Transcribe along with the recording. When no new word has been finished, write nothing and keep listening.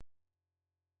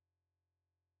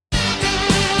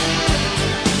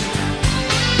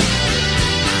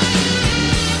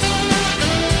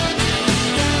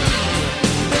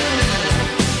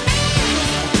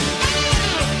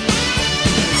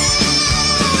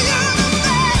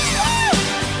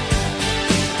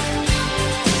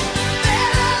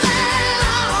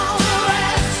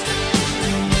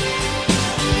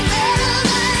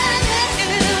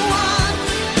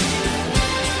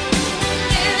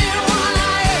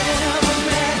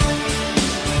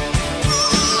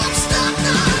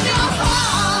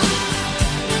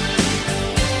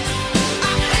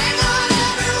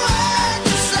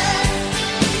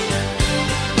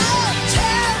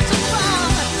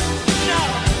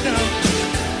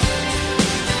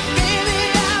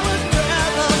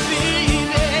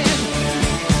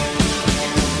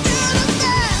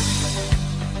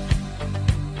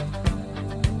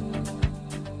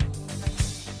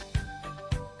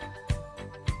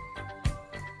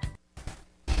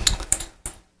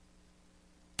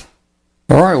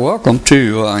right, welcome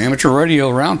to Amateur Radio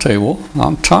Roundtable.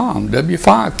 I'm Tom,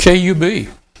 W5KUB,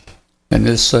 and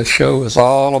this show is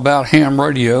all about ham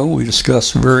radio. We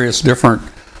discuss various different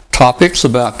topics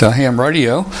about ham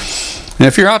radio. And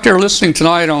if you're out there listening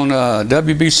tonight on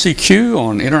WBCQ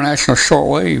on International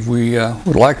Shortwave, we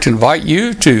would like to invite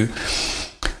you to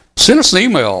send us an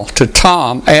email to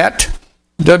Tom at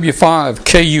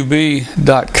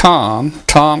W5KUB.com,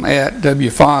 Tom at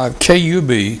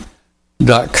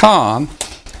W5KUB.com,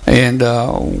 and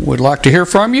would like to hear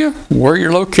from you, where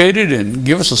you're located, and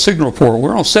give us a signal report.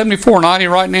 We're on 7490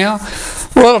 right now,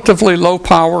 relatively low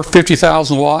power,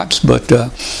 50,000 watts, but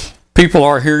people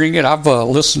are hearing it. I've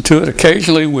listened to it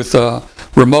occasionally with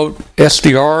remote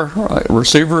SDR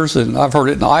receivers, and I've heard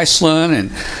it in Iceland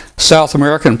and South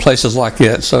America and places like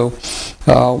that. So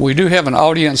we do have an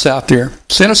audience out there.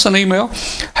 Send us an email.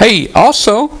 Hey,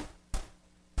 also,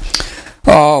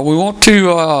 we want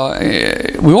to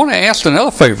ask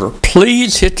another favor.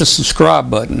 Please hit the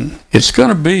subscribe button. It's going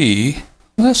to be,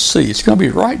 let's see, it's going to be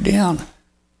right down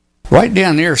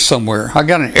there somewhere. I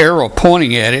got an arrow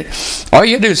pointing at it. All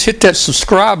you do is hit that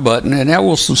subscribe button, and that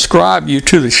will subscribe you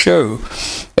to the show.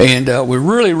 And we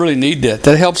really, really need that.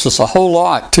 That helps us a whole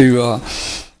lot to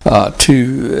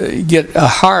get a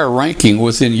higher ranking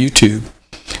within YouTube,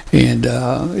 and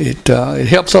it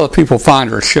helps other people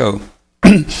find our show.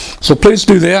 So please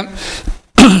do that.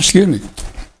 Excuse me.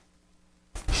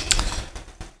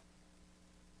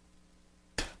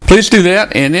 Please do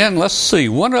that. And then let's see,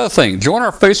 one other thing. Join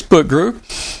our Facebook group.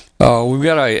 We've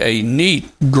got a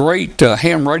neat, great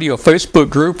ham radio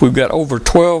Facebook group. We've got over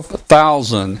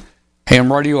 12,000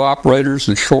 ham radio operators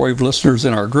and shortwave listeners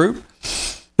in our group.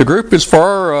 The group is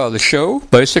for the show.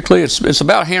 Basically, it's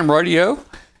about ham radio.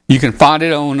 You can find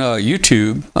it on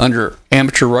YouTube under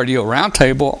Amateur Radio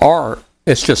Roundtable, or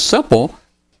it's just simple.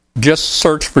 Just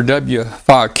search for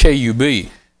W5KUB,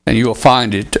 and you will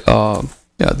find it there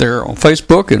on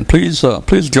Facebook. And please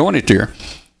join it there.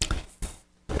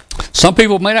 Some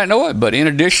people may not know it, but in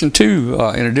addition to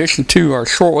our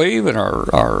shortwave and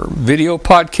our video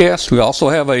podcast, we also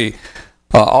have a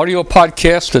audio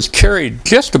podcast that's carried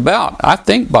just about, I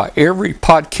think, by every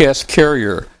podcast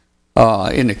carrier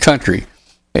in the country.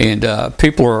 And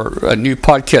new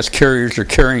podcast carriers are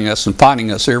carrying us and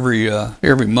finding us every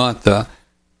month.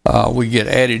 We get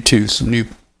added to some new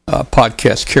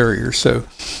podcast carriers. So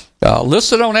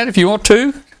listen on that if you want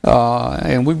to.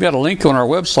 And we've got a link on our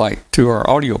website to our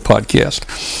audio podcast.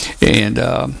 And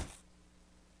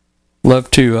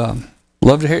love to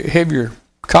have your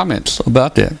comments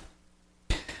about that.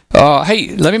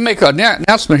 Hey, let me make an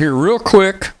announcement here real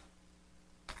quick.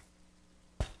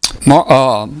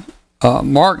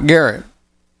 Mark Garrett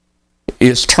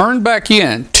is turned back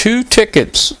in 2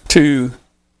 tickets to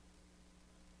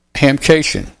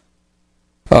Hamcation.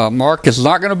 Mark is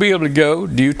not going to be able to go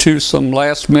due to some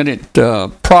last-minute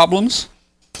problems.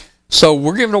 So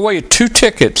we're giving away 2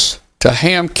 tickets to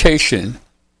Hamcation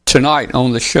tonight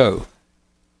on the show.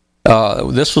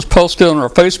 This was posted on our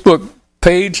Facebook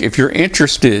page. If you're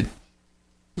interested,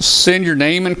 send your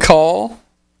name and call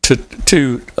to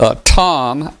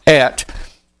Tom at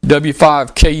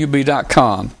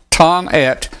W5KUB.com. Tom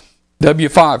at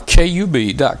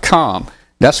W5KUB.com.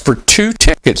 That's for 2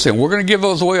 tickets, and we're going to give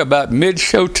those away about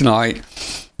mid-show tonight.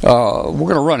 We're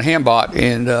going to run Hambot,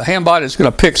 and Hambot is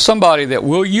going to pick somebody that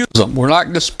will use them. We're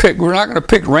not going to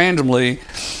pick randomly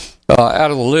out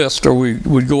of the list, or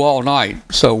we'd go all night.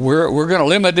 So we're going to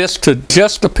limit this to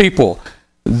just the people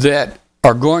that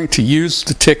are going to use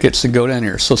the tickets and go down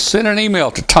here. So send an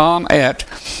email to Tom at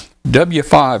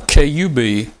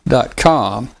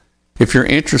W5KUB.com if you're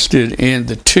interested in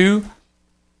the 2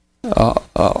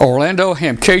 Orlando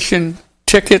Hamcation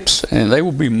tickets, and they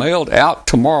will be mailed out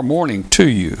tomorrow morning to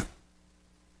you.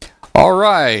 All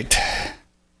right.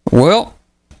 Well,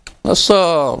 let's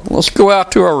go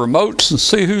out to our remotes and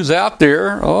see who's out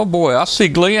there. Oh boy, I see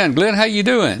Glenn. Glenn, how you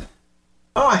doing?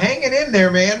 Oh, hanging in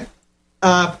there, man.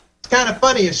 It's kind of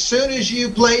funny. As soon as you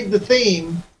played the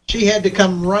theme, she had to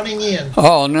come running in.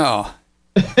 Oh no.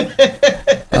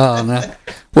 Oh no.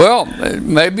 Well,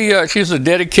 maybe she's a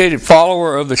dedicated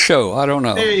follower of the show. I don't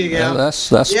know. There you go. That's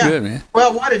good, man.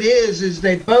 Well, what it is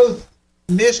they both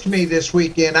missed me this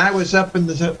weekend. I was up in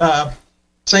the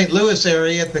St. Louis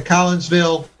area at the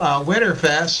Collinsville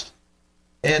Winterfest,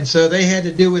 and so they had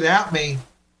to do without me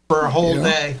for a whole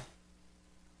day.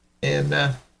 And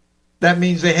that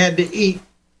means they had to eat,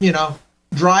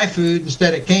 dry food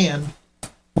instead of canned.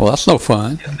 Well, that's no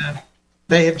fun. And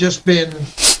they have just been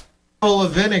full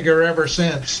of vinegar ever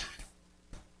since,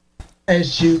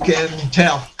 as you can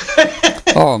tell.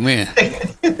 Oh man,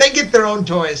 they get their own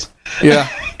toys. Yeah.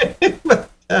 But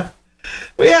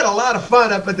we had a lot of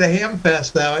fun up at the Ham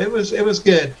Fest, though. It was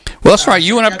good. Well, that's right.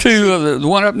 You went up to the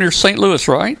one up near St. Louis,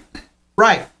 right?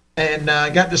 Right. And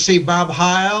got to see Bob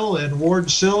Heil and Ward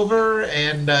Silver,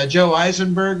 and Joe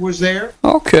Eisenberg was there.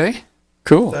 Okay,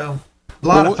 cool. So, a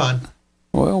lot of fun.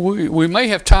 Well, we may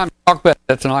have time to talk about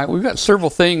that tonight. We've got several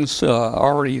things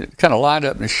already kind of lined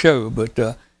up in the show,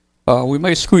 but we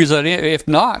may squeeze that in. If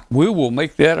not, we will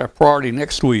make that a priority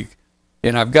next week.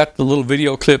 And I've got the little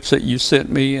video clips that you sent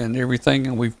me and everything,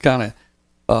 and we've kind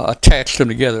of attached them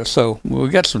together. So we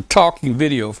got some talking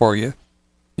video for you,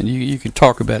 and you can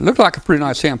talk about it. Looked like a pretty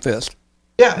nice ham fest.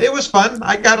 Yeah, it was fun.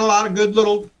 I got a lot of good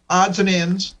little odds and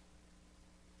ends.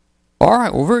 All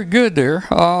right, well, very good there.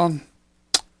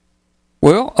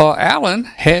 Alan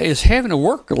is having to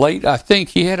work late. I think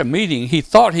he had a meeting. He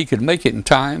thought he could make it in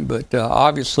time, but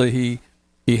obviously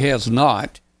he has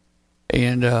not.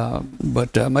 And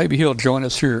but maybe he'll join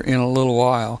us here in a little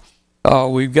while.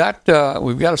 We've got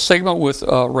a segment with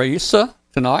Raisa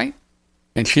tonight,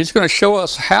 and she's going to show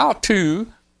us how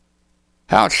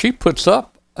she puts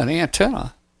up an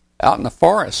antenna out in the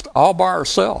forest all by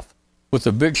herself with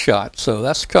a Big Shot. So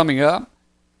that's coming up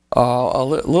a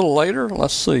little later.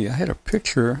 Let's see. I had a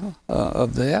picture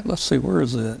of that. Let's see. Where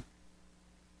is it?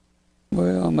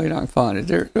 Well, I may not find it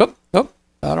there. Oh,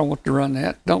 I don't want to run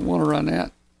that. Don't want to run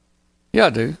that. Yeah, I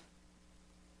do.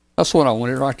 That's what I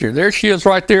wanted right there. There she is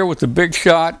right there with the Big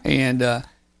Shot and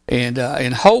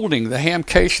holding the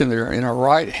hamcation there in her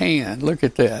right hand. Look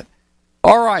at that.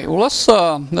 All right, well,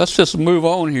 let's just move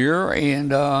on here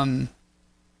and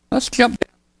let's jump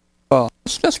down.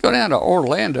 Let's go down to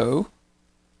Orlando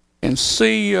and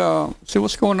see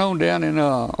what's going on down in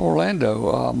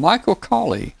Orlando. Michael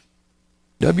Cawley,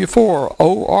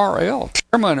 W4ORL,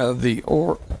 chairman of the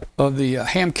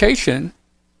Hamcation.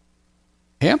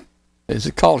 Ham? Is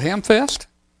it called Hamfest?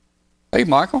 Hey,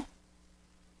 Michael.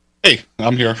 Hey,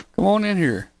 I'm here. Come on in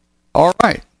here. All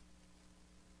right.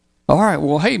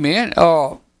 Well, hey, man.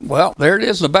 Well, there it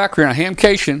is in the background.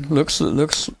 Hamcation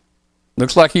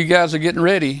looks like you guys are getting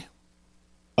ready.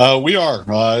 We are.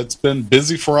 It's been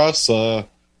busy for us,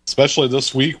 especially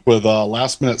this week with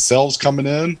last-minute sales coming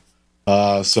in.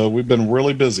 So we've been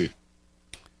really busy.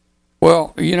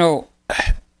 Well,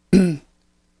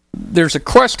 there's a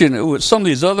question with some of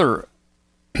these other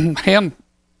ham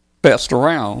fest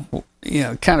around.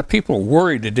 Kind of people are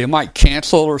worried that they might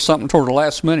cancel or something toward the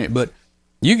last minute. But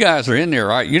you guys are in there,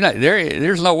 right? You're not there.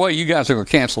 There's no way you guys are going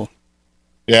to cancel.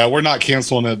 Yeah, we're not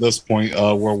canceling at this point.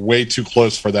 We're way too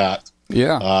close for that.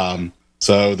 Yeah.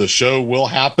 So the show will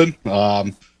happen.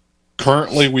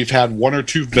 Currently, we've had one or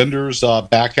two vendors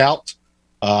back out,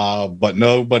 but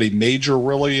nobody major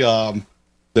really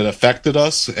that affected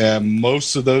us, and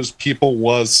most of those people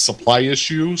was supply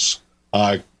issues.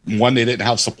 One, they didn't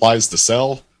have supplies to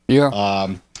sell.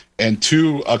 Yeah. And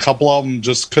two, a couple of them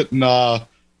just couldn't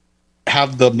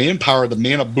have the manpower to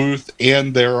man a booth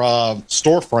and their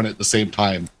storefront at the same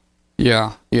time.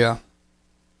 Yeah.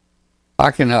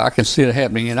 I can see it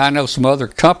happening, and I know some other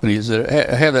companies that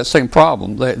have that same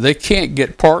problem. They can't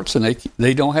get parts, and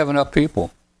they don't have enough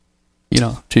people,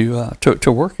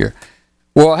 to work here.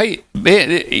 Well, hey,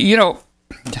 man,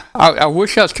 I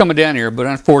wish I was coming down here, but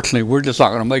unfortunately, we're just not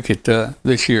going to make it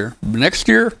this year. Next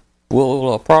year,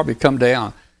 we'll probably come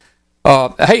down.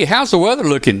 Hey, how's the weather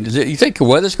looking? You think the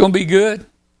weather's going to be good?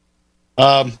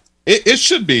 It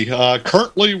should be.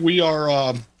 Currently, we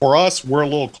are, for us, we're a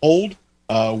little cold.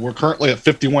 We're currently at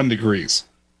 51 degrees.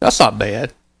 That's not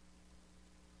bad.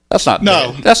 That's not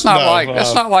bad. That's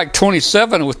not like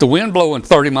 27 with the wind blowing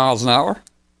 30 miles an hour.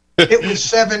 It was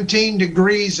 17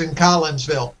 degrees in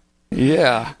Collinsville.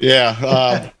 Yeah.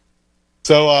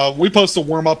 So we supposed to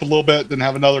warm up a little bit, then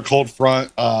have another cold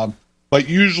front. But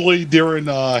usually during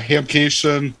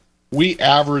Hamcation, we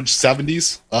average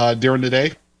 70s during the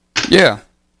day. Yeah.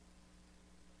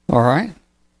 All right.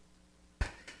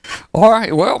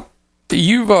 Well,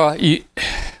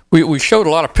 we showed a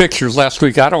lot of pictures last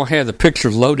week. I don't have the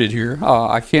pictures loaded here.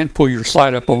 I can pull your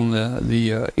site up on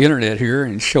the internet here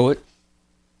and show it.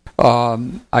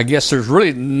 I guess there's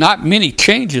really not many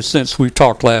changes since we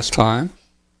talked last time.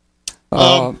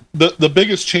 The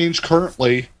biggest change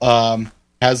currently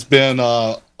has been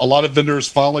a lot of vendors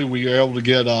finally we were able to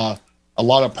get a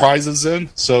lot of prizes in.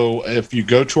 So if you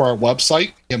go to our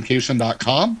website,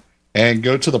 hamcation.com, and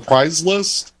go to the prize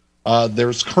list,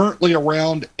 there's currently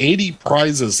around 80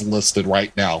 prizes listed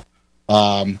right now.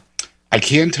 I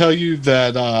can tell you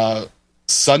that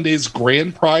Sunday's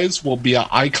grand prize will be a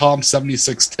ICOM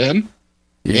 7610,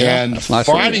 and nice.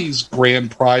 Friday's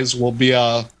grand prize will be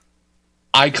a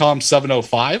ICOM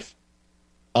 705.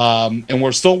 And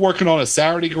we're still working on a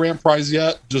Saturday grand prize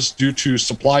yet, just due to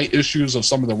supply issues of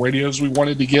some of the radios we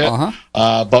wanted to get.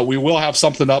 But we will have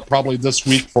something up probably this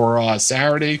week for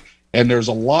Saturday. And there's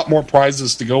a lot more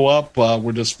prizes to go up.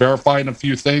 We're just verifying a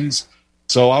few things.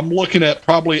 So I'm looking at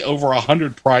probably over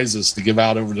 100 prizes to give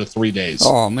out over the 3 days.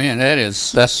 Oh man,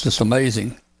 that's just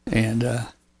amazing. And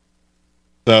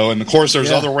and of course there's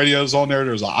other radios on there.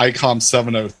 There's an ICOM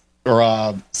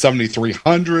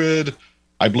 7300.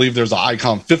 I believe there's an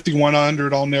ICOM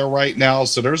 5100 on there right now.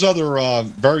 So there's other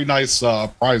very nice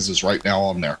prizes right now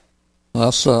on there.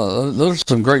 Those are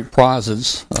some great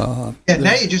prizes. Now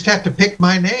you just have to pick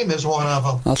my name as one of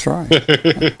them. That's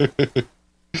right.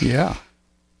 Yeah.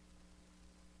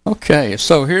 Okay,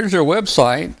 so here's their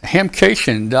website,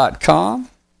 hamcation.com,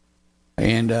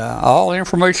 and all the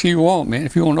information you want, man.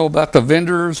 If you want to know about the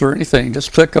vendors or anything,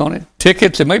 just click on it.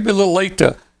 Tickets, it may be a little late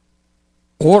to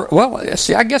order. Well,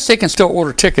 see, I guess they can still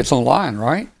order tickets online,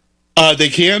 right? They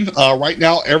can. Right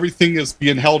now, everything is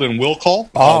being held in will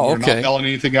call. Oh, We're okay. not mailing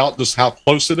anything out, just how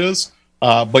close it is.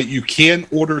 But you can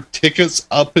order tickets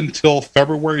up until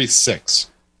February 6th.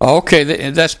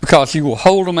 Okay, that's because you will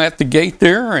hold them at the gate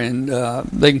there, and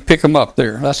they can pick them up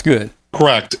there. That's good.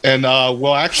 Correct. And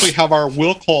we'll actually have our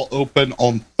will call open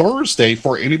on Thursday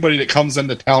for anybody that comes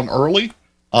into town early,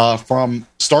 from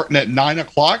starting at 9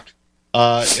 o'clock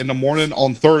in the morning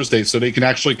on Thursday. So they can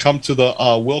actually come to the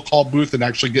will call booth and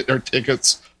actually get their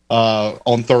tickets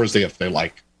on Thursday if they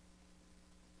like.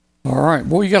 All right.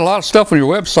 Well, you got a lot of stuff on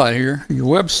your website here. Your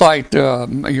website,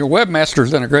 your webmaster's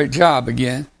done a great job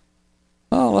again.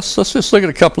 Oh, let's just look at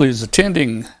a couple of these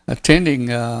attending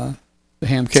the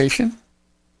Hamcation.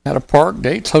 How to park,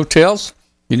 dates, hotels.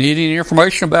 You need any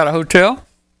information about a hotel?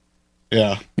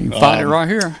 Yeah. You can find it right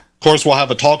here. Of course, we'll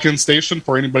have a talk-in station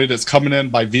for anybody that's coming in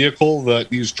by vehicle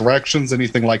that needs directions,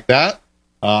 anything like that.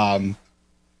 And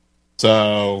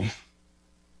then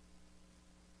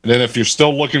if you're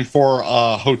still looking for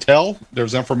a hotel,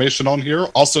 there's information on here.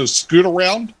 Also,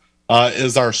 Scootaround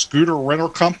is our scooter rental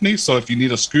company. So if you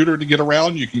need a scooter to get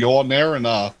around, you can go on there and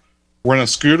rent a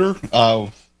scooter.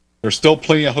 There's still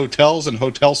plenty of hotels and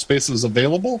hotel spaces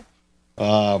available.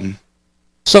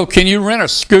 So can you rent a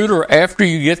scooter after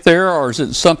you get there, or is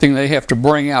it something they have to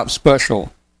bring out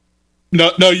special?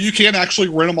 No, you can actually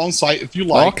rent them on site if you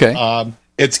like. Okay.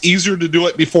 It's easier to do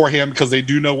it beforehand because they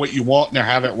do know what you want and they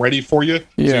have it ready for you.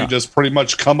 Yeah. So you just pretty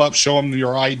much come up, show them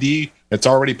your ID. It's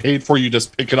already paid for. You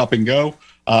just pick it up and go.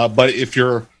 But if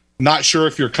you're not sure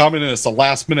if you're coming and it's a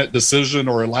last minute decision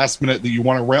or a last minute that you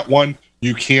want to rent one,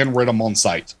 you can rent them on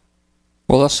site.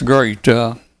 Well, that's great. Be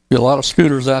a lot of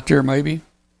scooters out there, maybe.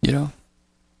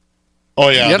 Oh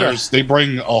yeah, they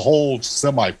bring a whole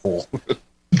semi full.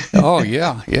 Oh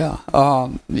yeah.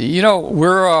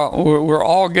 We're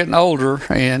all getting older,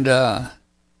 and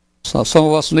so some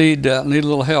of us need a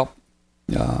little help.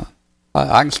 I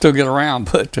can still get around,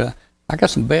 but I got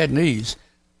some bad knees.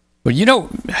 But I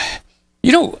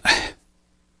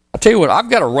tell you what, I've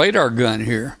got a radar gun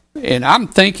here, and I'm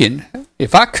thinking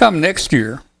if I come next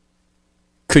year,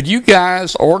 could you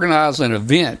guys organize an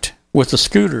event with the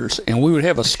scooters, and we would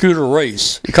have a scooter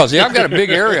race? Because I've got a big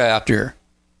area out there.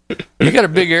 You got a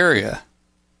big area.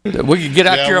 We could get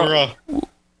out there.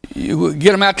 You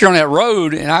get them out there on that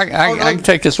road, and I can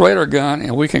take this radar gun,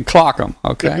 and we can clock them.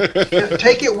 Okay.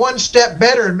 Take it one step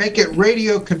better and make it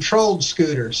radio-controlled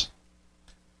scooters.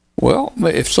 Well,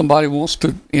 if somebody wants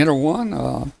to enter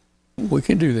one, we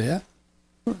can do that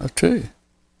too.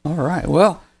 All right.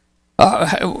 Well,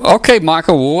 okay,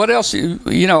 Michael. Well, what else?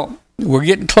 We're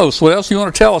getting close. What else you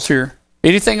want to tell us here?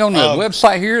 Anything on the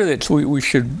website here that we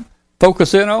should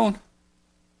focus in on?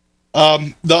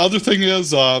 The other thing is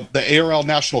the ARL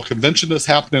National Convention is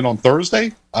happening on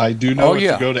Thursday. I do know if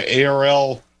you go to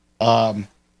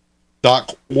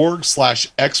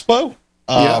arl.org/expo,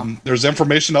 there's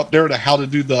information up there to how to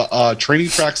do the training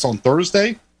tracks on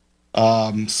Thursday.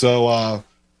 So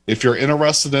if you're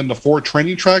interested in the 4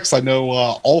 training tracks, I know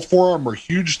all 4 of them are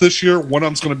huge this year. One of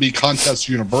them's going to be Contest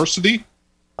University.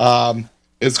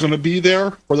 It's going to be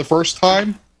there for the first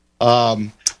time.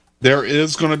 There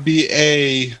is going to be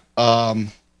a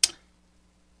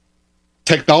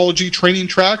technology training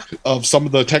track of some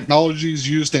of the technologies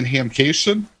used in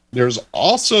Hamcation. There's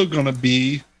also going to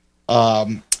be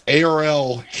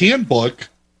ARL handbook,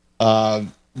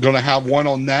 going to have one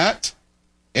on that.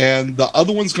 And the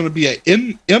other one's going to be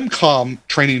an MCOM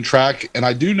training track. And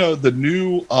I do know the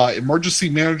new emergency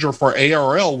manager for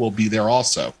ARL will be there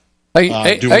also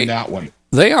doing that one.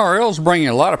 The ARL's bringing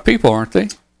a lot of people, aren't they?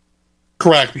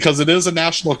 Correct, because it is a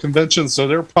national convention, so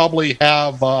they'll probably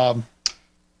have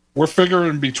we're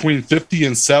figuring between 50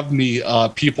 and 70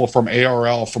 people from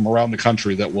ARL from around the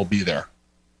country that will be there.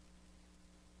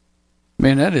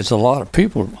 Man, that is a lot of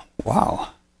people. Wow.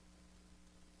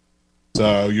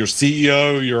 So your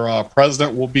CEO, your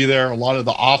president will be there. A lot of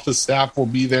the office staff will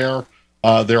be there.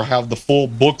 They'll have the full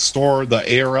bookstore,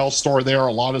 the ARL store there,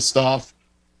 a lot of stuff.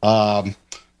 So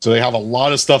they have a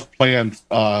lot of stuff planned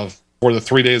for the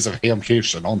 3 days of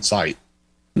Hamcation on site.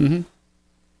 Mm-hmm.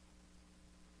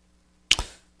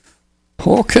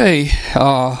 Okay.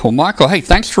 Well, Michael, hey,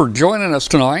 thanks for joining us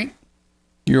tonight.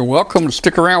 You're welcome to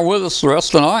stick around with us the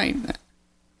rest of the night.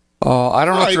 I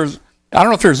don't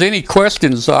know if there's any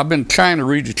questions. I've been trying to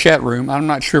read the chat room. I'm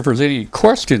not sure if there's any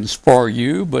questions for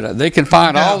you, but they can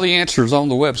find all the answers on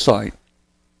the website.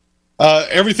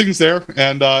 Everything's there,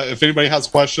 and if anybody has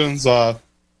questions,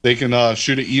 they can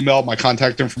shoot an email. My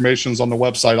contact information is on the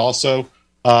website also.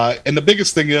 And the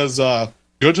biggest thing is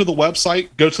go to the website,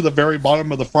 go to the very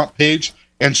bottom of the front page,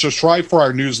 and subscribe for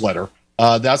our newsletter.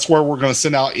 That's where we're going to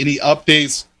send out any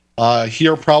updates.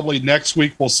 Here probably next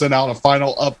week we'll send out a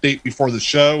final update before the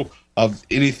show of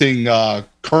anything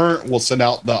current. We'll send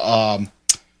out the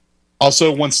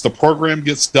also once the program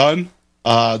gets done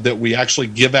that we actually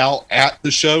give out at the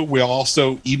show, we'll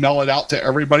also email it out to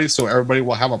everybody, so everybody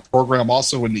will have a program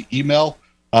also in the email.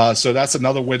 So that's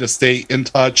another way to stay in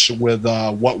touch with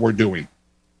what we're doing.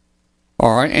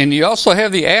 All right, and you also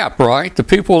have the app, right? The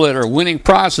people that are winning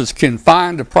prizes can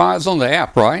find the prize on the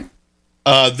app, right?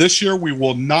 This year we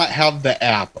will not have the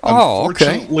app. Oh,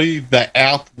 Unfortunately, the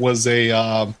app was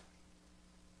a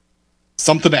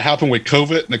something that happened with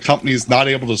COVID, and the company is not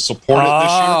able to support it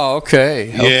this year. Oh,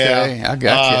 okay. Yeah. Okay, I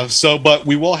got you. But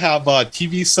we will have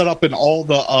TV set up in all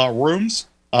the rooms.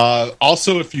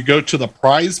 Also, if you go to the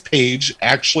prize page,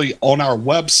 actually on our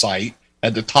website,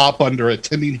 at the top under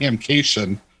Attending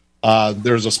Hamcation,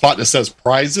 there's a spot that says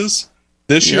prizes.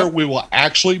 This year we will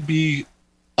actually be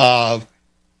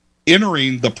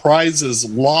entering the prizes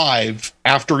live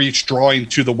after each drawing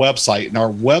to the website, and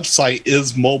our website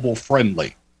is mobile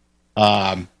friendly.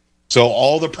 So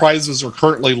all the prizes are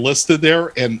currently listed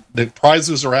there, and the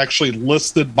prizes are actually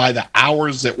listed by the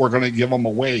hours that we're going to give them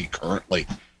away currently.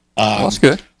 That's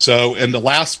good. So in the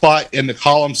last spot in the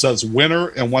column says winner,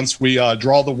 and once we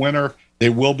draw the winner, they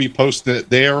will be posted it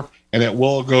there, and it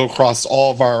will go across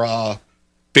all of our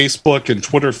Facebook and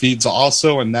Twitter feeds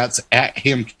also, and that's at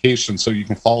Hamcation, so you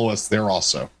can follow us there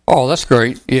also. Oh, that's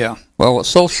great. Yeah. Well, with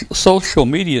social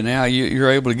media now, you're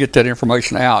able to get that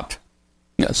information out.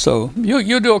 Yeah, so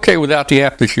you'll do okay without the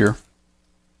app this year.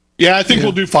 Yeah, I think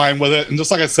we'll do fine with it. And just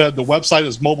like I said, the website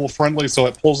is mobile friendly, so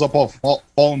it pulls up on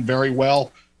phone very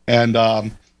well. And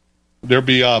there'll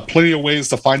be plenty of ways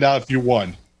to find out if you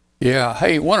won. Yeah.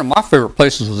 Hey, one of my favorite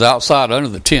places was outside under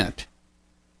the tent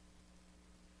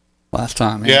last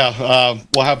time. Yeah,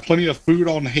 we'll have plenty of food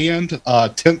on hand.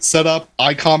 Tent set up.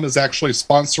 ICOM is actually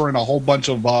sponsoring a whole bunch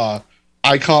of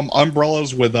ICOM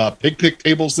umbrellas with picnic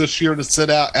tables this year to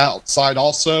sit outside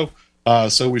also.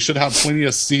 So we should have plenty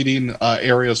of seating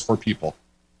areas for people.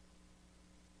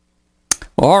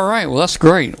 All right. Well, that's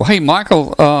great. Well, hey,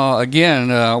 Michael, again,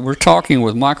 we're talking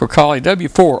with Michael Colley,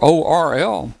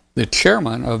 W4ORL, the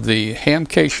chairman of the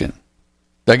Hamcation.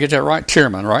 Did I get that right?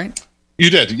 Chairman, right? You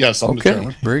did. Yes, I'm the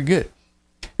chairman. Very good.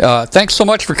 Thanks so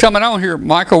much for coming on here,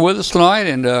 Michael, with us tonight.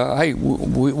 And, hey,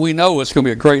 we know it's going to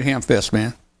be a great Ham Fest,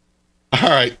 man. All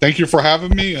right. Thank you for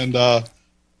having me, and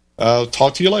I'll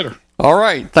talk to you later. All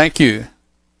right. Thank you.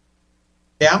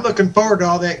 Yeah, I'm looking forward to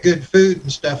all that good food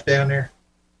and stuff down there.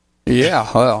 Yeah,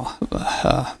 well,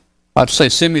 I'd say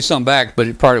send me some back, but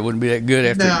it probably wouldn't be that good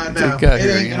after you got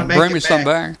here. You know, bring me some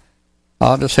back.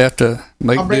 I'll just have to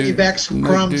make I'll bring you back some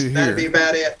crumbs, and that'd be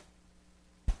about it.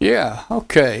 Yeah,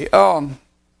 okay.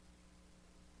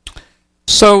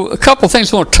 So a couple of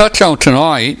things I want to touch on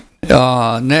tonight.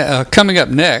 Coming up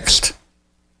next,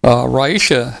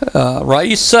 Raisa.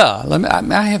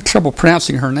 I have trouble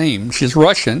pronouncing her name. She's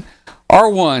Russian.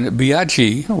 R1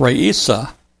 BIG,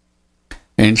 Raisa.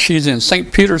 And she's in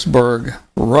St. Petersburg,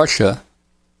 Russia.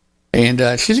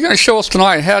 And she's going to show us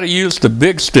tonight how to use the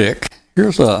big stick.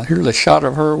 Here's a shot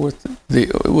of her with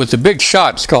the big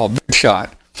shot. It's called Big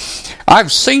Shot.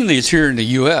 I've seen these here in the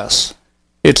U.S.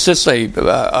 It's just a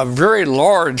very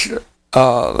large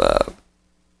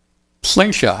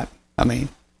slingshot. I mean,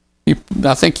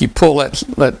 I think you pull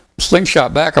that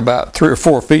slingshot back about 3 or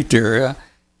 4 feet there.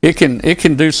 It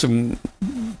can do some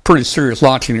pretty serious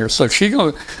launching here. So she's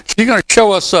gonna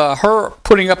show us her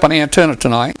putting up an antenna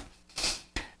tonight,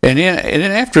 and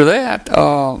then after that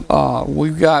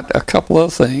we've got a couple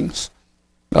of things.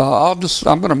 I'm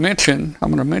gonna mention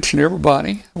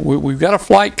everybody. We've got a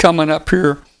flight coming up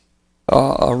here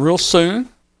real soon.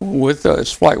 with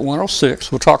it's Flight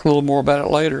 106. We'll talk a little more about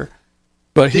it later.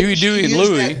 But Huey, Dewey, and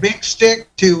Louie. That big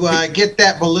stick to get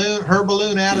that balloon, her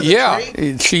balloon, out of the tree?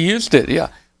 Yeah, she used it. Yeah.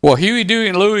 Well, Huey, Dewey,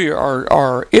 and Louie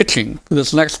are itching for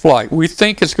this next flight. We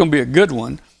think it's going to be a good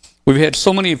one. We've had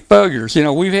so many failures. You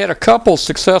know, we've had a couple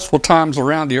successful times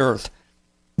around the Earth,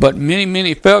 but many,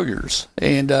 many failures.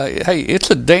 And hey,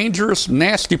 it's a dangerous,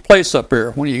 nasty place up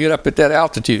there when you get up at that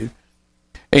altitude.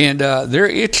 And they're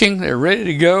itching. They're ready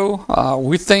to go.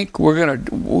 We think we're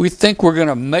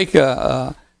gonna make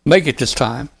it this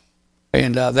time.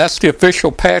 And that's the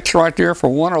official patch right there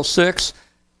for 106.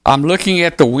 I'm looking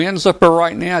at the winds up there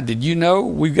right now. Did you know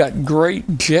we've got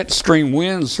great jet stream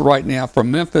winds right now from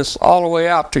Memphis all the way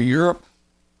out to Europe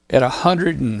at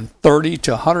 130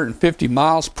 to 150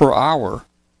 miles per hour?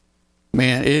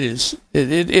 Man,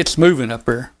 it's moving up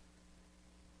there.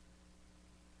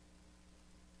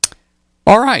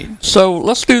 All right, so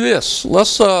let's do this.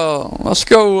 Let's go.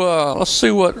 Let's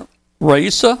see what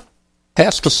Raisa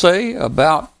has to say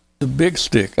about the big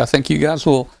stick. I think you guys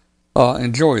will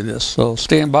enjoy this. So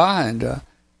stand by and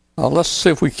let's see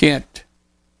if we can't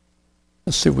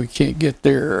get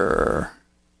there.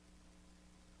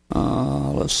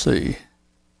 Let's see.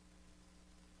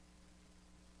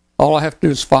 All I have to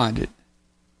do is find it.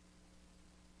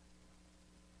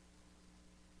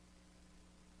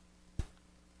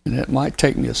 And it might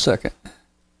take me a second.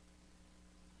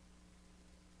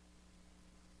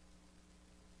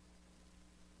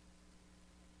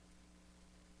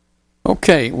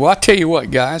 Okay, well, I'll tell you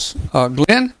what, guys.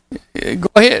 Glenn, go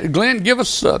ahead. Glenn, give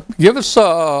us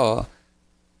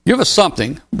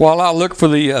something while I look for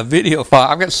the video file.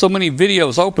 I've got so many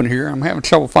videos open here, I'm having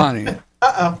trouble finding it.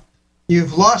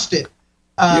 You've lost it.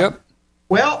 Yep.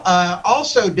 Well,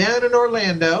 also down in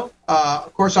Orlando,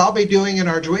 of course, I'll be doing an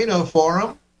Arduino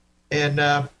forum,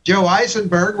 and Joe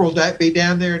Eisenberg will be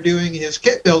down there doing his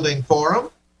kit building forum,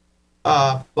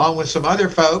 along with some other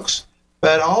folks.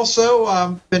 But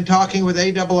also been talking with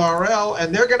ARRL,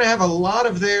 and they're going to have a lot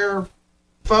of their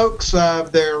folks,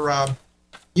 their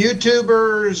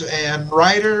YouTubers and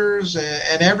writers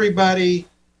and everybody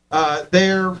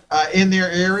there in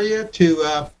their area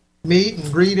to meet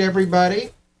and greet everybody.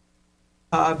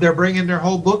 They're bringing their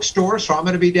whole bookstore, so I'm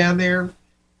going to be down there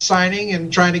signing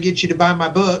and trying to get you to buy my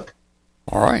book.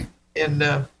 All right. And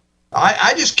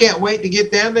I just can't wait to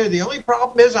get down there. The only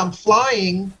problem is I'm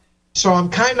flying, so I'm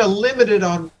kind of limited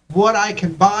on what I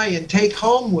can buy and take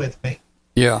home with me.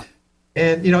 Yeah.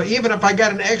 And, you know, even if I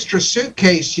got an extra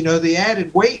suitcase, you know, the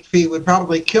added weight fee would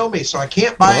probably kill me. So I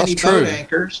can't buy any boat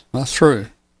anchors. That's true.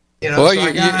 You know, well,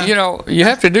 so you know, you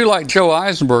have to do like Joe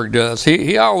Eisenberg does.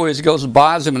 He always goes and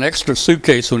buys him an extra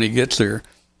suitcase when he gets there.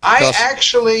 I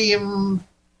actually am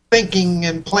thinking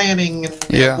and planning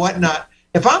and whatnot.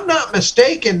 If I'm not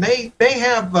mistaken, they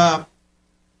have,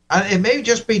 it may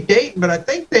just be Dayton, but I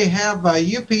think they have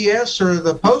UPS or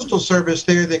the Postal Service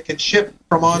there that can ship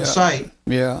from on site.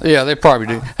 Yeah, they probably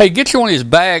do. Hey, get you one of these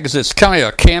bags that's kind of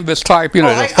a canvas type. You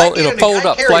know, it'll fold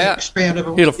up flat.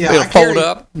 It'll fold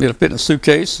up. It'll fit in a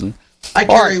suitcase. And I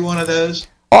carry one of those.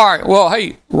 All right. Well,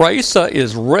 hey, Raisa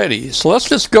is ready. So let's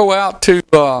just go out to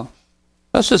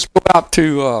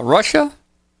Russia,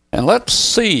 and let's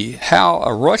see how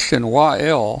a Russian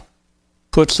YL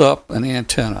puts up an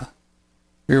antenna.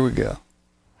 Here we go.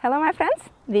 Hello, my friends.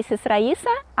 This is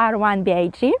Raisa,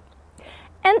 R1BIG,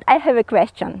 and I have a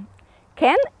question.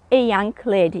 Can a young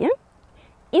lady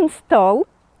install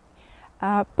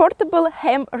a portable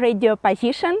ham radio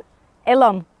position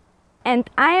alone? And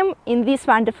I am in this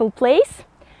wonderful place.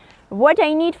 What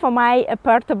I need for my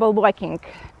portable blocking?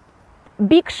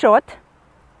 Big shot,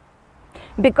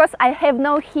 because I have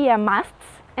no here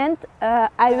masts, and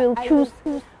I will choose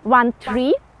one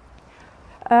tree.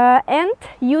 And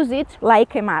use it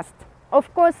like a mast.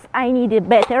 Of course, I need a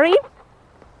battery,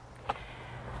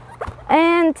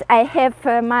 and I have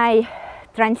my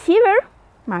transceiver,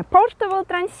 my portable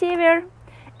transceiver,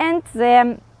 and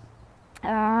the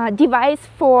device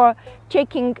for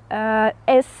checking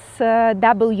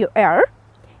SWR.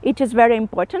 It is very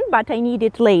important, but I need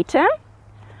it later.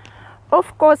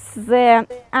 Of course, the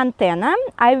antenna.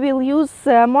 I will use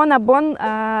Monobon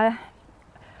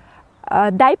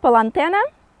dipole antenna.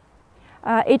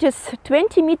 It is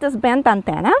 20 meters band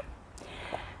antenna,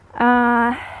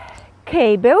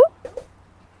 cable,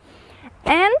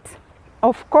 and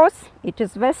of course it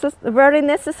is very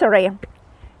necessary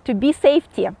to be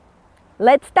safety.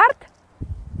 Let's start.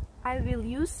 I will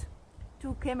use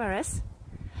two cameras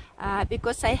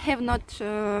because I have not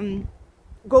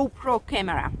GoPro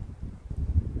camera.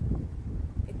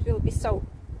 It will be so.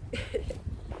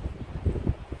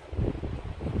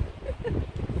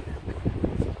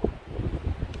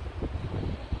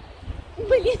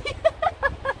 Блин.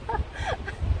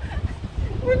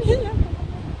 Блин.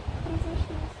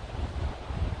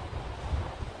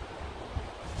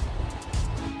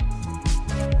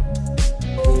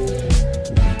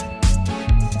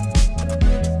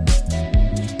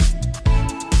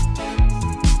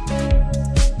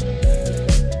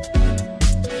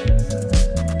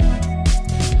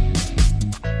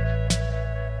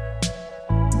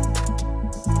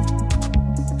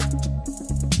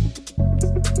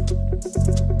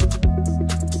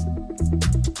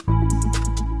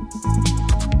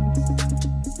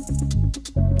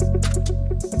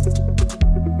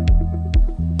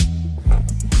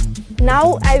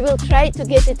 Now I will try to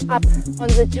get it up on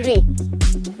the tree.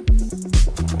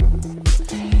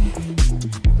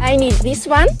 I need this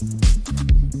one.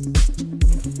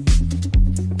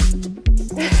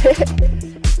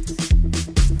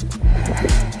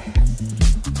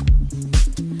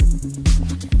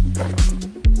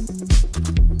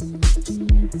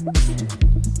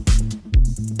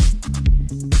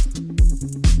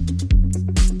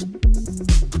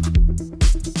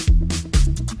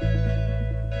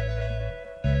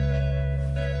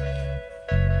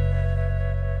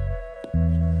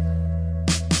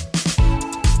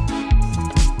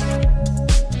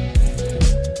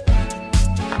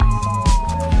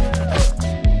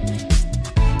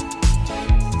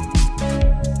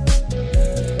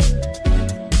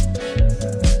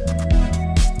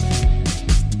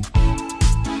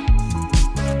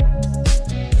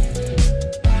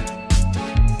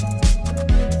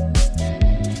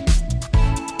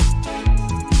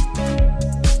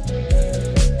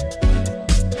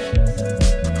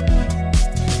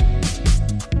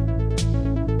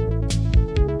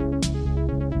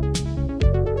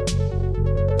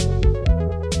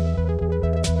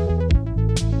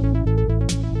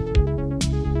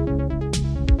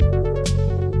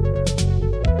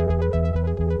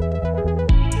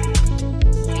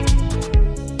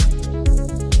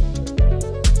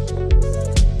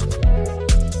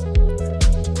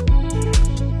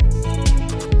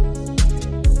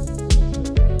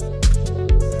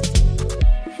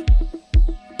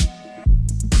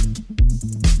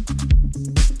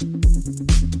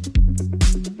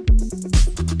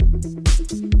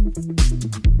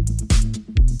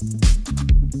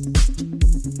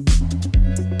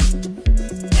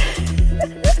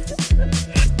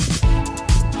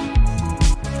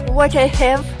 What I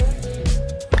have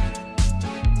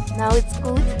now, it's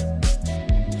good.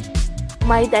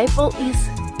 My dipole is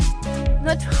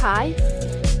not high.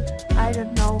 I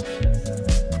don't know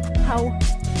how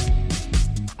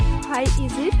high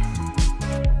is it,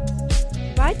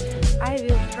 but I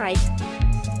will try.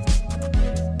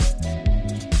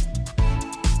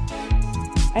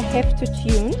 I have to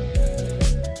tune.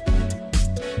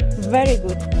 Very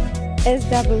good.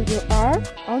 SWR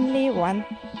only one.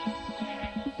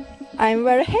 I'm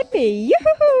very happy.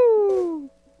 Yoo-hoo!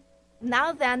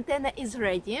 Now the antenna is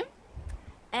ready,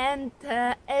 and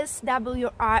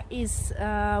SWR is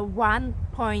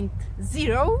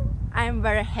 1.0. I'm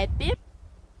very happy.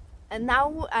 And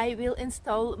now I will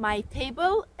install my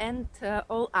table and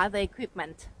all other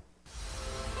equipment.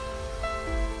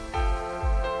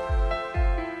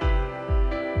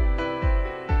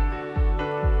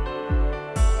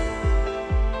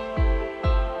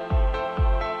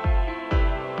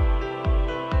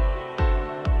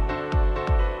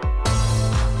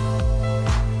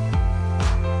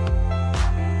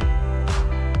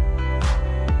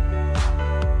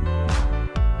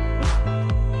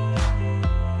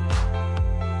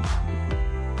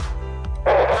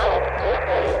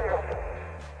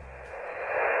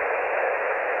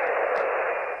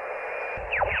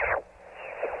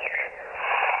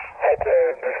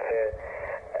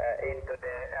 Into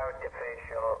the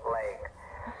artificial lake.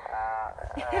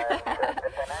 The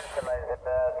peninsula is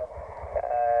about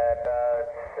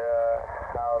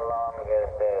how long is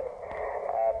this?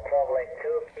 Probably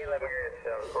 2 kilometers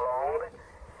long and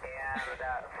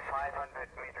 500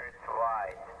 meters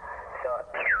wide. So,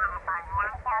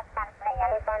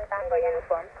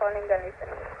 calling the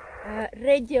listener.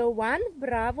 Radio 1,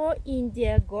 Bravo,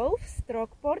 India Golf,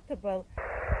 stroke portable.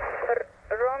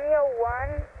 Romeo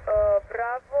 1,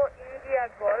 Bravo, India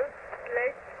Golf,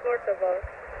 / portable.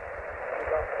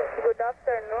 Good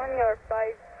afternoon, you're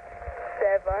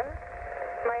 57.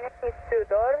 My name is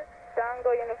Tudor,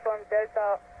 Tango Uniform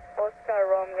Delta Oscar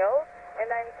Romeo,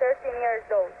 and I'm 13 years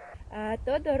old.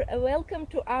 Todor, welcome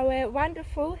to our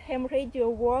wonderful ham radio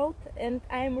world, and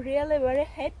I'm really very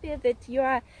happy that you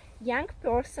are a young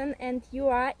person and you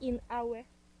are in our...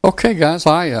 Okay, guys,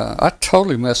 I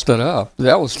totally messed that up.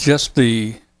 That was just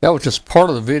part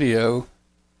of the video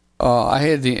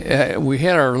we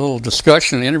had our little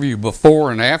discussion interview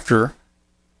before and after,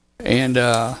 and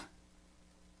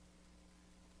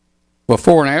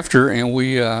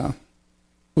we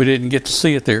didn't get to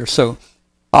see it there. So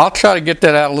I'll try to get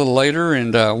that out a little later,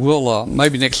 and we'll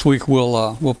maybe next week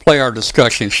we'll play our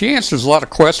discussion. She answers a lot of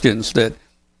questions that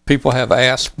people have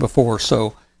asked before,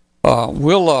 so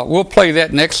we'll play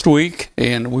that next week,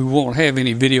 and we won't have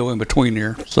any video in between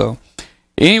there. So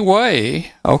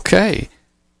anyway, okay.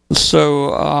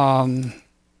 So, all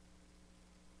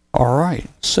right.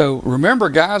 So remember,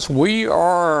 guys, we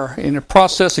are in the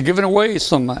process of giving away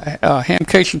some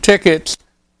Hamcation tickets.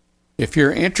 If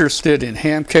you're interested in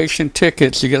Hamcation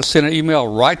tickets, you got to send an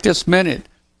email right this minute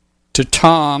to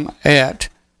Tom at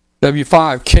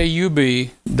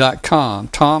W5KUB.com.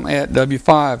 Tom at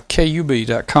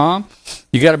W5KUB.com.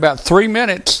 You got about 3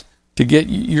 minutes to get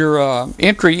your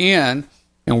entry in.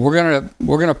 And we're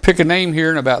gonna pick a name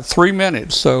here in about 3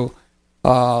 minutes. So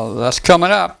that's coming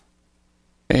up.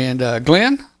 And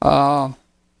Glenn,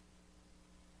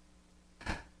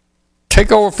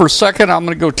 take over for a second. I'm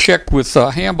gonna go check with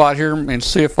Hambot here and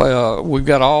see if we've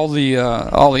got all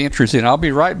the entries in. I'll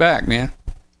be right back, man.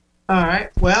 All right.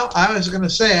 Well, I was gonna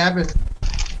say I've been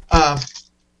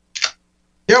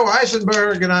Joe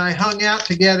Eisenberg and I hung out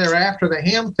together after the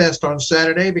Ham Fest on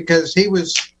Saturday because he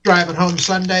was driving home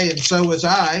Sunday and so was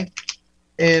I.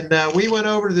 And we went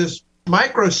over to this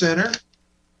Micro Center,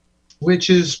 which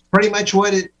is pretty much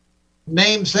what its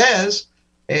name says.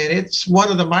 And it's one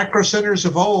of the Micro Centers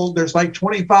of old. There's like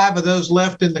 25 of those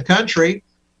left in the country.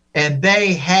 And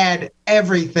they had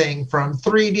everything from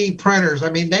 3D printers.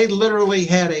 I mean, they literally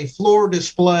had a floor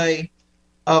display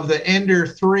of the Ender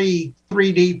 3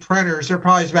 3D printers. There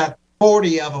probably is about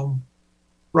 40 of them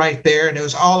right there, and it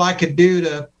was all I could do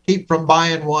to keep from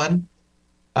buying one.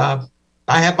 I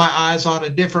have my eyes on a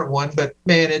different one, but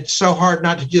man, it's so hard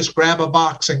not to just grab a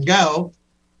box and go.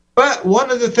 But one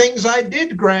of the things I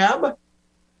did grab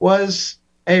was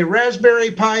a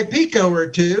Raspberry Pi Pico or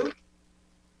two,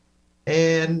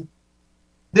 and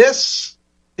this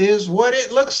is what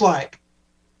it looks like.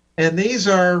 And these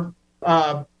are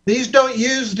these don't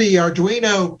use the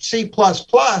Arduino C++.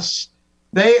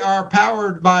 They are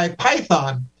powered by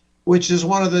Python, which is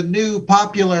one of the new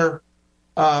popular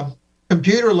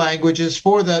computer languages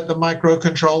for the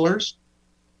microcontrollers.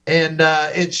 And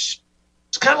it's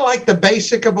kind of like the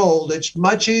BASIC of old. It's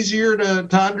much easier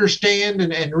to understand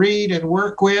and read and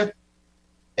work with.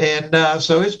 And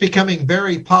so it's becoming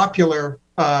very popular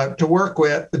to work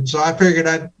with. And so I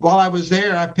figured while I was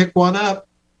there, I picked one up.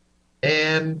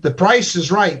 And the price is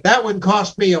right. That one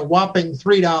cost me a whopping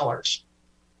 $3.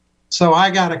 So I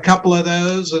got a couple of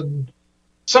those and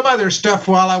some other stuff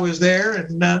while I was there. And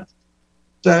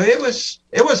so it was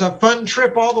a fun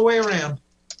trip all the way around.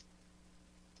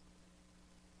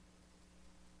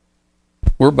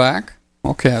 We're back.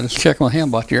 Okay, I'll just check with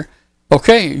Hambot here.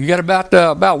 Okay, you got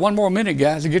about 1 more minute,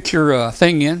 guys, to get your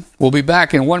thing in. We'll be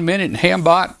back in 1 minute, and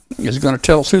Hambot is going to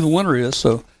tell us who the winner is.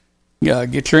 So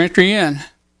get your entry in.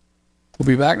 We'll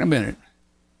be back in a minute.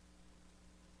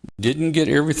 Didn't get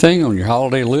everything on your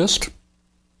holiday list?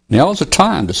 Now is the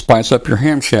time to spice up your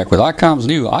ham shack with ICOM's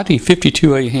new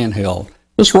ID52A handheld.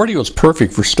 This radio is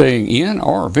perfect for staying in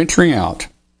or venturing out.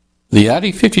 The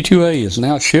ID52A is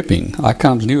now shipping.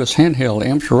 ICOM's newest handheld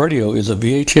amateur radio is a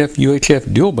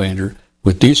VHF-UHF dual bander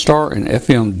with D-Star and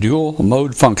FM dual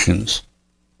mode functions.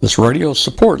 This radio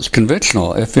supports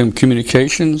conventional FM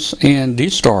communications and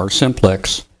D-Star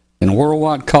simplex and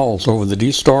worldwide calls over the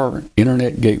D-Star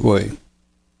Internet Gateway.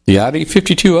 The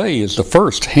ID52A is the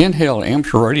first handheld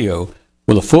amateur radio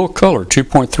with a full-color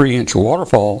 2.3-inch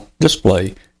waterfall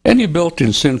display and the ability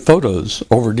to send photos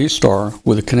over D-Star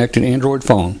with a connected Android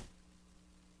phone.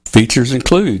 Features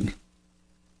include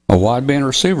a wideband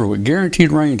receiver with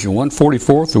guaranteed range of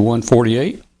 144 through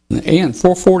 148 and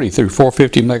 440 through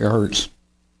 450 megahertz.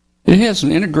 It has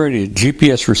an integrated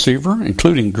GPS receiver,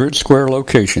 including grid square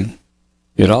location.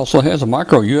 It also has a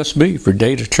micro USB for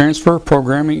data transfer,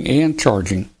 programming, and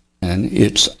charging, and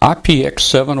it's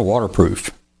IPX7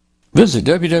 waterproof. Visit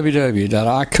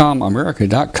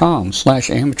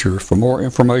www.icomamerica.com/amateur for more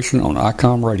information on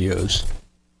ICOM radios.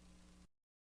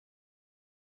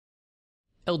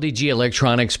 LDG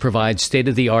Electronics provides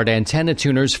state-of-the-art antenna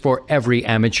tuners for every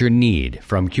amateur need.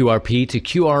 From QRP to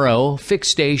QRO,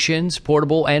 fixed stations,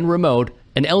 portable and remote,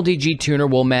 an LDG tuner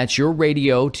will match your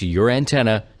radio to your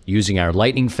antenna using our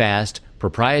lightning-fast,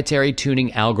 proprietary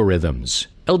tuning algorithms.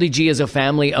 LDG is a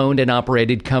family-owned and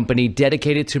operated company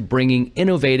dedicated to bringing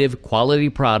innovative, quality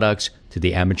products to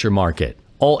the amateur market.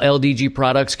 All LDG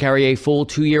products carry a full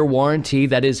 2-year warranty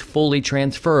that is fully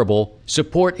transferable.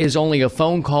 Support is only a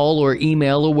phone call or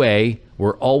email away.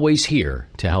 We're always here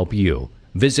to help you.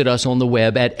 Visit us on the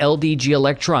web at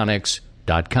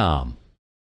ldgelectronics.com.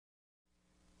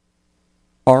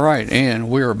 All right, and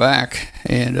we're back.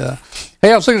 And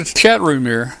hey, I was looking at the chat room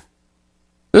here.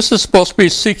 This is supposed to be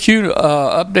CQ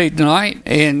update tonight,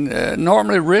 and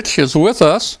normally Rich is with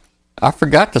us. I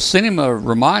forgot to send him a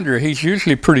reminder. He's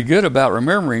usually pretty good about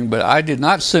remembering, but I did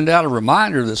not send out a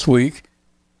reminder this week,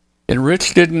 and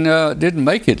Rich didn't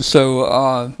make it.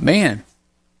 So, man,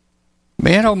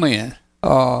 oh man,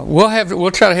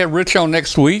 we'll try to have Rich on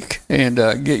next week and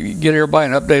get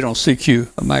everybody an update on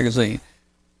CQ magazine.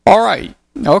 All right,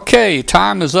 okay,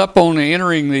 time is up on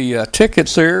entering the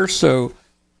tickets there. So,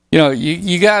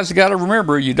 you guys got to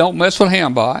remember, you don't mess with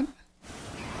Hambot.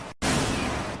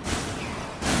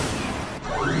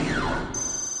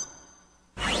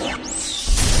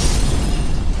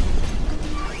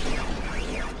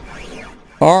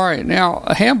 All right, now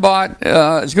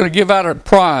Hambot is going to give out a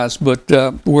prize, but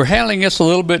we're handling this a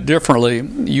little bit differently.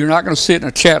 You're not going to see it in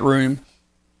a chat room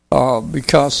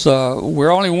because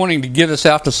we're only wanting to get this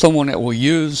out to someone that will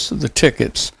use the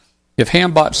tickets. If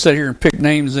Hambot sat here and picked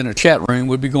names in a chat room,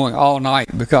 we'd be going all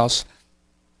night because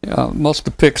most of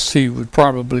the picks he would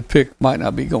probably pick might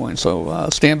not be going. So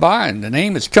stand by, and the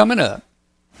name is coming up.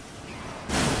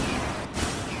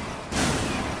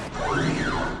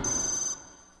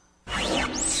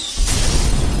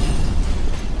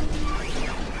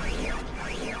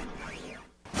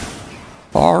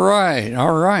 All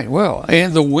right. Well,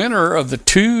 and the winner of the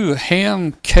 2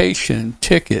 Hamcation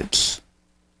tickets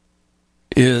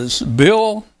is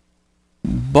Bill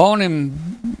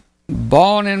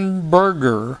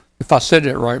Bonenberger, if I said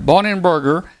that right.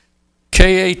 Bonenberger,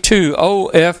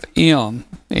 Ka2OFM.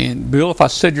 And Bill, if I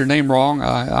said your name wrong,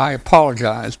 I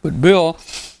apologize. But Bill,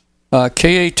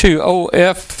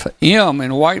 Ka2OFM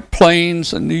in White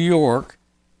Plains, New York,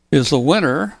 is the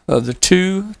winner of the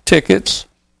 2 tickets.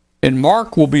 And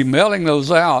Mark will be mailing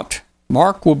those out.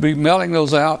 Mark will be mailing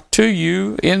those out to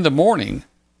you in the morning,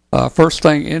 first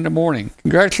thing in the morning.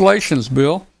 Congratulations,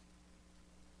 Bill.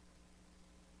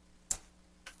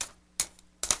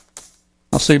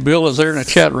 I see Bill is there in the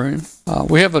chat room.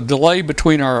 We have a delay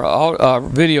between our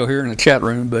video here in the chat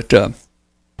room, but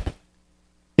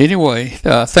anyway,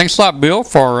 thanks a lot, Bill,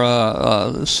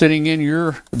 for sitting in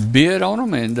your bid on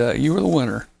them, and you were the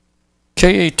winner.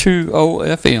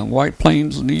 Ka2OFM, White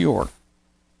Plains, New York.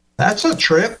 That's a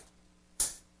trip.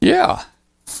 Yeah.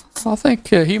 I think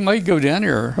he may go down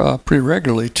there pretty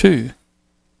regularly, too.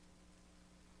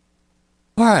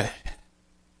 All right.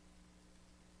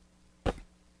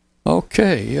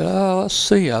 Okay, let's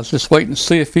see. I was just waiting to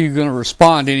see if he's going to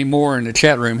respond anymore in the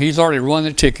chat room. He's already run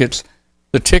the tickets.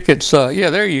 The tickets,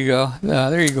 yeah, there you go.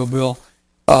 There you go, Bill.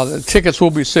 The tickets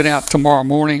will be sent out tomorrow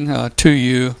morning to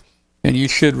you. And you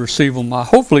should receive them,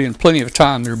 hopefully in plenty of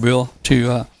time there, Bill,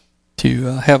 to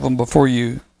have them before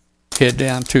you head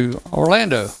down to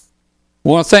Orlando. I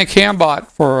want to thank Hambot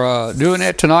for doing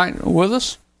that tonight with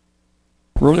us.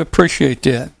 Really appreciate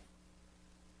that.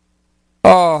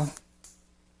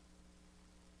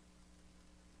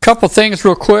 Couple things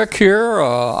real quick here.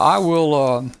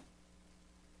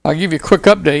 I'll give you a quick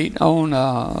update on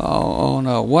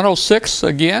 106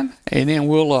 again, and then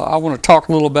I want to talk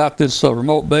a little about this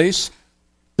remote base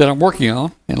that I'm working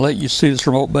on, and let you see this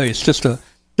remote base. Just a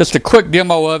quick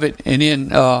demo of it, and then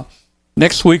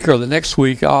next week or the next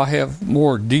week I'll have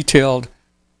more detailed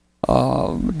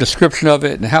description of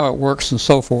it and how it works and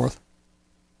so forth.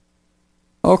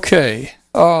 Okay,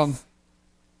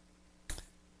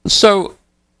 so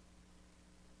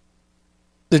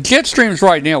the jet streams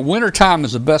right now, wintertime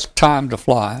is the best time to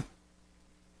fly.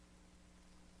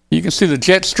 You can see the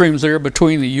jet streams there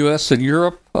between the U.S. and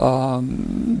Europe.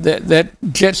 That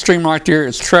jet stream right there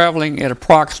is traveling at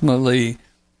approximately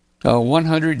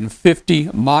 150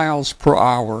 miles per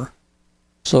hour.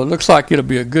 So it looks like it'll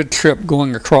be a good trip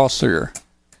going across there.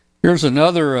 Here's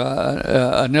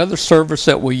another service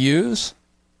that we use.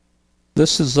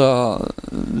 This is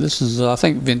I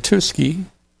think Ventusky.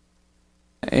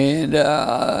 And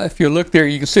if you look there,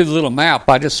 you can see the little map.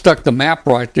 I just stuck the map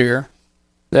right there.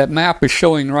 That map is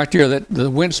showing right there that the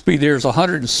wind speed there is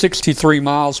 163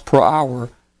 miles per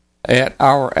hour at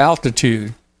our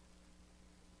altitude.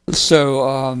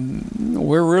 So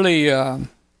we're really going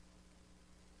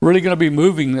to be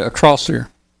moving across there.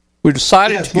 We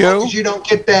decided to go. As long as you don't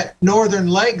get that northern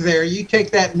leg there, you take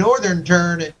that northern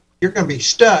turn, and you're going to be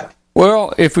stuck.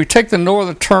 Well, if we take the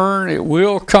northern turn, it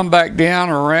will come back down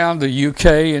around the UK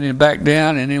and then back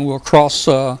down, and then we'll cross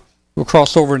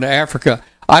over into Africa.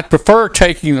 I'd prefer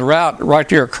taking the route right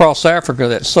there across Africa,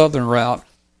 that southern route.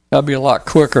 That'll be a lot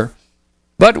quicker.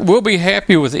 But we'll be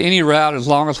happy with any route as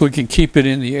long as we can keep it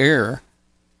in the air.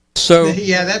 So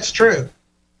yeah, that's true.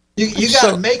 You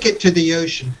got to make it to the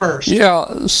ocean first.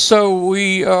 Yeah, so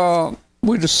we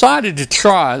decided to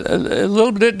try a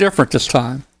little bit different this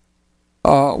time.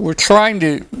 We're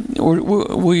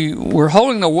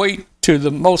holding the weight to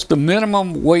the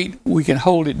minimum weight we can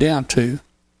hold it down to.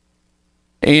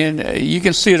 And you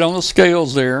can see it on the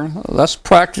scales there. That's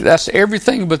practice. That's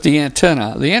everything but the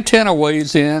antenna. The antenna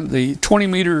weighs in, the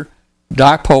 20-meter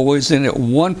dipole weighs in at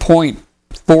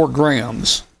 1.4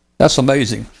 grams. That's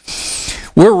amazing.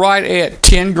 We're right at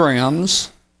 10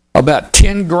 grams, about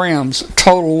 10 grams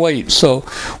total weight. So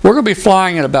we're going to be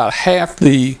flying at about half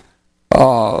the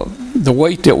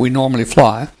weight that we normally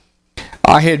fly.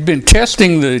 I had been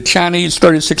testing the Chinese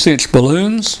 36-inch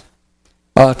balloons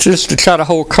just to try to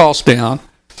hold costs down.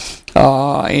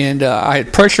 And I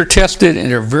had pressure tested,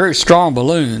 and they're very strong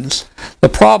balloons. The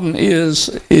problem is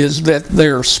that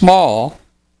they're small,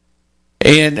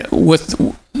 and it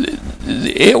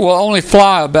will only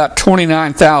fly about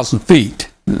 29,000 feet,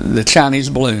 the Chinese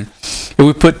balloon. If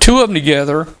we put two of them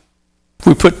together, if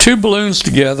we put two balloons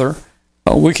together,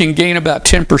 we can gain about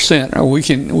 10%, or we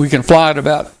can fly at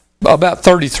about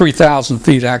 33,000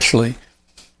 feet actually,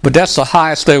 but that's the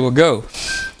highest they will go.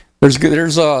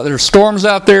 There's storms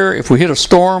out there. If we hit a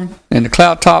storm and the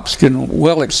cloud tops can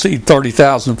well exceed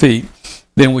 30,000 feet,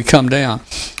 then we come down.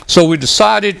 So we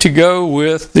decided to go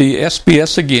with the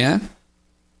SBS again.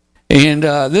 And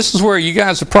this is where you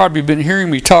guys have probably been hearing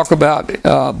me talk about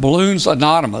Balloons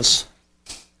Anonymous.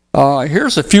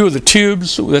 Here's a few of the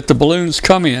tubes that the balloons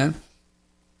come in.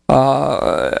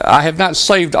 I have not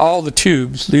saved all the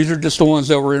tubes. These are just the ones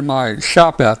that were in my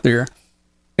shop out there.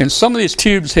 And some of these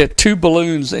tubes had two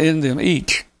balloons in them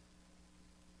each.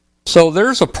 So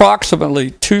there's approximately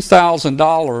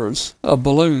 $2,000 of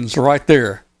balloons right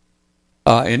there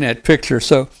in that picture.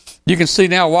 So you can see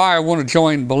now why I want to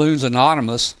join Balloons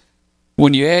Anonymous.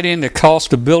 When you add in the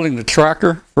cost of building the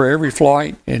tracker for every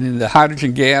flight and in the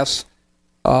hydrogen gas,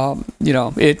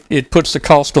 it puts the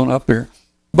cost on up there.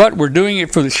 But we're doing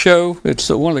it for the show. It's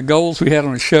one of the goals we had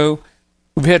on the show.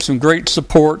 We've had some great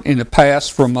support in the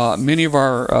past from many of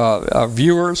our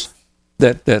viewers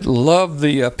that love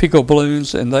the Pico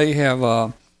balloons, and they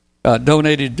have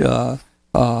donated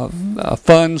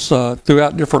funds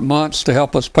throughout different months to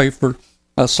help us pay for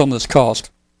some of this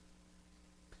cost.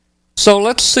 So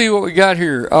let's see what we got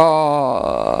here.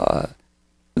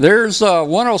 There's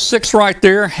 106 right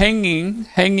there hanging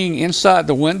inside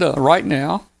the window right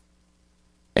now.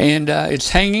 And it's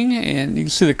hanging, and you can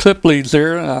see the clip leads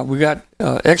there. We got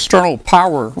external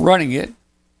power running it.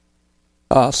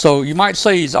 So you might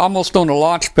say he's almost on the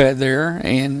launch pad there,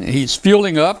 and he's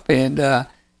fueling up, and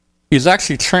he's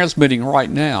actually transmitting right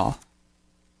now.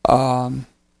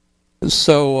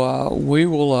 So we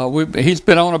will. He's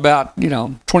been on about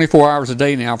 24 hours a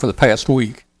day now for the past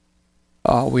week.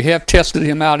 We have tested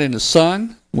him out in the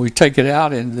sun. We take it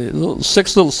out, and the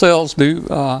six little cells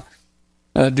do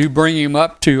bring him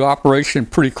up to operation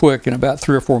pretty quick in about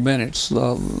 3 or 4 minutes.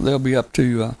 They'll be up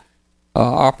to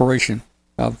operation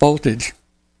voltage.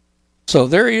 So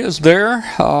there he is there.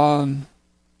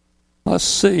 Let's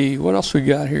see, what else we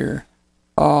got here?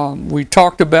 We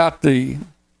talked about the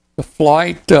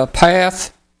flight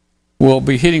path. We'll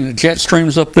be hitting the jet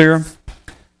streams up there.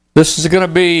 This is going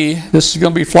to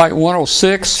be flight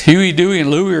 106. Huey, Dewey, and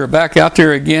Louie are back out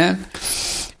there again.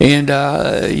 And,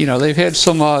 they've had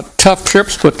some tough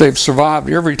trips, but they've survived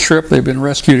every trip. They've been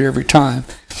rescued every time.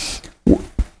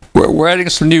 We're adding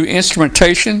some new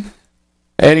instrumentation,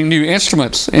 adding new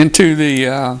instruments into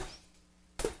the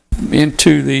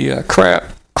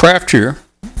craft here.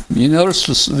 You notice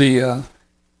the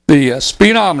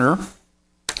speedometer.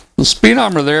 The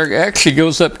speedometer there actually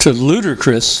goes up to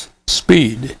ludicrous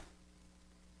speed.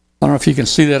 I don't know if you can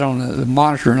see that on the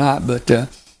monitor or not, but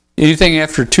anything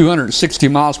after 260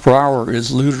 miles per hour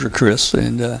is ludicrous,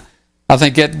 and I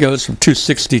think that goes from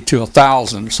 260 to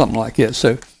 1,000 or something like that.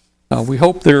 So we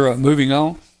hope they're moving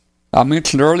on. I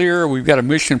mentioned earlier we've got a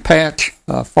mission patch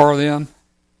for them,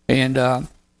 and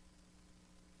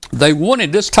they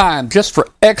wanted this time, just for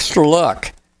extra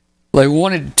luck, they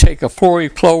wanted to take a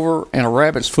 4-leaf clover and a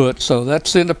rabbit's foot, so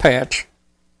that's in the patch.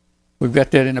 We've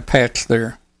got that in the patch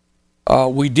there.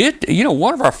 We did,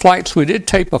 one of our flights, we did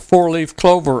tape a 4-leaf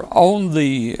clover on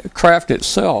the craft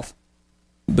itself,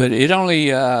 but it only,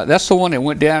 that's the one that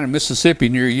went down in Mississippi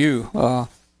near you.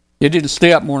 It didn't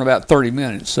stay up more than about 30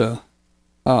 minutes, so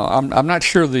I'm not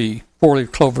sure the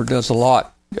 4-leaf clover does a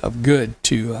lot of good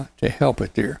to help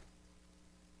it there.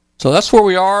 So that's where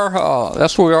we are.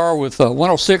 That's where we are with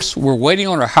 106. We're waiting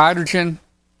on our hydrogen.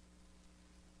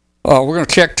 We're going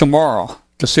to check tomorrow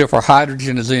to see if our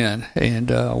hydrogen is in,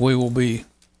 and we will be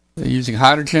using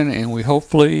hydrogen, and we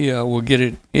hopefully will get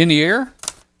it in the air.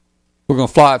 We're going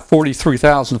to fly at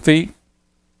 43,000 feet,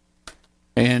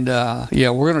 and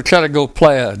yeah, we're going to try to go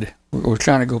plaid. We're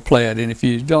trying to go plaid, and if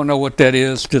you don't know what that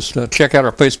is, just check out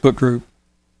our Facebook group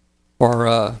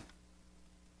or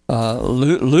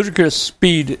ludicrous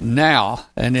speed now,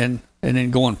 and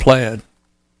then going plaid.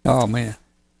 Oh man!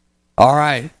 All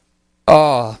right.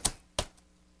 I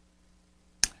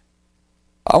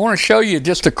want to show you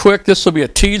just a quick. This will be a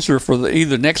teaser for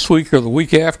either next week or the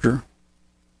week after.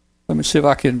 Let me see if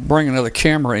I can bring another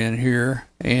camera in here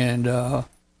and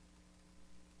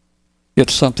get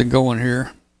something going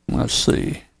here. Let's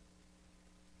see.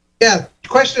 Yeah,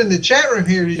 question in the chat room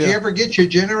here. Did you ever get your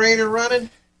generator running?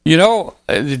 You know,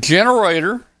 the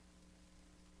generator,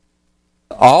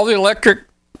 all the electric,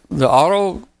 the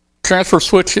auto transfer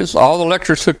switches, all the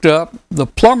electrics hooked up. The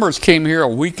plumbers came here a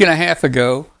week and a half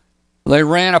ago. They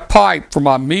ran a pipe from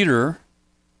my meter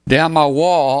down my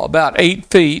wall about 8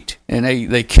 feet, and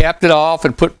they capped it off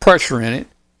and put pressure in it.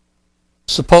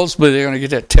 Supposedly they're going to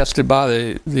get that tested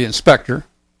by the inspector,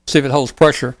 see if it holds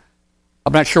pressure.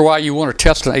 I'm not sure why you want to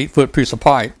test an 8-foot piece of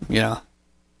pipe, you know.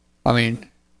 I mean,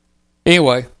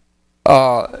 anyway,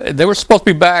 they were supposed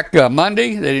to be back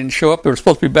Monday. They didn't show up. They were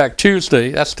supposed to be back Tuesday.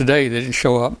 That's today. They didn't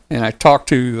show up. And I talked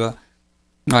to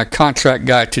my contract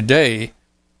guy today,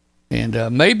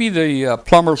 and maybe the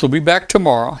plumbers will be back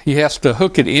tomorrow. He has to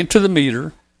hook it into the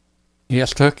meter. He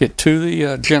has to hook it to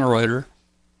the generator.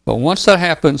 But once that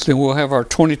happens, then we'll have our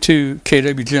 22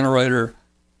 kW generator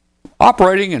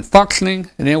operating and functioning,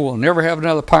 and then we'll never have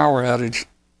another power outage,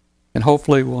 and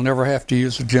hopefully we'll never have to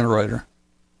use the generator.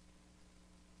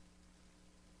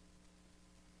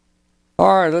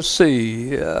 All right, let's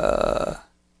see. All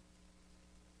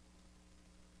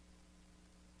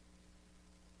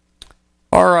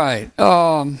right.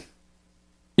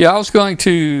 Yeah, I was going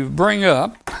to bring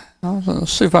up.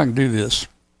 Let's see if I can do this.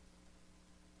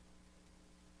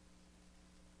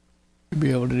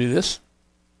 Be able to do this.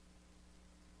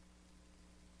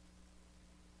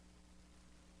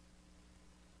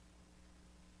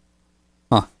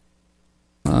 Huh.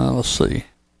 Let's see.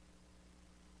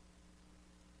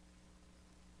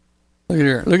 Look at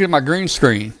here. Look at my green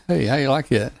screen. Hey, how you like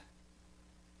that?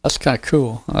 That's kind of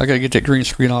cool. I got to get that green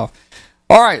screen off.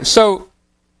 All right, so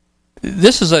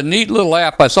this is a neat little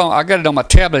app. I got it on my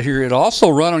tablet here. It'll also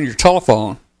run on your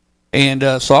telephone. And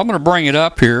so I'm going to bring it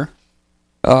up here.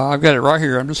 I've got it right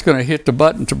here. I'm just going to hit the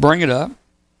button to bring it up.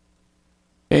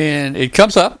 And it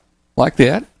comes up like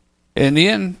that. And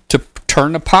then to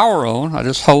turn the power on, I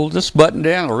just hold this button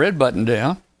down, the red button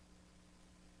down.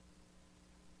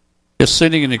 It's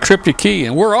sending an encrypted key,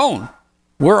 and we're on.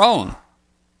 We're on.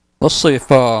 Let's see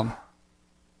if we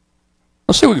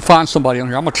can find somebody on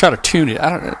here. I'm gonna try to tune it.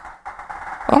 I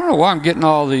don't know why I'm getting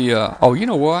all the. Oh, you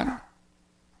know what?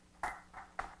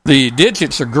 The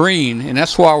digits are green, and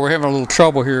that's why we're having a little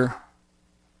trouble here.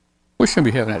 We shouldn't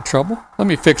be having that trouble. Let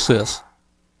me fix this.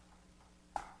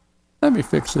 Let me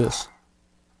fix this.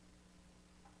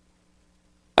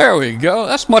 There we go.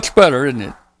 That's much better, isn't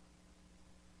it?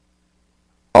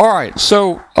 All right,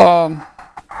 so let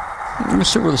me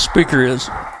see where the speaker is.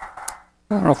 I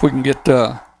don't know if we can get see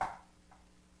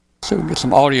if we can get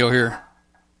some audio here.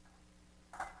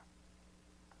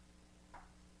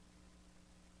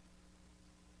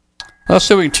 Let's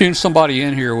see if we can tune somebody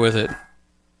in here with it.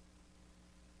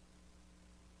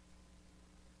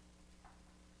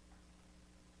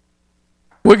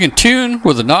 We can tune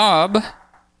with the knob.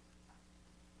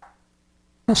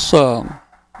 Let's do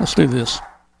this.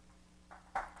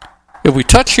 If we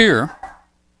touch here,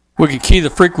 we can key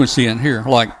the frequency in here,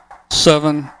 like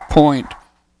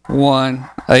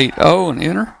 7.180 and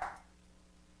enter.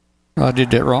 I did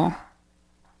that wrong.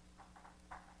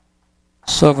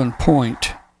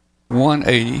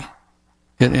 7.180,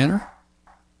 hit enter.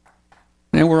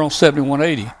 Then we're on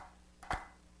 7180.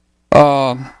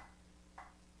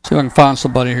 See if I can find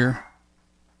somebody here.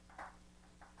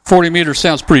 40 meters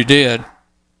sounds pretty dead.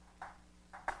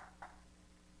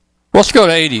 Let's go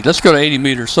to 80. Let's go to 80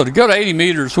 meters. So to go to 80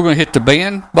 meters, we're going to hit the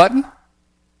band button.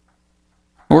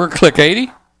 We're going to click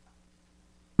 80.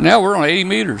 Now we're on 80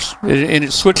 meters. And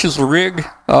it switches the rig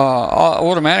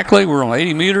automatically. We're on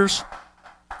 80 meters.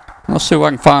 Let's see if I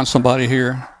can find somebody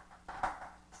here.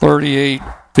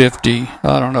 3850.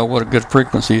 I don't know what a good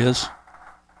frequency is.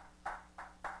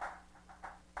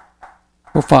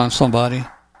 We'll find somebody.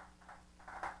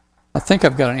 I think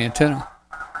I've got an antenna.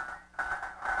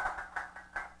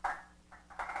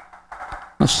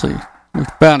 Let's see. We're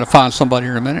bound to find somebody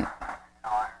here in a minute.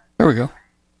 There we go.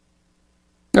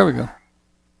 There we go.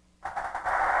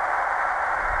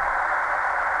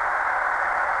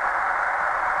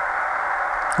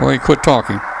 Well, you quit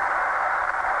talking.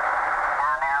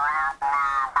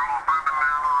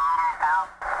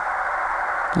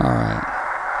 All right.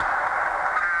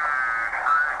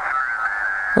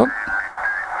 Oh.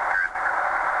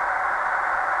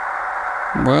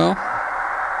 Well.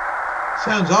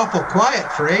 Sounds awful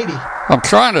quiet for 80. I'm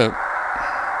trying to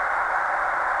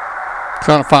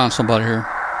find somebody here.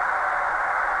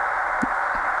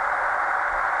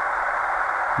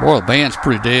 Boy, the band's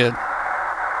pretty dead.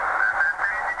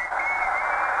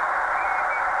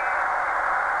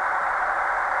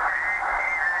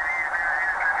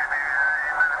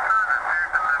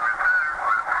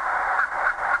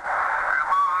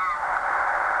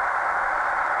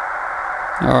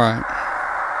 All right.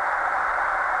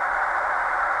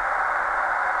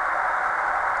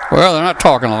 Well, they're not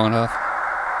talking long enough.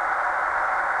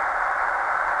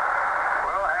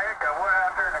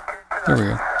 There we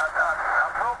go.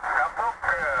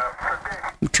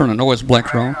 Turn the noise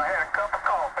blanker on.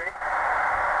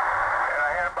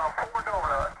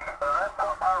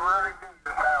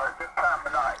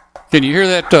 Can you hear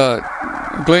that,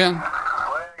 Glenn?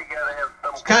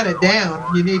 It's kind of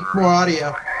down. You need more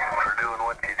audio.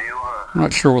 I'm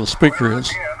not sure where the speaker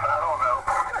is.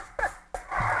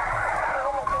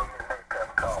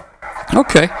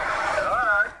 Okay.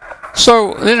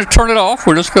 So then to turn it off,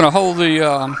 we're just going to hold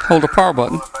the power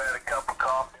button.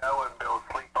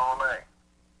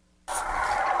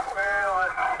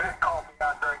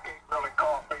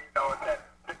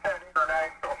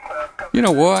 You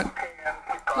know what?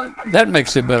 That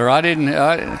makes it better.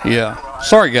 Yeah.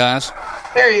 Sorry, guys.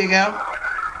 There you go.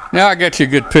 Now I got you a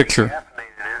good picture.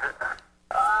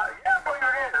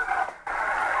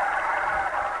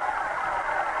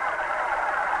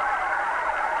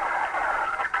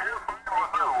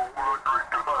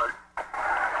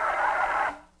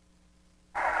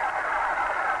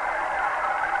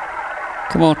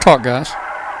 Come on, talk, guys.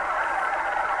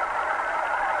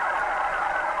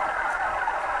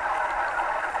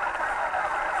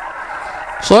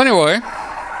 So anyway,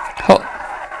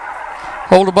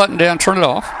 hold the button down, turn it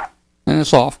off, and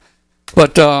it's off.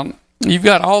 But you've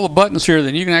got all the buttons here,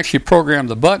 then you can actually program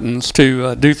the buttons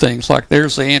to do things like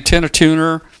there's the antenna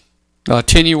tuner,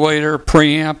 attenuator,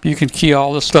 preamp. You can key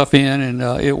all this stuff in, and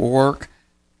it will work.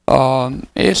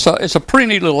 It's a pretty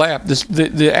neat little app.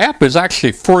 The app is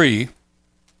actually free.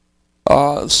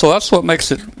 So that's what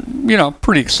makes it,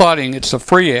 pretty exciting. It's a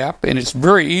free app, and it's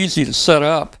very easy to set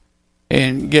up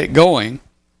and get going.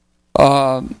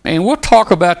 And we'll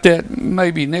talk about that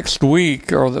maybe next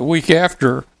week or the week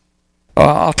after.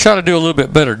 I'll try to do a little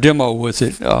bit better demo with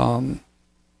it.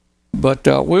 But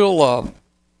I'll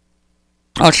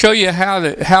show you how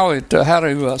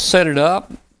to set it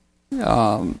up.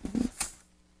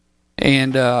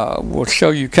 And we'll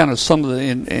show you kind of some of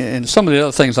the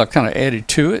other things I've kind of added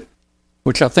to it,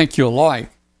 which I think you'll like.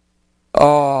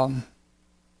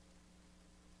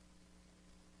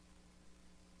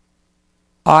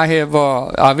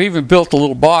 I've even built a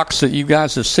little box that you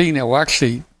guys have seen that will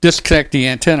actually disconnect the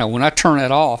antenna. When I turn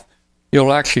that off,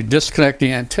 it'll actually disconnect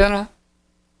the antenna,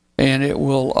 and it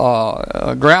will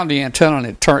ground the antenna, and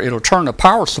it'll turn the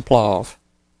power supply off.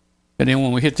 And then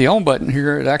when we hit the on button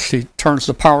here, it actually turns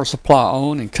the power supply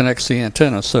on and connects the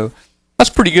antenna. So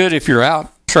that's pretty good if you're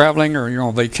out traveling or you're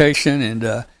on vacation,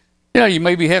 and you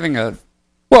may be having your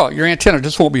antenna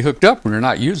just won't be hooked up when you're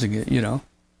not using it.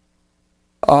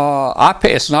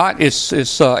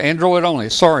 It's Android only.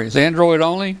 Sorry, it's Android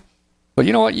only. But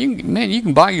you know what? You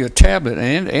can buy you a tablet,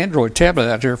 an Android tablet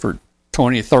out there for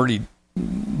 $20,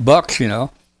 $30,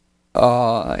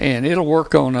 and it'll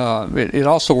work on. It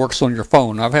also works on your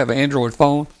phone. I have an Android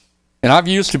phone, and I've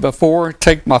used it before.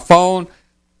 Take my phone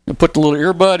and put the little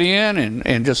earbud in,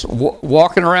 and just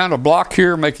walking around a block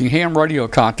here, making ham radio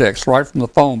contacts right from the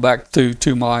phone back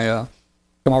to my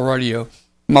radio.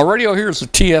 My radio here is a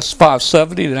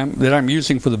TS570 that I'm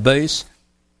using for the bass,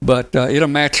 but it'll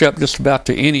match up just about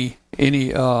to any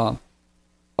ham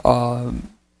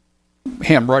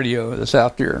radio that's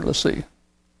out there. Let's see.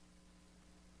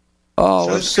 Oh,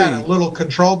 so let's it's see. got a little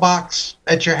control box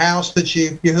at your house that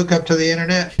you hook up to the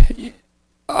internet?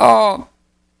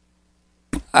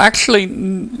 Actually,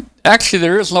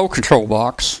 there is no control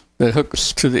box that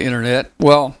hooks to the internet.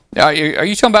 Well, are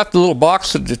you talking about the little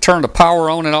box to turn the power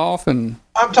on and off? And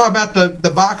I'm talking about the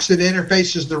box that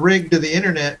interfaces the rig to the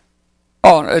internet.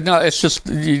 Oh no, it's just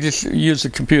you just use the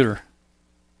computer.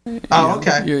 Oh,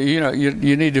 okay.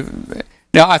 You need to.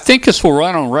 Now, I think this will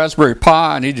run on Raspberry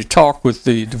Pi. I need to talk with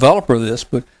the developer of this,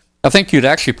 but I think you'd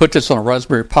actually put this on a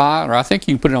Raspberry Pi, or I think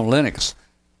you can put it on Linux.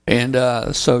 And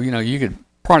so, you could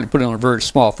probably put it on a very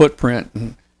small footprint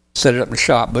and set it up in the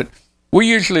shop. But we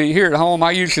usually, here at home,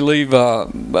 I usually leave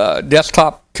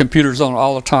desktop computers on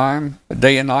all the time,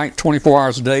 day and night, 24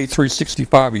 hours a day,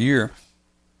 365 a year.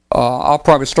 I'll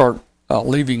probably start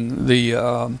leaving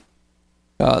the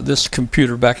this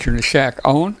computer back here in the shack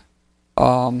on.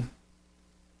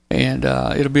 And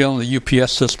it'll be on the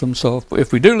UPS system. So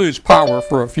if we do lose power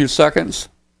for a few seconds,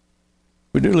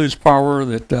 we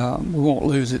won't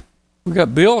lose it. We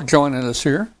got Bill joining us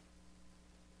here.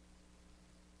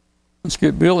 Let's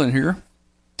get Bill in here.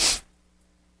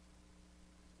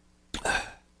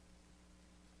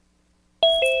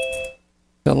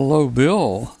 Hello,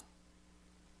 Bill.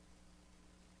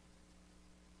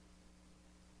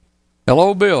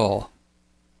 Hello, Bill.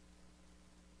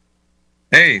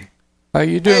 Hey. How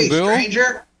you doing, Hey, Bill?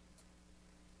 stranger.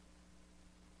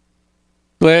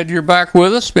 Glad you're back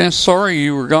with us. Been sorry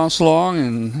you were gone so long,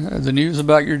 and the news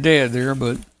about your dad there,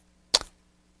 but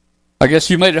I guess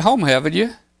you made it home, haven't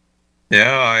you?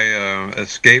 Yeah, I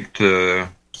escaped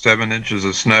 7 inches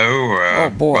of snow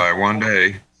by one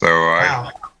day. So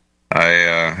Wow. I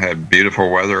had beautiful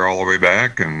weather all the way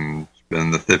back, and it's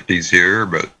been the 50s here.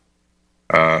 But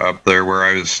up there where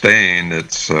I was staying,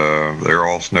 it's they're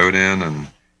all snowed in and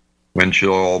wind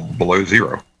chill below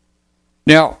zero.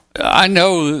 Now, I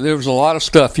know there was a lot of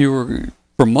stuff for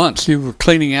months you were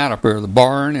cleaning out up there, the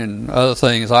barn and other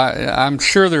things. I'm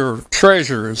sure there are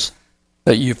treasures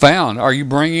that you found. Are you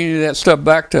bringing any of that stuff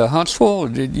back to Huntsville? Or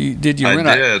did you rent you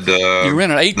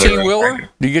rent an 18-wheeler?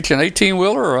 Did you get you an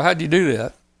 18-wheeler, or how'd you do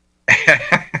that?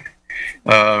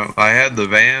 I had the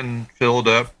van filled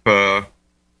up.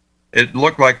 It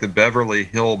looked like the Beverly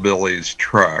Hillbillies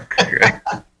truck.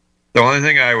 The only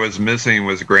thing I was missing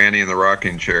was Granny in the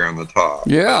rocking chair on the top.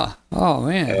 Yeah. Oh,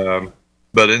 man.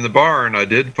 But in the barn, I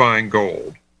did find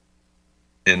gold.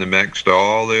 In the mix to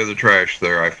all the other trash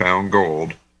there, I found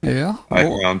gold. Yeah. I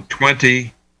found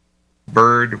 20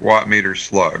 bird watt meter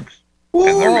slugs.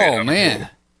 Oh, man.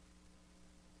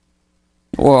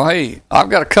 Well, hey, I've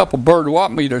got a couple bird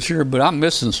watt meters here, but I'm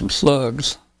missing some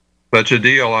slugs. Such a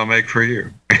deal I'll make for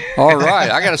you. All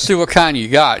right. I got to see what kind you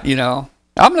got,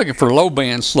 I'm looking for low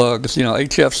band slugs,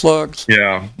 HF slugs.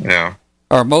 Yeah.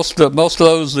 Are most of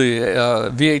those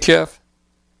the VHF?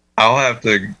 I'll have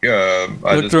to.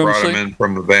 I just brought them in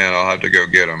from the van. I'll have to go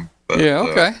get them. But, yeah.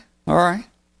 Okay. All right.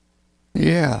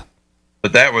 Yeah.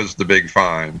 But that was the big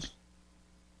finds.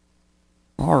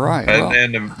 All right.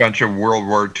 And a bunch of World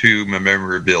War II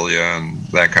memorabilia and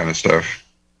that kind of stuff.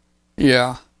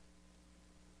 Yeah.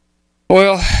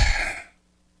 Well,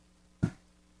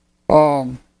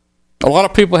 a lot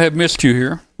of people have missed you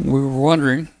here. We were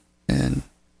wondering, and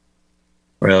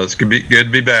well, it's good to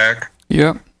be back.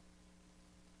 Yep.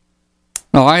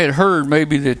 No, I had heard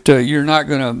maybe that you're not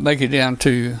going to make it down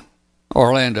to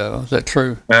Orlando. Is that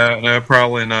true? No,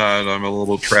 probably not. I'm a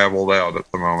little traveled out at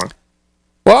the moment.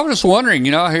 Well, I was just wondering.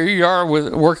 Here you are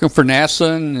working for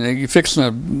NASA, and you're fixing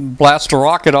to blast a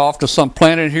rocket off to some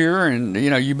planet here, and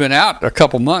you've been out a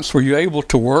couple months. Were you able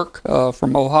to work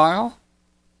from Ohio?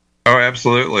 Oh,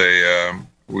 absolutely.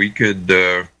 We could.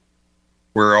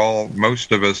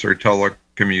 Most of us are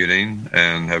telecommuting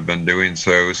and have been doing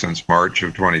so since March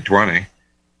of 2020.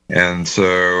 And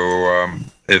so,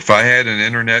 if I had an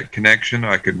internet connection,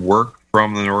 I could work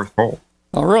from the North Pole.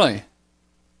 Oh, really?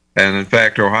 And in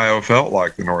fact, Ohio felt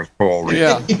like the North Pole.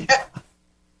 Yeah.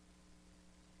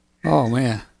 Oh,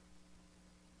 man.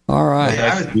 All right.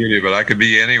 That's the beauty, but I could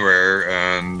be anywhere,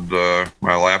 and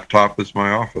my laptop is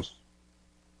my office.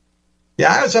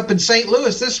 Yeah, I was up in St.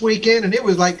 Louis this weekend, and it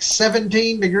was like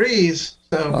 17 degrees.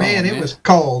 So, man, it was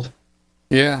cold.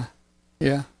 Yeah.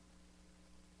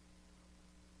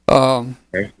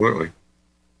 Absolutely.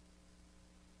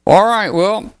 All right.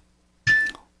 Well,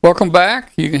 welcome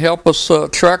back. You can help us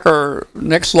track our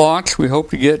next launch. We hope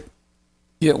to get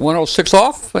 106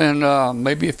 off, and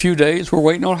maybe a few days. We're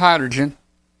waiting on hydrogen.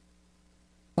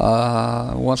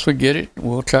 Once we get it,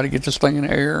 we'll try to get this thing in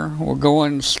the air. We're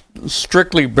going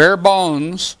strictly bare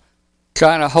bones,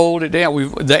 trying to hold it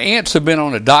down. The ants have been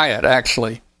on a diet,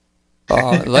 actually.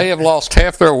 They have lost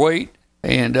half their weight,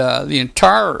 and the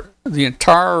entire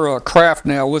craft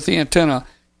now with the antenna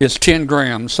is 10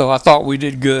 grams. So I thought we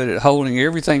did good at holding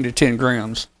everything to 10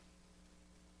 grams.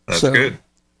 That's good.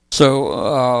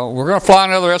 So we're going to fly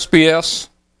another SBS.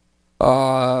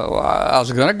 I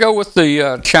was going to go with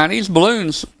the Chinese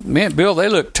balloons. Man, Bill, they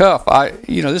look tough.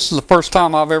 This is the first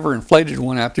time I've ever inflated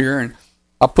one out there, and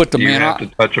I put them in. You have to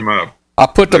touch them up. I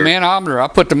put the manometer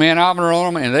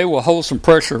on them, and they will hold some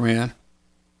pressure, man.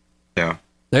 Yeah.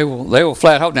 They will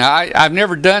flat hold. Now, I've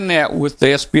never done that with the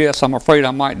SBS. I'm afraid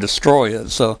I might destroy it,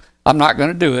 so I'm not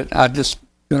going to do it. I'm just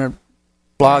going to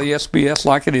fly the SBS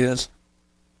like it is.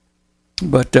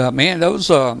 But, man, those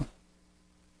that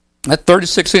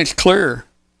 36-inch clear,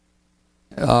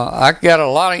 I got a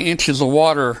lot of inches of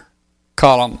water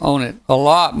column on it, a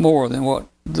lot more than what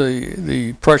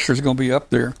the pressure is going to be up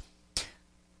there.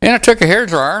 And I took a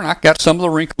hairdryer and I got some of the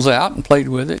wrinkles out and played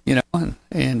with it, and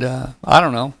I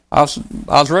don't know. I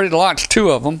was ready to launch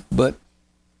 2 of them, but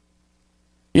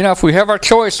if we have our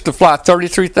choice to fly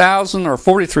 33,000 or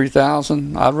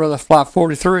 43,000, I'd rather fly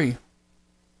 43.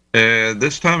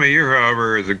 This time of year,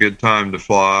 however, is a good time to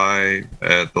fly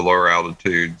at the lower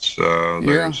altitudes.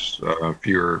 There's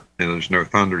fewer. There's no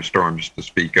thunderstorms to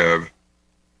speak of.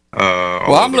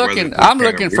 Well, I'm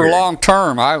looking for long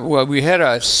term. We had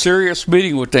a serious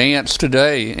meeting with the ants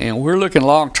today, and we're looking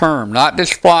long term, not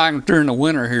just flying during the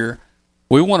winter here.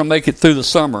 We want to make it through the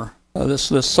summer,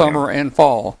 this summer and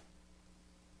fall.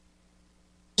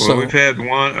 Well,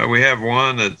 we have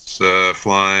one that's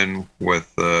flying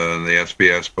with the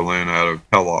SBS balloon out of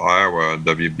Pella, Iowa,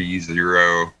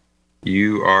 WB0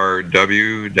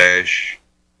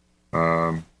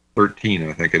 URW-13,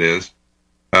 I think it is.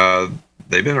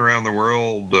 They've been around the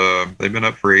world. They've been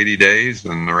up for 80 days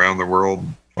and around the world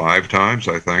 5 times,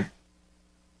 I think.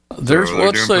 There's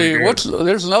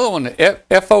another one,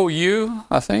 FOU,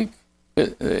 I think.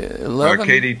 11.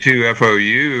 KD2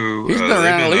 FOU. He's been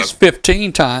around at least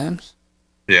 15 times.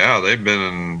 Yeah, they've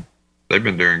been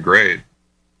doing great.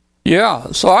 Yeah,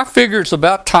 so I figure it's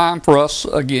about time for us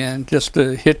again, just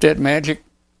to hit that magic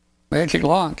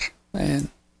launch. And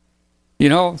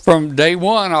from day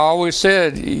one, I always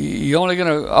said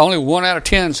only 1 out of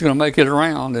 10 is gonna make it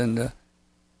around, and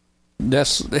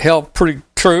that's held pretty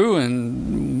true.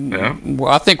 And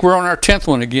I think we're on our 10th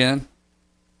one again.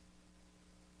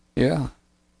 Yeah.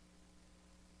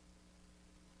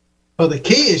 Well, the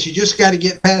key is you just got to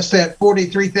get past that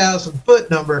 43,000 foot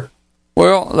number.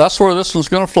 Well, that's where this one's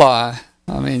going to fly.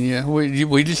 I mean,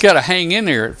 we just got to hang in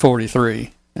there at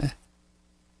 43.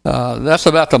 That's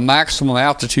about the maximum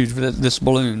altitude for this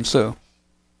balloon, so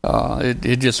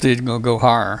it just didn't go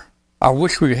higher. I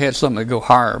wish we had something to go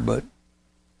higher, but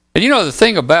the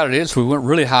thing about it is we went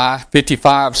really high,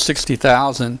 55,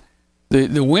 60,000.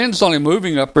 The wind's only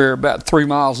moving up there about 3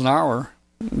 miles an hour.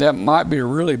 That might be a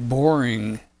really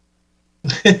boring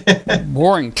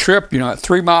trip, at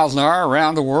 3 miles an hour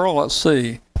around the world. Let's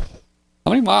see.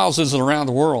 How many miles is it around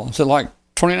the world? Is it like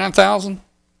 29,000?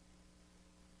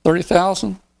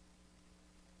 30,000?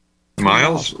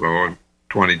 Miles? Or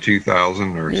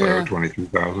 22,000 or so,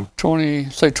 23,000?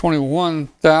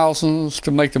 21,000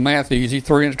 to make the math easy.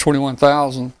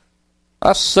 321,000.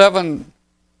 That's 7...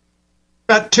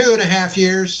 About 2.5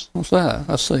 years. What's that?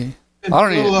 Let's see. I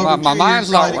don't even. My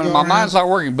mind's not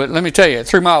working. But let me tell you, at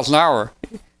 3 miles an hour,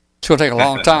 it's going to take a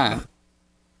long time.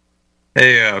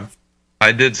 Hey,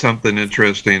 I did something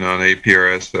interesting on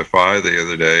APRS-FI the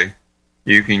other day.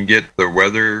 You can get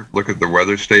look at the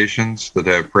weather stations that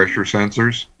have pressure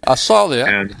sensors. I saw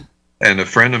that. And a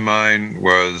friend of mine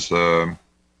was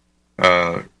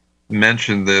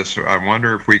mentioned this. I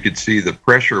wonder if we could see the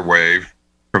pressure wave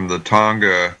from the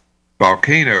Tonga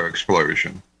volcano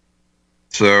explosion.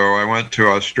 So I went to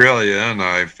Australia and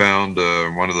I found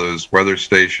one of those weather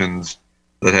stations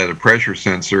that had a pressure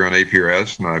sensor on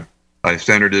APRS, and I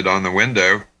centered it on the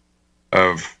window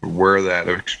of where that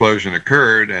explosion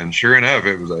occurred, and sure enough,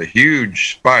 it was a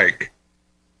huge spike,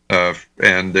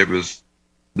 and it was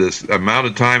this amount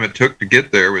of time it took to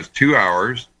get there was 2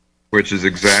 hours, which is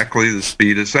exactly the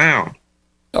speed of sound.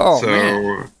 Oh, so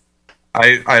man.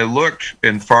 I looked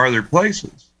in farther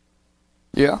places.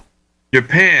 Yeah.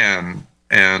 Japan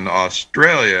and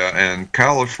Australia and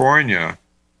California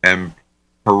and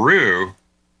Peru,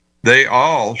 they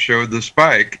all showed the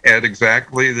spike at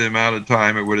exactly the amount of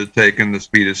time it would have taken the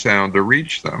speed of sound to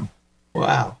reach them.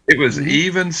 Wow. It was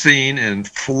even seen in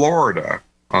Florida.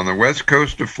 On the west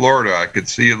coast of Florida, I could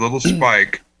see a little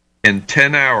spike in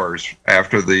 10 hours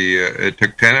after it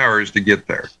took 10 hours to get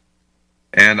there.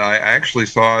 And I actually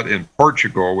saw it in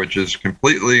Portugal, which is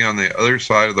completely on the other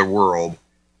side of the world.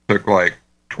 It took like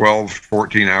 12,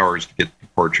 14 hours to get to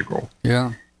Portugal.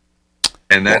 Yeah.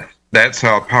 And that's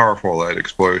how powerful that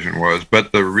explosion was.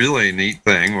 But the really neat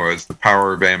thing was the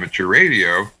power of amateur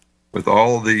radio with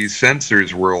all these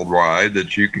sensors worldwide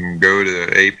that you can go to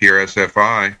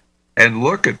APRS-FI and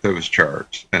look at those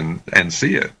charts and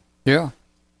see it. Yeah.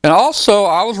 And also,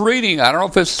 I was reading, I don't know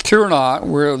if it's true or not,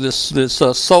 where this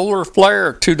solar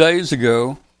flare 2 days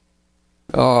ago,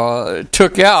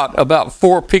 took out about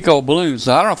 4 Pico balloons.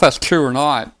 Now, I don't know if that's true or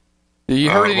not. You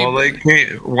heard well, they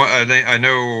came. I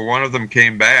know one of them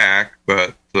came back,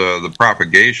 but the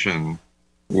propagation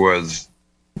was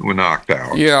knocked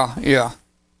out. Yeah.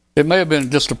 It may have been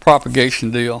just a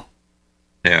propagation deal.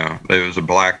 Yeah, it was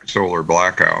a solar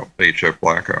blackout, HF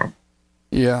blackout.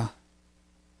 Yeah.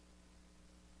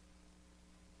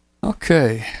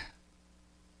 Okay.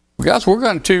 Well, guys, we're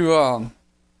going to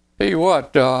tell you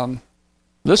what.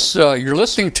 This you're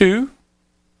listening to.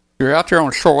 You're out there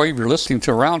on shortwave. You're listening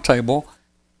to a roundtable.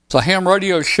 It's a ham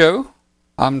radio show.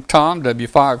 I'm Tom,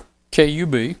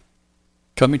 W5KUB,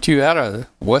 coming to you out of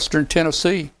Western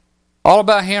Tennessee. All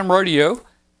about ham radio.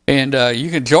 And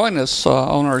you can join us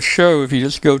on our show if you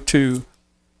just go to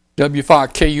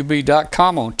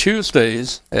W5KUB.com on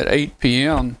Tuesdays at 8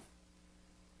 p.m.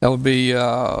 That would be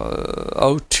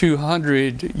 0200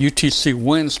 UTC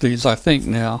Wednesdays, I think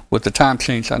now, with the time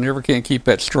change. I never can keep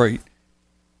that straight.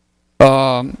 So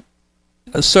I'm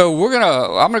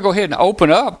gonna go ahead and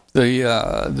open up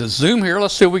the Zoom here.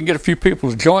 Let's see if we can get a few people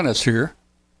to join us here.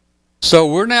 So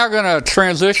we're now going to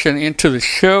transition into the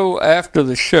show after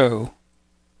the show.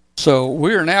 So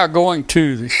we are now going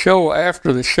to the show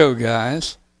after the show,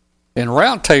 guys. And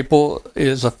Roundtable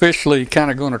is officially kind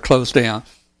of going to close down.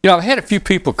 You know, I've had a few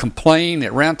people complain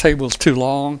that Roundtable is too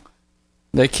long.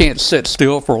 They can't sit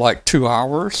still for like 2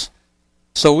 hours.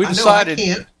 So we decided... I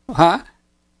can't. Huh?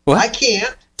 What? I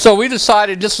can't. So we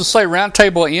decided just to say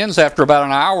Roundtable ends after about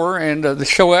an hour, and the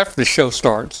show after the show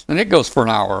starts. And it goes for an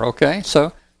hour, okay?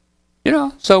 So, you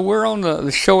know, so we're on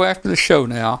the show after the show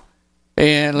now.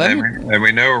 And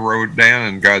we know Rodan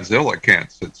and Godzilla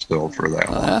can't sit still for that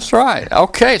long. That's right.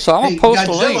 Okay, so I'm going to post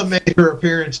a link. Godzilla made her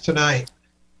appearance tonight.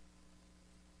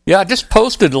 Yeah, I just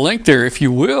posted a link there. If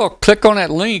you will, click on that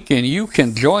link and you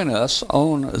can join us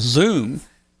on Zoom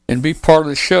and be part of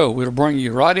the show. It'll bring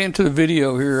you right into the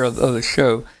video here of the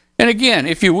show. And again,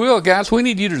 if you will, guys, we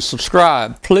need you to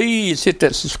subscribe. Please hit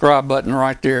that subscribe button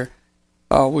right there.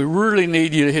 We really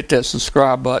need you to hit that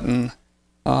subscribe button.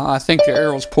 I think the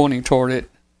arrow's pointing toward it.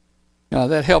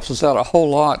 That helps us out a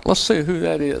whole lot. Let's see who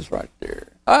that is right there.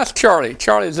 That's Charlie.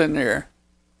 Charlie's in there.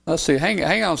 Let's see.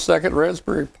 Hang on a second.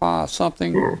 Raspberry Pi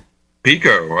something. Ooh,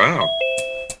 Pico. Wow.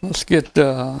 Let's get.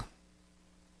 All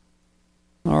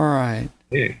right.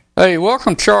 Hey. Hey,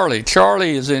 welcome, Charlie.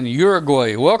 Charlie is in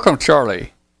Uruguay. Welcome,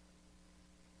 Charlie.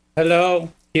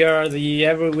 Hello. Here are the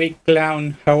every week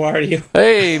clown. How are you?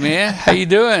 Hey, man. How you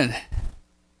doing?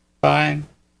 Fine.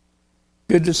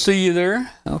 Good to see you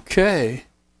there. Okay.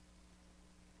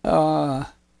 Well,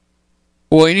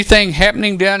 anything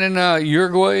happening down in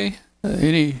Uruguay?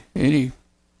 Any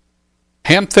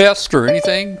Hamfest or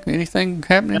anything? Anything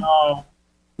happening?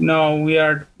 No, we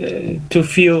are too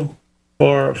few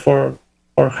for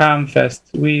Hamfest.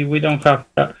 We don't have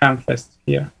Hamfest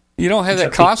here. You don't have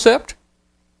that concept?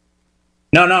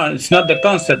 No, it's not the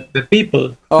concept. The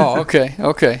people. Oh,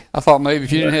 okay. I thought maybe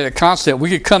if you didn't have a concept, we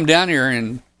could come down here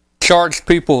and charge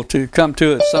people to come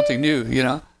to it. Something new, you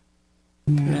know.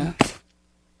 Yeah.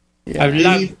 I'd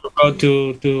love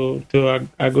to go to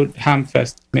a good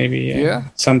Hamfest, maybe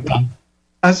sometime.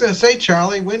 I was going to say,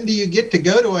 Charlie, when do you get to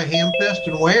go to a Hamfest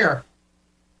and where?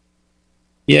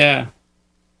 Yeah.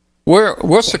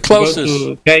 What's the closest?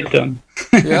 Go to Dayton.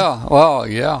 Yeah. Oh,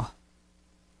 yeah.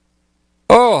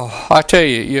 Oh, I tell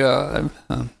you, yeah.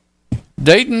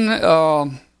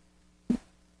 Dayton.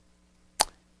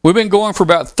 We've been going for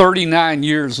about 39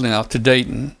 years now to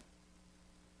Dayton,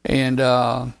 and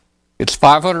it's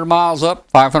 500 miles up,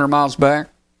 500 miles back.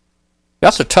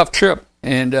 That's a tough trip.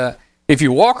 And if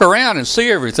you walk around and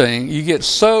see everything, you get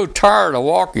so tired of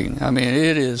walking. I mean,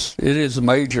 it is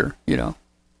major, you know.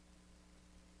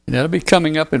 And that'll be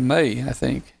coming up in May, I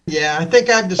think. Yeah, I think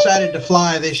I've decided to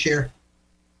fly this year.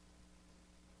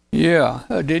 Yeah.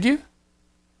 Did you?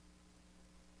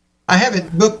 I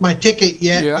haven't booked my ticket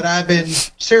yet, but I've been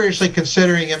seriously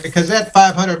considering it because that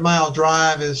 500-mile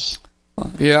drive is...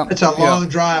 it's a long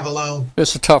drive alone.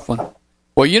 It's a tough one.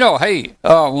 Well, you know, hey,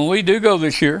 when we do go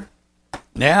this year,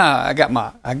 I got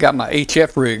my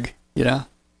HF rig, you know.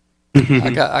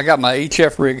 I got my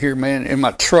HF rig here, man, in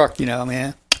my truck, you know,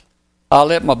 man. I'll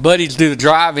let my buddies do the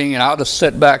driving, and I'll just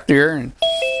sit back there. And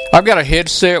I've got a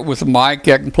headset with a mic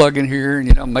I can plug in here, and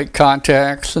you know, make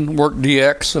contacts and work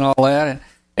DX and all that.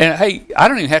 And hey, I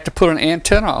don't even have to put an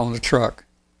antenna on the truck.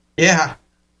 Yeah.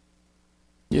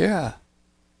 Yeah.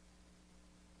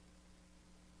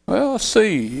 Well, let's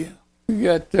see. We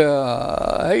got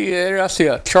hey, I see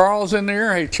Charles in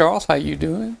there. Hey, Charles, how you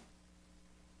doing?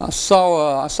 I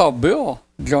saw Bill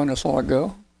join us a while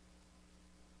ago,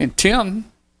 and Tim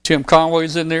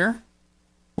Conway's in there.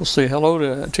 We'll say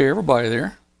hello to everybody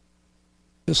there.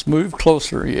 Just move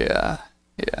closer. Yeah.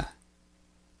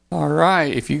 All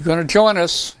right. If you're going to join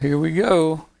us, here we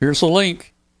go. Here's the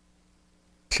link.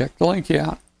 Check the link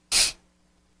out.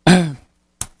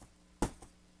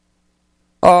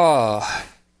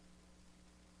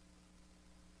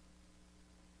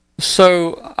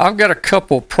 So I've got a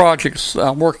couple projects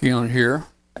I'm working on here,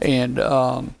 and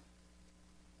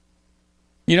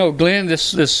Glenn,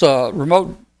 this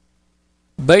remote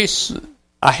base,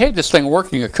 I had this thing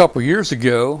working a couple years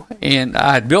ago, and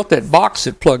I had built that box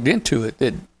that plugged into it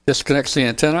that disconnects the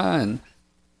antenna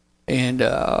and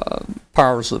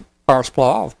powers the power supply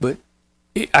off, but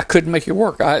I couldn't make it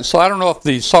work. So I don't know if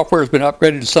the software has been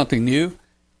upgraded to something new,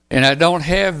 and I don't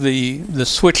have the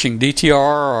switching DTR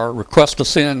or request to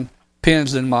send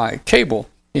pins in my cable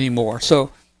anymore.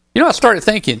 So, I started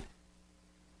thinking,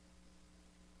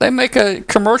 they make a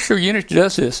commercial unit that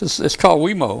does this. It's called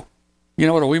Wemo. You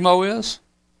know what a Wemo is?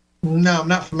 No, I'm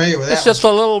not familiar with that. It's just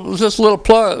a little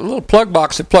plug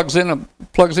box that plugs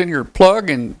in your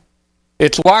plug, and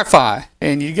it's Wi-Fi,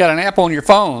 and you got an app on your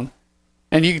phone,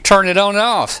 and you can turn it on and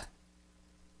off.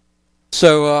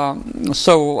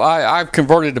 So I've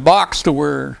converted the box to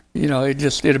where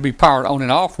it'll be powered on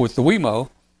and off with the Wemo,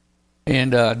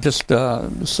 and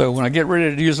so when I get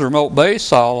ready to use the remote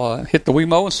base, I'll hit the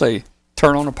Wemo and say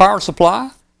turn on the power supply,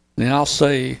 and then I'll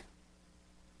say,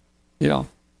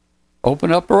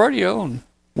 open up the radio, and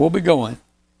we'll be going.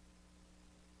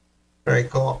 Very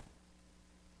cool.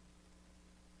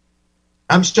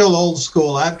 I'm still old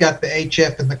school. I've got the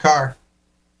HF in the car.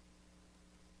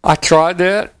 I tried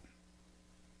that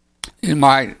in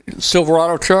my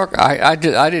Silverado truck. I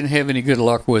didn't have any good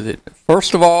luck with it.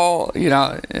 First of all,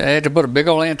 I had to put a big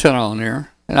old antenna on there,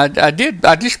 and I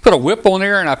just put a whip on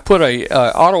there, and I put a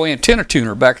auto antenna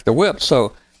tuner back at the whip,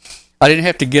 so I didn't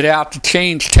have to get out to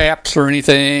change taps or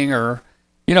anything, or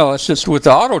it's just with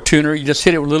the auto tuner, you just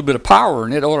hit it with a little bit of power,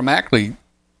 and it automatically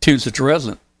tunes it to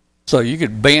resonant, so you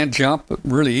could band jump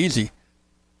really easy.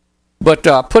 But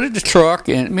I put it in the truck,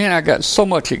 and man, I got so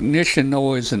much ignition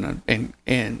noise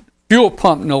and fuel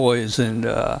pump noise and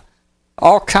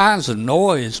all kinds of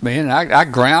noise, man. I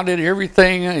grounded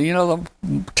everything, the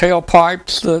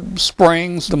tailpipes, the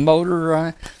springs, the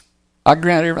motor. I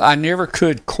grounded everything. I never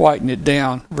could quieten it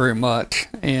down very much.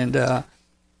 And then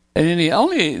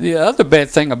the other bad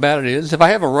thing about it is if I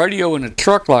have a radio in a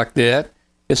truck like that,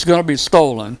 it's going to be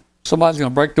stolen. Somebody's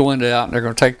going to break the window out, and they're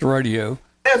going to take the radio.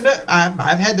 And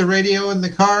I've had the radio in the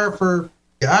car for,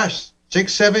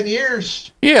 6-7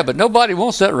 years. Yeah, but nobody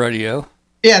wants that radio.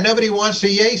 Yeah, nobody wants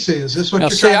the Yaesus. Is this what now,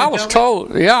 you're see, trying to I was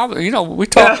told. Yeah, we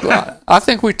talked. I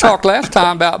think we talked last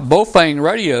time about Bofang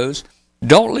radios.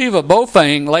 Don't leave a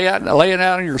Bofang laying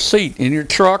out on your seat in your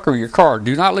truck or your car.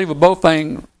 Do not leave a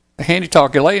Bofang handy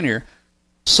talkie laying here.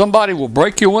 Somebody will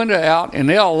break your window out, and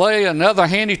they'll lay another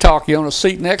handy talkie on a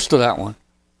seat next to that one.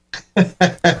 But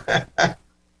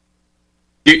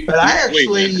I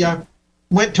actually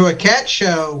went to a cat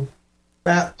show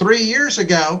about 3 years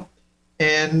ago,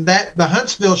 and the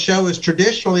Huntsville show is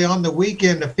traditionally on the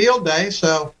weekend of field day,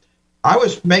 so I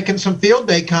was making some field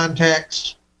day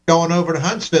contacts going over to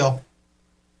Huntsville.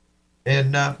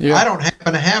 And I don't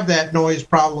happen to have that noise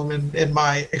problem in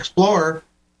my Explorer.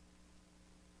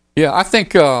 Yeah, I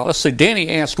think, let's see, Danny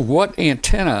asked, what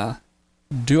antenna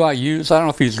do I use? I don't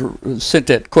know if he's sent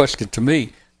that question to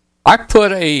me. I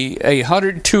put a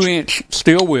 102-inch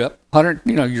steel whip,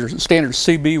 your standard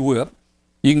CB whip.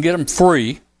 You can get them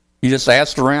free. You just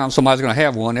ask around, somebody's going to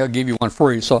have one. They'll give you one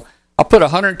free. So I put a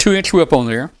 102-inch whip on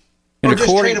there. Or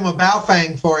just trade them a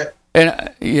Baofeng for it.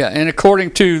 And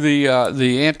according to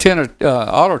the antenna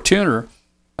auto tuner,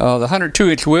 the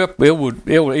 102-inch whip, it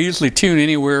would easily tune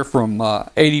anywhere from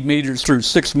 80 meters through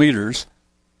 6 meters.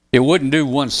 It wouldn't do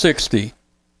 160.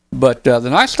 But the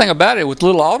nice thing about it, with the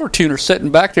little auto tuner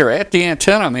sitting back there at the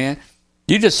antenna, man,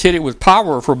 you just hit it with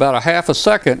power for about a half a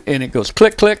second, and it goes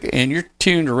click, click, and you're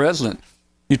tuned to resonant.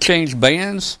 You change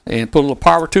bands and put a little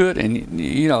power to it, and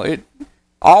it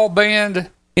all band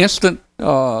instant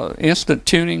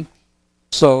tuning.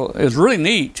 So it's really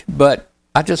neat. But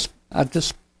I just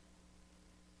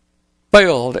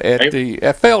failed at the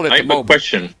mobile. I have a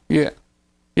question. Yeah.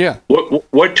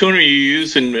 What tuner are you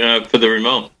using for the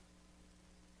remote?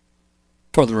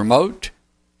 For the remote?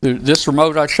 This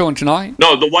remote I'm showing tonight?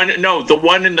 No, the one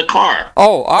in the car.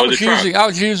 Oh, I was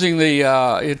using the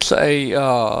it's a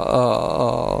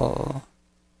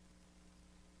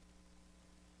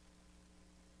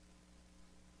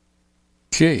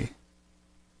gee.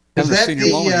 Is that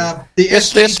the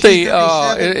it's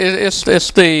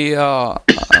the oh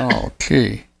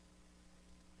gee.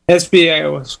 SPI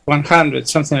was 100,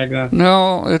 something like that.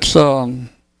 No, it's Wasn't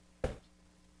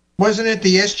it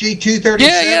the SG 237?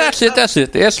 yeah, that's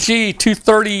it. The SG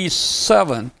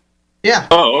 237. Yeah.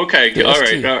 Oh, okay. The All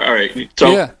SG. right.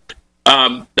 So, Yeah.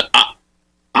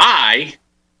 I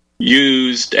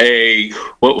used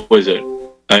what was it?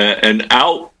 An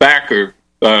Outbacker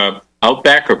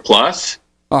Plus.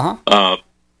 Uh-huh.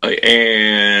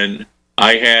 And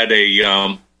I had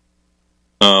a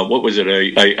what was it?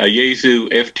 A Yaesu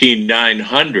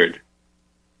FT900.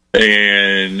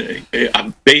 And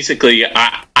basically,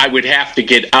 I would have to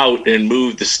get out and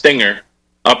move the Stinger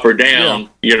up or down,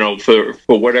 for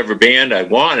whatever band I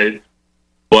wanted.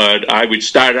 But I would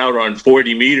start out on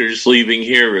 40 meters, leaving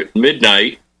here at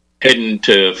midnight, heading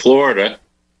to Florida,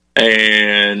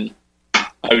 and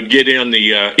I would get in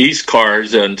the East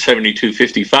cars on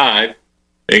 7255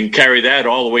 and carry that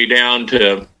all the way down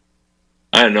to,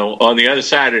 I don't know, on the other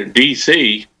side of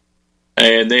DC,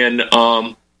 and then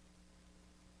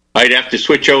I'd have to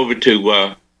switch over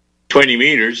to 20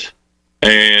 meters,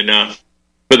 and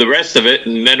for the rest of it,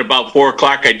 and then about 4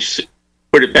 o'clock, I'd just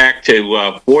put it back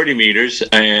to 40 meters,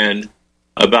 and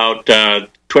about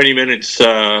 20 minutes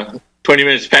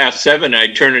past 7,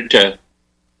 I'd turn it to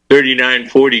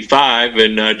 3945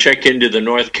 and check into the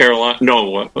North Carolina,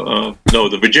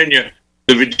 the Virginia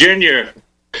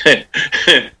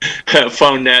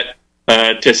phone net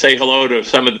to say hello to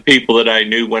some of the people that I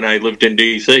knew when I lived in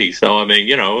DC. So I mean,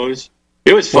 it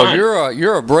was fun. Well,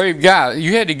 you're a brave guy.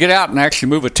 You had to get out and actually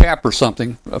move a tap or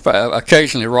something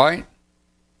occasionally, right?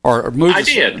 Or move I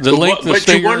did. The length of the But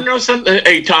stinger. you want to know something?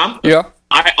 Hey, Tom. Yeah.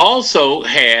 I also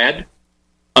had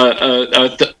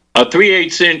a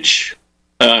 3/8 inch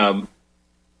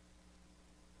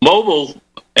mobile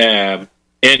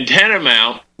antenna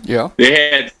mount. Yeah.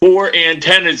 They had 4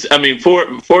 antennas. I mean,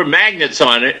 four magnets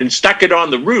on it, and stuck it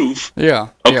on the roof. Yeah.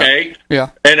 Okay.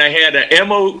 Yeah. And I had a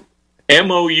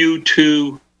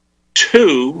MOU2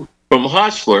 from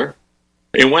Hustler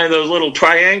in one of those little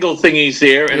triangle thingies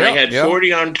there, and I had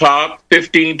 40 on top,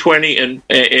 15, 20, and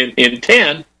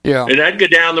 10. Yeah. And I'd go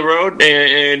down the road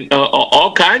and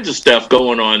all kinds of stuff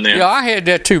going on there. Yeah, I had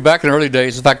that too back in the early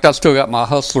days. In fact, I still got my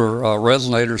Hustler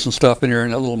resonators and stuff in there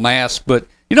in that little mask. But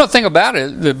the thing about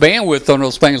it, the bandwidth on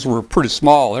those things were pretty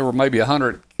small. They were maybe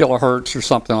 100 kilohertz or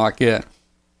something like that.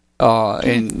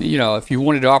 And if you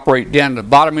wanted to operate down to the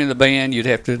bottom end of the band, you'd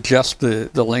have to adjust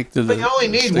the length of the. But you only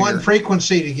need one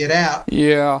frequency to get out.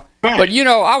 Yeah. Right. But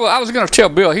I was going to tell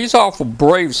Bill, he's awful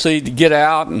brave, to get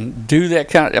out and do that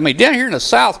kind of. I mean, down here in the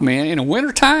South, man, in the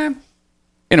wintertime,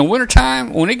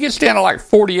 when it gets down to like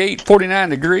 48, 49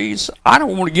 degrees, I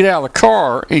don't want to get out of the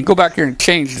car and go back there and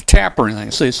change the tap or anything.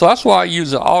 See, so that's why I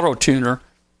use the auto tuner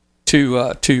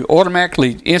to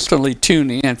automatically, instantly tune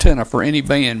the antenna for any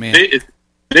band, man.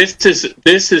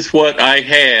 This is what I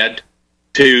had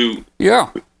to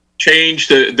change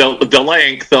the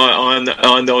length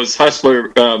on those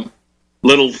Hustler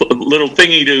little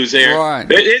thingy doos there. Right.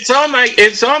 It's on my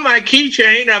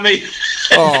keychain. I mean,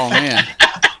 oh man.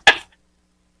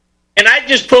 And I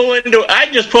just pull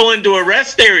into a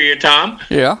rest area, Tom.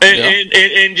 Yeah.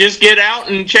 And just get out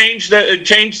and change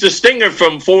the stinger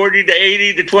from 40 to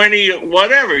 80 to 20,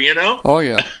 whatever, Oh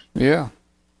yeah. Yeah.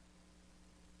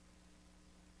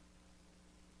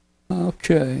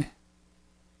 Okay.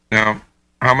 Now,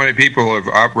 how many people have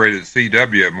operated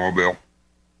CW at Mobile?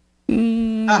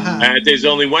 There's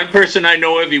only one person I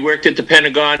know of. He worked at the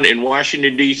Pentagon in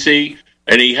Washington, D.C.,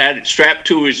 and he had it strapped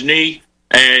to his knee,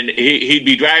 and he'd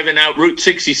be driving out Route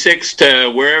 66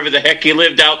 to wherever the heck he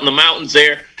lived out in the mountains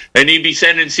there, and he'd be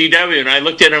sending CW. And I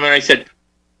looked at him and I said,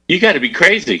 "You got to be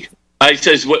crazy." I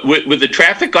says, with the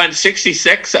traffic on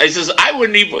 66, I says, I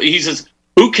wouldn't even, he says,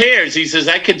 who cares? He says,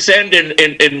 I could send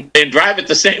and drive at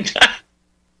the same time.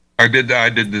 I did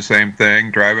the same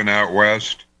thing, driving out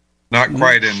west, not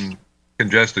quite in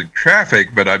congested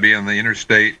traffic, but I'd be on the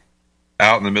interstate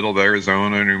out in the middle of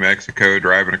Arizona, New Mexico,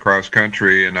 driving across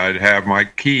country, and I'd have my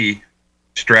key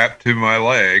strapped to my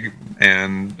leg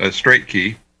and a straight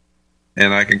key,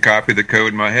 and I can copy the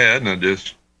code in my head, and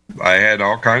I had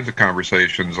all kinds of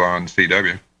conversations on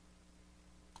CW.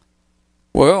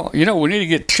 Well, we need to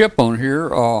get Chip on here.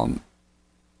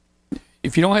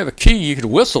 If you don't have a key, you could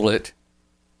whistle it.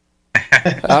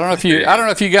 I don't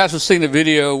know if you guys have seen the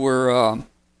video where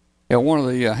one of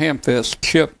the Hamfest,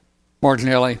 Chip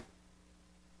Marginelli,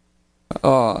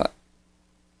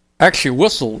 actually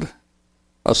whistled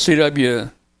a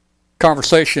CW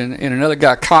conversation, and another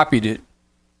guy copied it,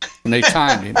 and they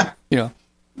timed him.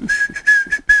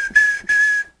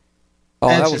 Oh,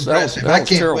 that was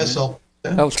terrible. Whistle.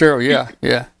 That was terrible.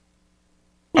 Yeah.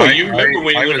 Well, you remember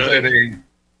when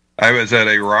I was at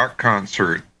a rock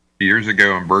concert years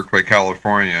ago in Berkeley,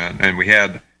 California, and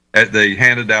they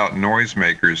handed out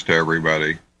noisemakers to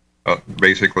everybody,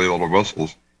 basically little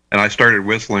whistles. And I started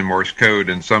whistling Morse code,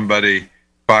 and somebody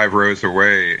 5 rows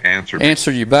away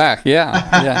answered you back.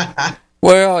 Yeah.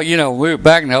 Well, we were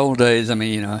back in the old days. I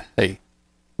mean, hey,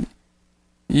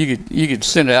 you could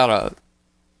send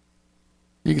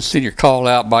your call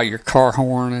out by your car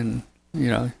horn, and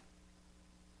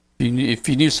if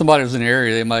you knew somebody was in the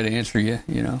area, they might answer you.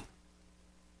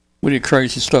 We did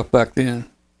crazy stuff back then.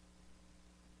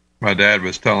 My dad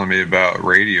was telling me about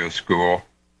radio school.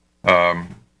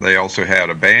 They also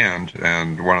had a band,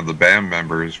 and one of the band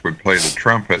members would play the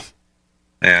trumpet,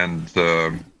 and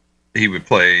he would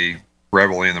play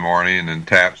Reveille in the morning and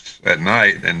taps at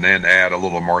night, and then add a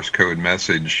little Morse code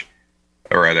message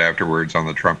right afterwards on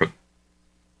the trumpet.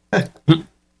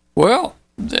 Well,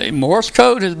 the Morse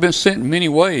code has been sent in many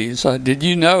ways. Did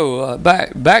you know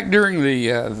back during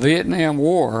the Vietnam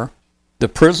War, the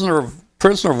prisoner of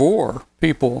war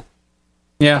people?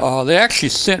 Yeah. They actually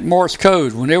sent Morse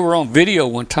code when they were on video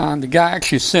one time. The guy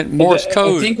actually sent Morse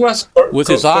code. I think it was with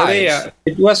his Korea. eyes.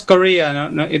 It was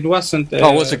Korea. No, it wasn't.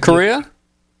 Was it Korea? No,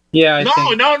 Yeah. it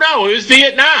was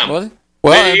Vietnam. Was it?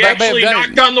 Well, they actually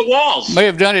knocked on the walls. May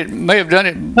have done it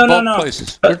both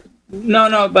places.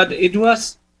 No, but it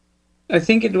was. I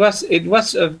think it was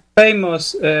a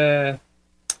famous. That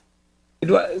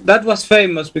was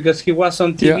famous because he was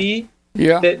on TV.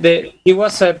 Yeah. He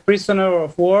was a prisoner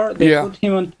of war. They put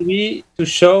him on TV to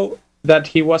show that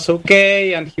he was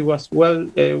okay and he was well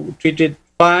treated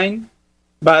fine.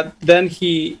 But then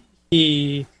he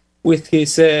with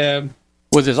his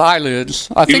eyelids.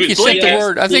 I think he sent the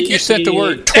word. I think he sent the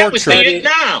word torture. That was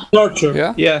Vietnam.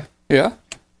 Torture. Yeah.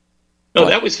 No,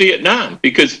 that was Vietnam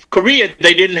because Korea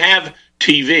they didn't have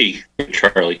TV.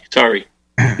 Charlie, sorry.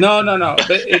 No.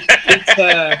 It's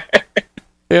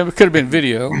it could have been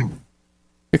video.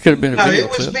 It could have been a video.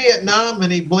 It was Vietnam, and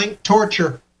he blinked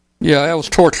torture. Yeah, that was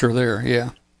torture there. Yeah.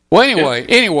 Well,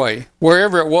 anyway,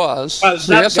 wherever it was,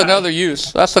 that's another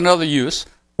use. That's another use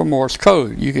for Morse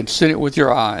code. You can send it with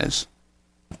your eyes.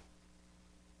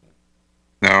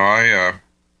 Now,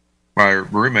 my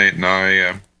roommate and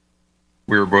I,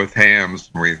 we were both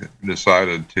hams, and we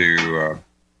decided to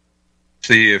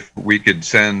see if we could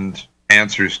send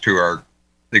answers to our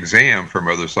exam from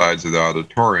other sides of the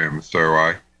auditorium. So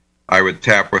I would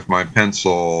tap with my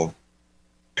pencil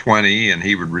 20, and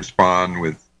he would respond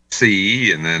with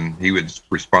C, and then he would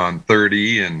respond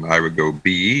 30, and I would go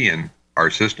B, and our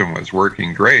system was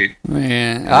working great.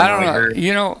 Man, I don't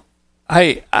know.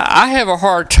 Hey, I have a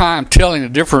hard time telling the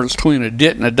difference between a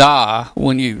dit and a da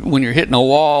when you're hitting a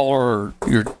wall or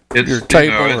your table.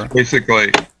 It's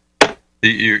basically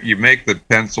you make the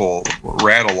pencil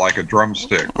rattle like a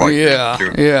drumstick, like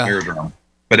doing an air drum.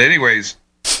 But anyways.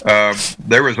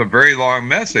 There was a very long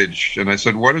message, and I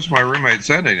said, "What is my roommate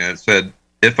sending?" And it said,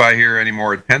 "If I hear any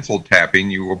more pencil tapping,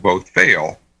 you will both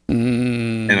fail."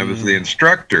 And it was the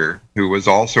instructor who was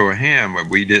also a ham, but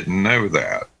we didn't know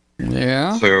that.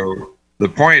 Yeah. So the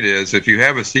point is, if you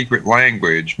have a secret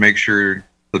language, make sure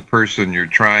the person you're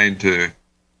trying to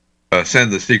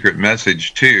send the secret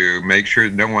message to, make sure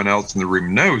no one else in the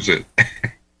room knows it.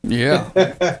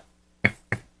 Yeah.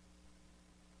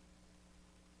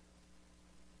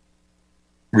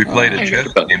 We played a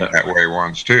chess game that way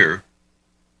once, too.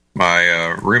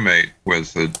 My roommate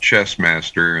was the chess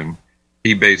master, and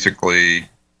he basically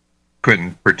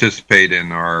couldn't participate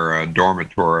in our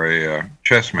dormitory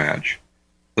chess match.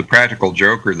 The practical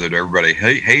joker that everybody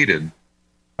hated,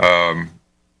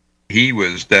 he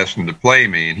was destined to play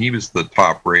me, and he was the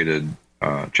top-rated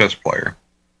chess player.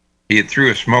 He had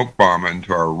threw a smoke bomb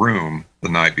into our room the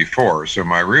night before, so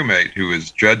my roommate, who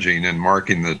was judging and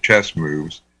marking the chess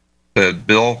moves, said,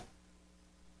 "Bill,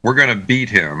 we're going to beat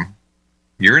him.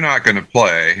 You're not going to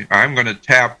play. I'm going to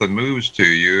tap the moves to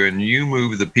you, and you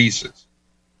move the pieces.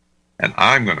 And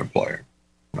I'm going to play.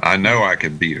 I know I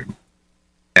can beat him."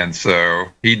 And so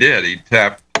he did. He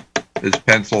tapped his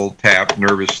pencil, tapped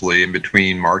nervously in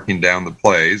between marking down the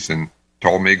plays, and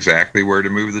told me exactly where to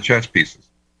move the chess pieces.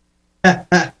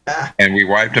 And we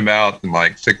wiped him out in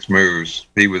like 6 moves.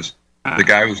 The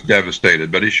guy was devastated,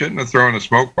 but he shouldn't have thrown a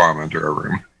smoke bomb into our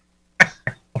room.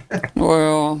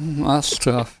 Well, that's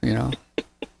tough,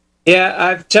 Yeah,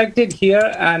 I've checked it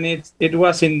here, and it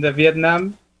was in the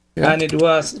Vietnam, and it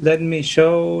was, let me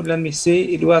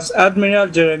see, it was Admiral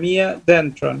Jeremiah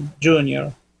Dentron,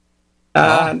 Jr.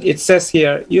 And it says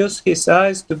here, use his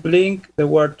eyes to blink the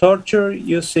word torture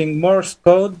using Morse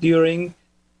code during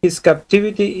his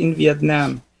captivity in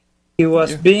Vietnam. He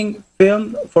was being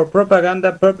filmed for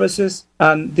propaganda purposes,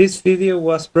 and this video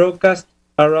was broadcast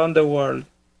around the world.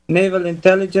 naval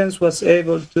intelligence was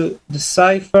able to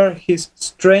decipher his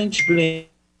strange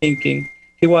blinking.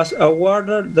 He was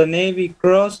awarded the Navy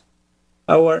Cross,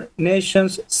 our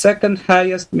nation's second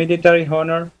highest military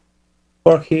honor,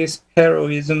 for his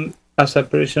heroism as a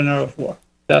prisoner of war.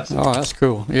 That's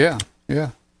cool. Yeah,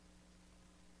 yeah.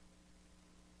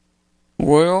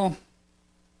 Well,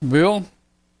 Bill,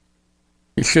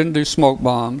 you shouldn't do smoke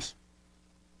bombs.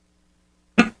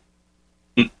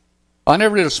 I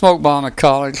never did a smoke bomb at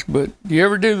college, but do you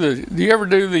ever do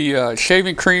the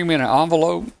shaving cream in an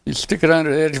envelope? You stick it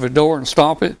under the edge of a door and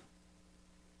stomp it.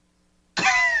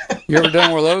 You ever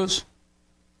done one of those?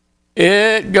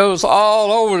 It goes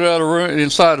all over the other room,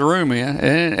 inside the room, man.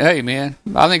 And hey, man,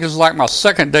 I think this is like my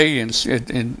second day in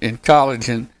college,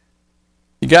 and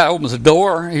the guy opens the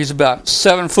door. He's about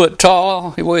 7 foot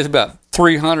tall. He weighs about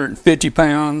 350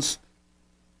 pounds.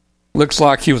 Looks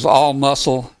like he was all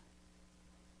muscle.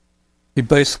 He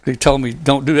basically told me,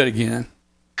 "Don't do that again."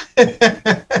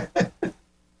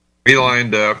 We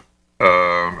lined up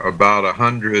about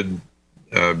 100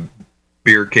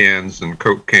 beer cans and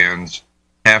Coke cans,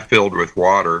 half filled with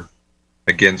water,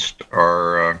 against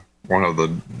our one of the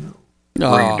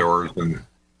room doors,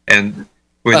 and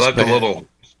we left a little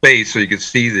space so you could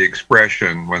see the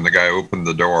expression when the guy opened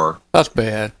the door. That's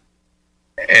bad.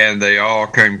 And they all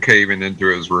came caving into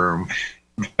his room.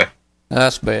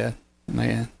 That's bad,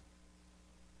 man.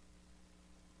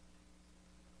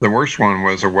 The worst one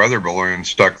was a weather balloon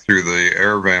stuck through the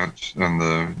air vents in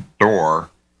the door,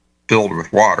 filled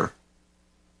with water.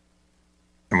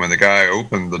 And when the guy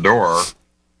opened the door,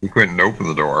 he couldn't open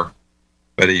the door,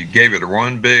 but he gave it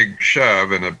one big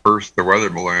shove and it burst the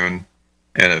weather balloon,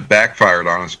 and it backfired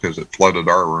on us because it flooded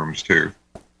our rooms too.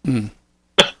 Man.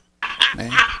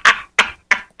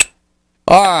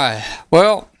 All right.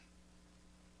 Well,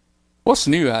 what's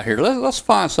new out here? Let's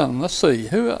find something. Let's see.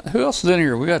 Who else is in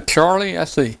here? We got Charlie. I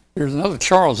see. There's another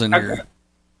Charles in here.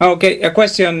 Okay, a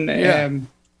question,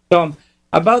 Tom,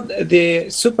 about the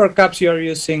super cups you're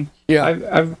using.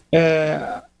 Yeah.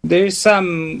 There is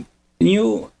some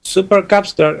new super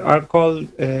cups that are called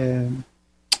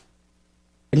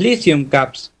lithium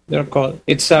cups. They're called.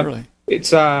 It's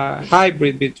a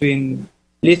hybrid between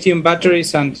lithium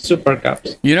batteries and super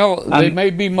cups. You know, they may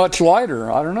be much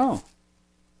lighter. I don't know.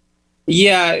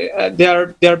 Yeah,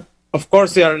 they're of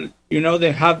course they are. You know,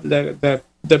 they have the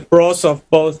pros of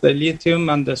both the lithium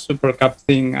and the super cup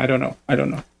thing. I don't know.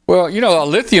 Well, you know, a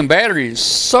lithium battery is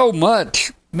so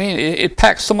much. Man, it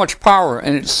packs so much power,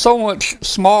 and it's so much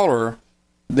smaller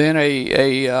than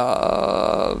a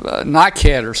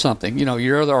NiCad or something. You know,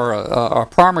 or a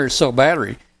primary cell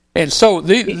battery. And so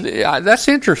that's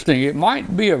interesting. It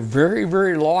might be a very,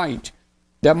 very light.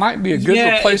 That might be a good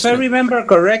replacement. If I remember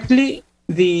correctly,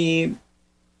 the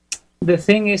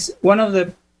thing is, one of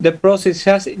the pros it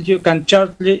has, you can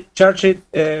charge it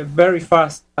very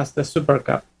fast as the super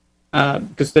cup.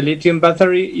 Because the lithium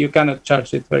battery, you cannot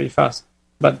charge it very fast,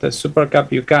 but the super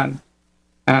cup you can.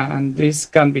 And this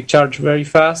can be charged very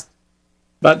fast.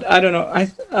 But I don't know.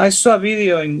 I saw a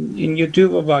video in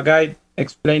YouTube of a guy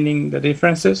explaining the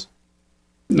differences.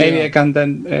 Maybe I can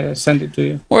then send it to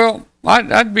you. Well,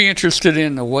 I'd be interested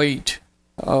in the weight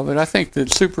of it. I think that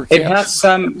super caps... It has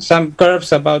some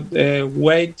curves about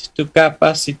weight to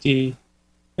capacity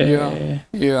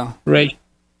rate.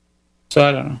 So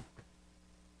I don't know.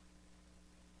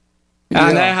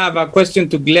 And I have a question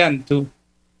to Glenn too.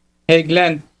 Hey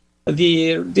Glenn,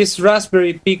 this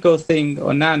Raspberry Pico thing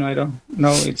or Nano, I don't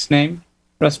know its name.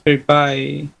 Raspberry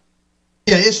Pi.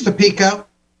 Yeah, it's the Pico.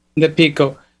 The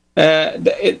Pico.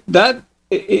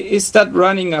 Is that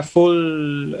running a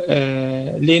full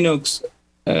Linux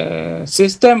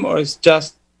system, or is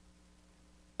just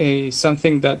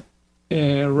something that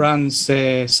runs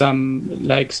some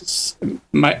like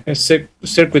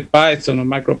Circuit Python or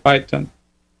MicroPython?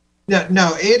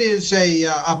 No, it is a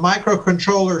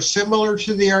microcontroller similar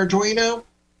to the Arduino,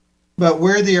 but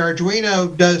where the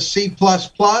Arduino does C++,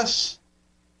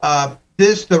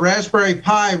 the Raspberry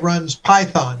Pi runs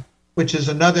Python, which is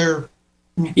another.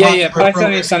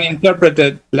 Python is an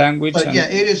interpreted language. But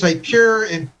it is a pure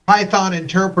Python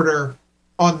interpreter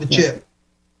on the chip.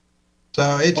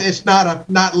 So it's not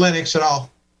Linux at all.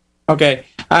 Okay,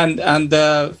 and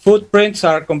the footprints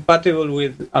are compatible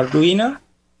with Arduino?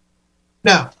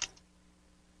 No.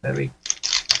 Let me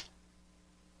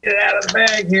get out of the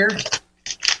bag here.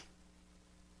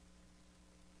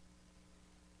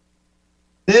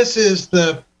 This is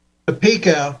the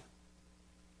Pico.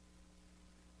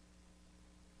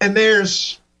 And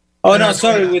there's... Oh, no,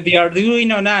 sorry, with the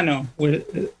Arduino Nano.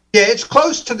 Yeah, it's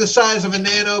close to the size of a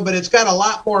Nano, but it's got a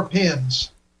lot more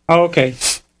pins. Oh, okay.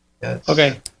 Yes.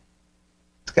 Okay.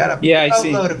 It's got a I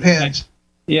see. load of pins.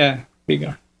 Yeah,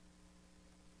 bigger.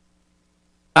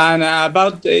 And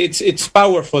about it's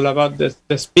powerful about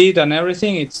the speed and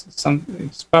everything.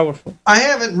 It's powerful. I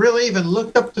haven't really even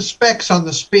looked up the specs on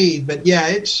the speed, but yeah,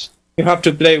 you have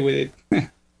to play with it.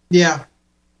 Yeah.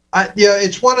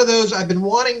 It's one of those I've been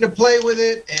wanting to play with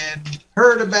it and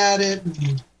heard about it.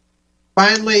 And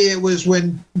finally, it was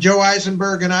when Joe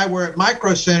Eisenberg and I were at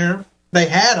Micro Center. They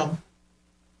had them,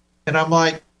 and I'm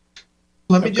like,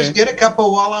 let me just get a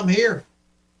couple while I'm here.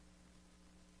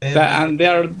 And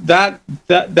they're that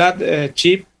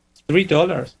cheap,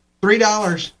 $3.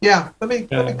 $3, yeah. Let me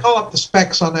call up the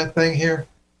specs on that thing here.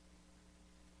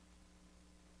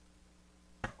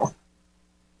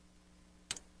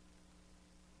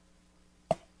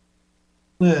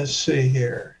 Let's see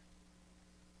here.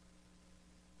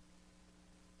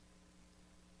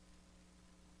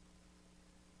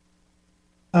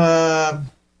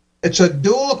 It's a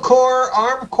dual-core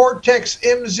ARM Cortex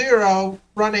M0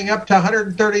 running up to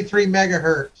 133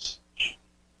 megahertz.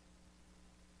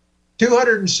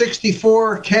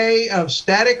 264K of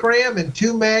static RAM and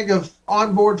 2 meg of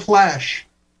onboard flash.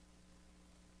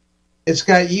 It's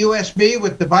got USB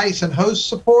with device and host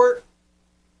support.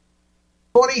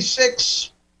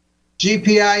 26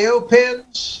 GPIO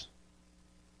pins.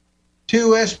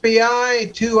 2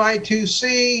 SPI, 2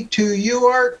 I2C, 2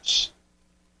 UARTs,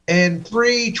 and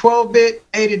 3 12-bit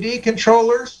A to D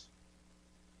controllers,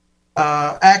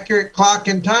 accurate clock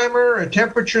and timer, a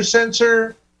temperature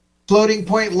sensor, floating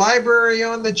point library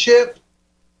on the chip,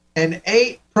 and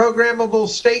 8 programmable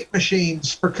state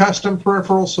machines for custom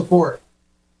peripheral support.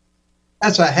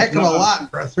 That's a heck of a lot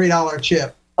for a $3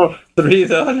 chip. Oh,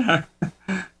 $3.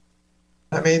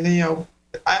 I mean,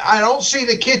 I don't see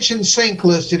the kitchen sink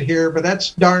listed here, but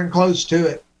that's darn close to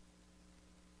it.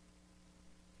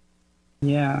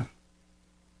 Yeah.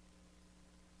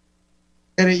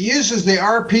 And it uses the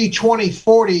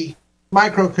RP2040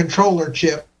 microcontroller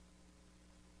chip.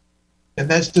 And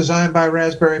that's designed by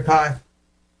Raspberry Pi.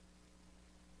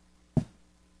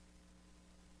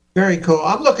 Very cool.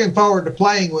 I'm looking forward to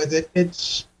playing with it.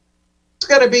 It's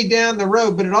going to be down the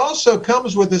road, but it also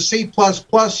comes with a C++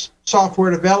 software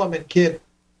development kit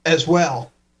as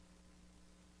well.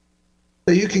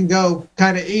 So you can go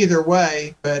kind of either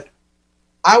way, but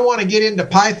I want to get into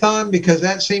Python because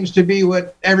that seems to be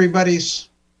what everybody's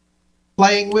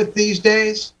playing with these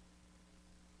days.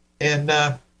 And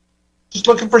just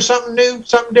looking for something new,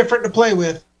 something different to play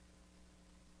with.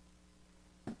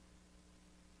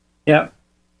 Yeah.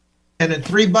 And at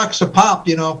 $3 a pop,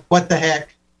 what the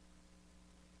heck?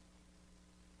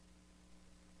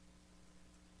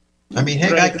 I mean,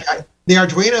 heck, the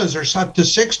Arduinos are up to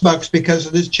 $6 because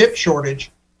of this chip shortage.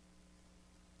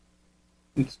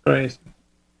 It's crazy.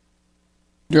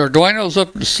 The Arduino's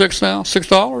up to $6 now?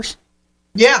 $6?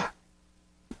 Yeah.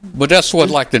 But that's what,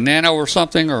 like the Nano or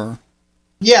something, or?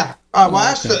 Yeah.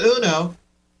 That's the Uno.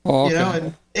 Oh, okay.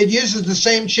 And it uses the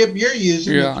same chip you're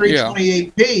using, the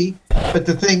 328P. But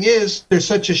the thing is, there's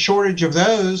such a shortage of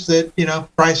those that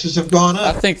prices have gone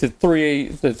up. I think the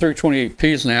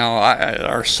 328Ps now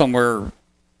are somewhere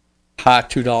high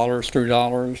 $2,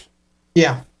 $3.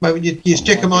 Yeah, but you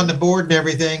stick them on the board and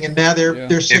everything, and now they're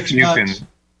 $6.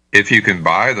 If you can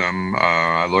buy them,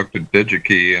 I looked at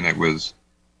DigiKey and it was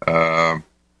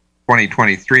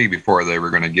 2023 before they were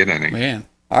going to get any. Man,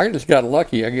 I just got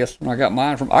lucky, I guess, when I got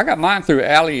mine through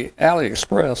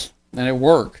AliExpress, and it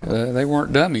worked. They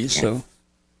weren't dummies, so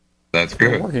that's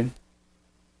good. Working.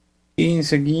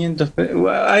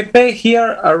 Well, I pay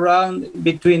here around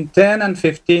between $10 and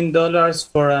 $15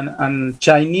 for an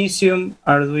Chinesium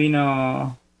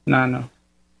Arduino Nano.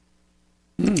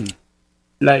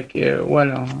 Like,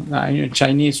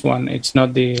 Chinese one. It's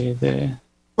not the.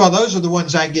 Well, those are the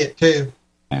ones I get too.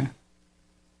 Yeah.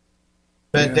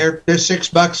 But they're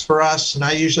 $6 for us, and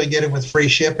I usually get them with free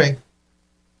shipping.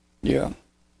 Yeah.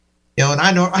 And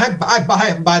I buy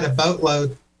them by the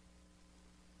boatload.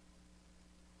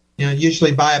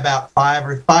 Usually buy about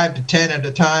 5 to 10 at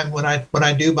a time when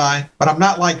I do buy. But I'm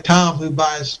not like Tom, who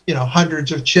buys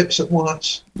hundreds of chips at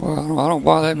once. Well, I don't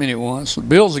buy that many at once.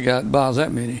 Bill's the guy that buys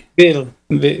that many. Bill,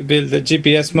 the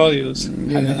GPS modules.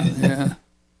 Yeah.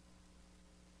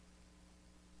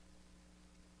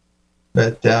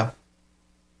 But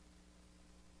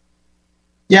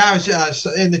I was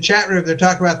in the chat room. They're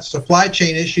talking about the supply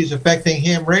chain issues affecting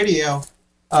ham radio.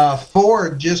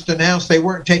 Ford just announced they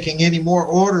weren't taking any more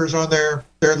orders on their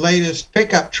latest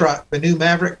pickup truck, the new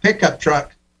Maverick pickup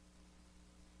truck.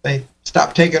 They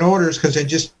stopped taking orders because they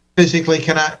just physically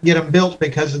cannot get them built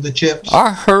because of the chips.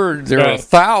 I heard there are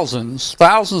thousands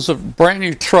of brand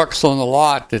new trucks on the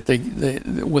lot that they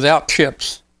without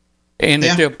chips, And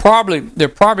they're probably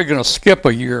going to skip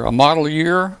a year, a model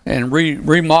year, and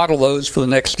remodel those for the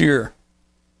next year,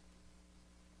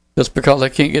 just because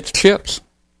they can't get the chips.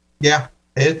 Yeah,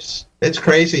 it's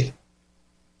crazy.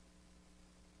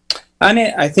 And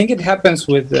I think it happens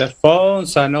with the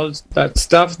phones and all that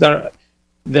stuff.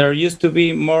 There used to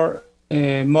be more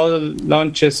model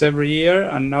launches every year,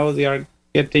 and now they are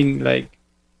getting like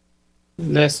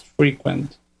less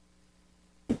frequent.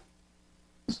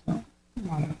 So,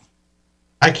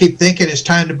 I keep thinking it's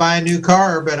time to buy a new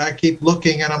car, but I keep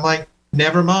looking and I'm like,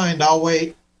 never mind, I'll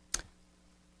wait.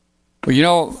 Well, you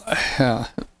know,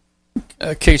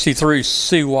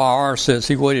 KC3CYR says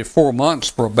he waited 4 months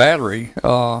for a battery.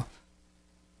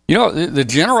 You know, the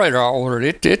generator I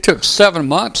ordered, it took 7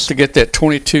 months to get that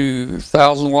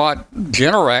 22,000 watt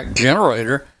Generac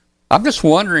generator. I'm just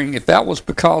wondering if that was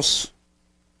because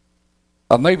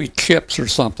of maybe chips or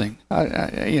something.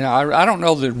 I don't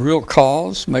know the real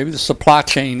cause. Maybe the supply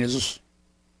chain is,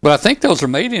 but I think those are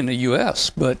made in the U.S.,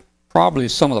 but probably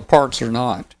some of the parts are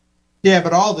not. Yeah,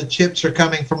 but all the chips are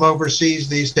coming from overseas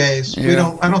these days.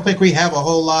 Yeah. I don't think we have a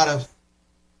whole lot of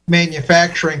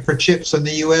manufacturing for chips in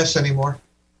the U.S. anymore.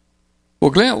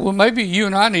 Well, Glenn, maybe you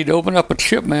and I need to open up a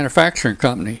chip manufacturing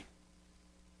company.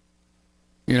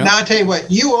 You know? Now, I'll tell you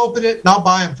what, you open it and I'll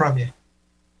buy them from you.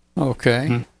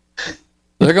 Okay.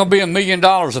 They're going to be $1 million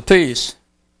a piece.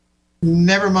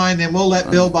 Never mind them. We'll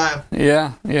let Bill buy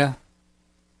them. Yeah.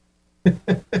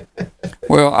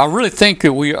 Well, I really think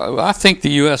that I think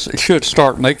the U.S. should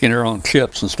start making their own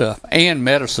chips and stuff and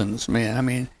medicines, man. I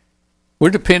mean, we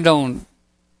depend on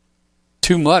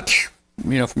too much,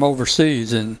 from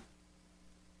overseas. And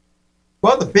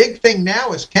well, the big thing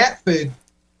now is cat food.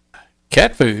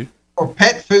 Cat food? Or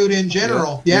pet food in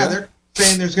general. Yeah. They're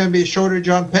saying there's going to be a shortage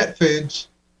on pet foods.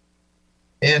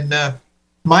 And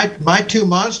my two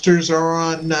monsters are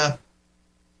on,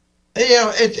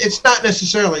 it's not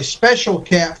necessarily special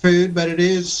cat food, but it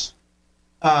is,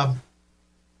 a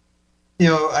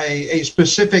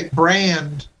specific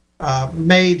brand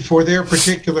made for their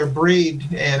particular breed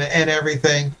and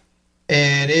everything.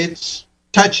 And it's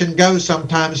touch and go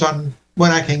sometimes on when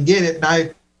I can get it. And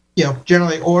I,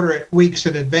 generally order it weeks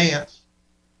in advance.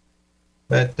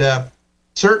 But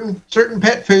certain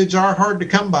pet foods are hard to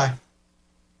come by.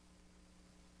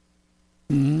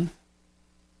 Mm-hmm.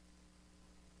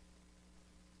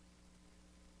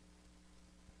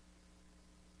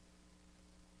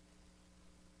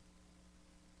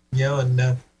 And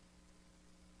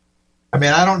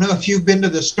I don't know if you've been to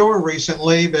the store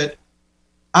recently, but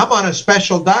I'm on a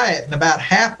special diet, and about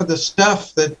half of the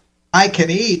stuff that I can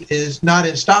eat is not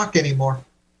in stock anymore.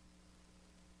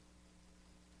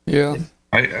 Yeah.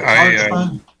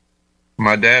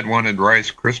 My dad wanted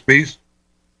Rice Krispies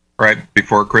right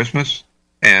before Christmas,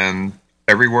 and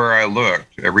everywhere I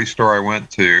looked, every store I went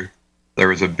to, there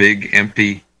was a big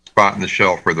empty spot in the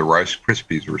shelf where the Rice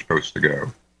Krispies were supposed to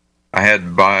go. I had to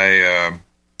buy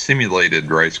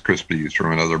simulated Rice Krispies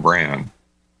from another brand.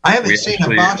 I haven't seen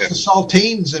a box of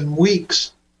saltines in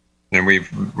weeks. And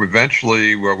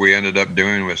eventually what we ended up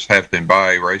doing was have to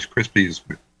buy Rice Krispies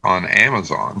on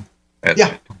Amazon at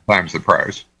times the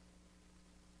price.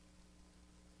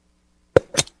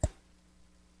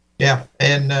 Yeah,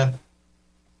 and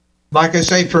like I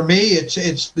say, for me, it's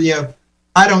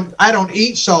I don't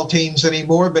eat saltines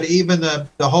anymore, but even the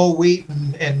whole wheat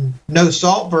and no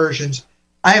salt versions,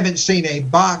 I haven't seen a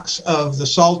box of the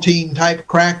saltine type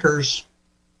crackers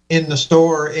in the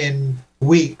store in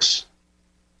weeks.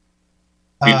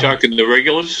 You talking the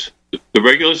regular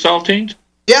saltines?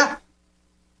 Yeah,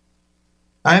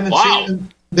 I haven't seen them.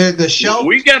 The shelf.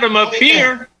 We got them up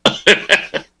here.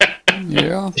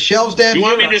 Yeah. The shelves down. You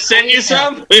want me to send you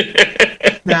some?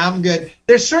 No, I'm good.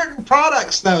 There's certain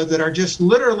products though that are just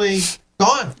literally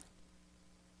gone.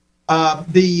 Oh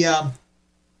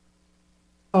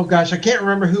gosh, I can't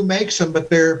remember who makes them, but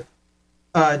they're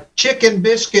chicken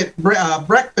biscuit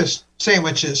breakfast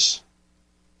sandwiches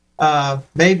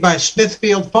made by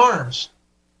Smithfield Farms.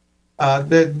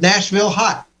 The Nashville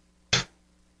Hot.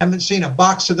 Haven't seen a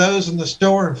box of those in the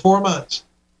store in 4 months.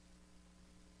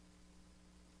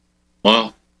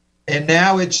 Wow. And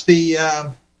now it's the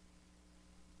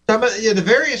some of the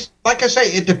various, like I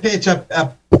say, it depends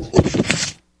a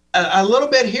little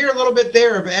bit here, a little bit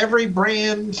there of every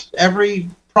brand, every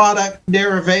product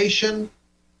derivation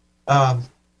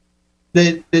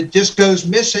that just goes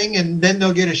missing, and then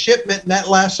they'll get a shipment, and that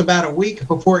lasts about a week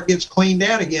before it gets cleaned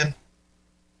out again.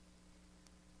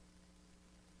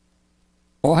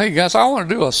 Well, hey guys, I want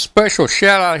to do a special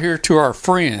shout out here to our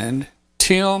friend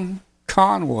Tim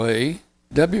Conway,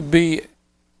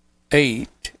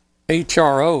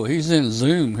 WB8HRO. He's in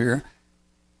Zoom here.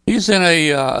 He's in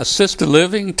a assisted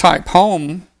living type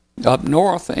home up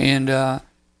north, and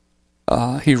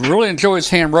he really enjoys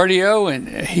ham radio. And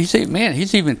he's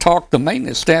even talked the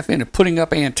maintenance staff into putting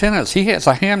up antennas. He has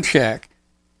a ham shack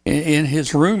in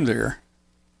his room there.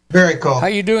 Very cool. How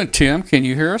you doing, Tim? Can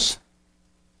you hear us?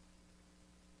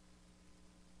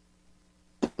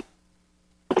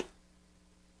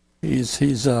 He's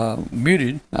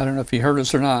muted. I don't know if he heard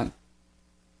us or not.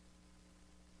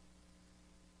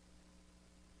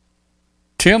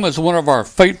 Tim is one of our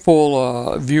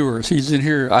faithful viewers. He's in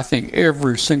here, I think,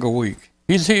 every single week.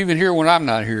 He's even here when I'm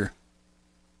not here.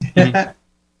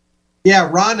 Yeah,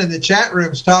 Ron in the chat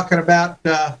room is talking about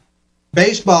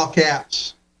baseball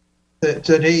caps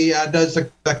that he does the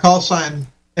call sign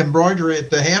embroidery at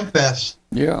the Hamfest.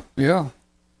 Yeah.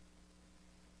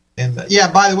 And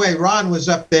by the way, Ron was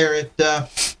up there at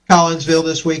Collinsville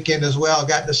this weekend as well.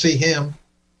 Got to see him.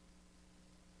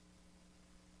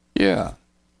 Yeah.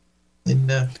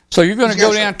 And, so you're going to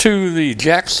go down to the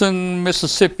Jackson,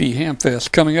 Mississippi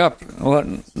Hamfest coming up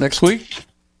next week?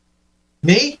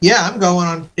 Me? Yeah, I'm going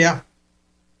on. Yeah.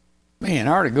 Man,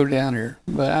 I ought to go down here,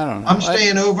 but I don't know. I'm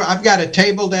staying over. I've got a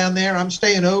table down there. I'm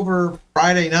staying over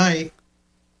Friday night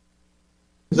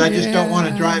because I just don't want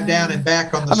to drive down and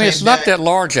back on the same day. It's not that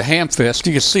large a Hamfest.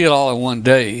 You can see it all in one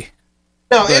day.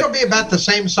 No, it'll be about the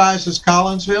same size as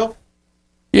Collinsville.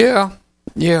 Yeah.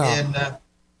 And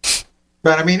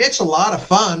but I mean, it's a lot of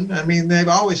fun. I mean, they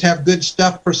always have good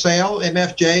stuff for sale.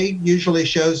 MFJ usually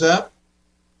shows up,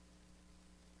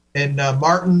 and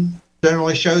Martin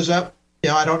generally shows up.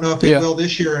 I don't know if he will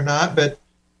this year or not, but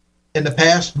in the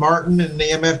past, Martin and the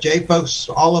MFJ folks,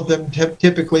 all of them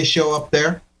typically show up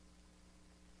there.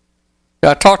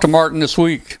 I talked to Martin this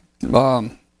week. He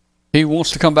wants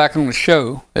to come back on the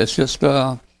show. It's just we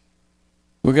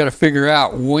got to figure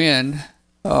out when,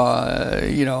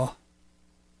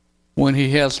 when he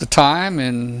has the time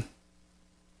and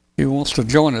he wants to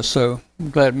join us. So I'm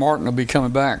glad Martin will be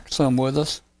coming back some with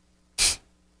us.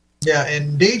 Yeah,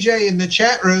 and DJ in the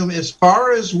chat room, as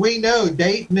far as we know,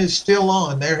 Dayton is still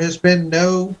on. There has been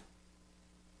no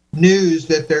news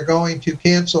that they're going to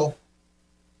cancel.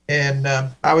 And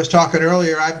I was talking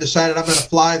earlier, I've decided I'm going to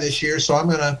fly this year, so I'm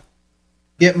going to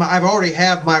I've already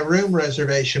have my room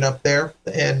reservation up there.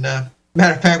 And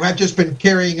matter of fact, I've just been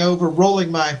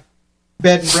rolling my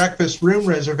bed and breakfast room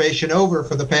reservation over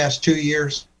for the past 2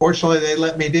 years. Fortunately, they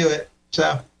let me do it.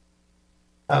 So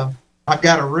I've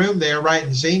got a room there right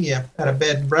in Xenia at a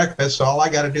bed and breakfast, so all I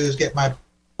got to do is get my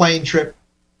plane trip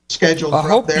scheduled. I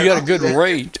hope you got a good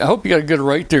rate. I hope you got a good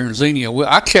rate there in Xenia.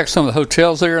 I checked some of the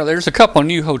hotels there. There's a couple of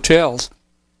new hotels,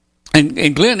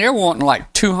 and Glenn, they're wanting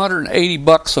like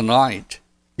 $280 a night.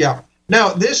 Yeah. Now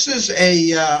this is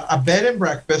a bed and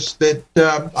breakfast that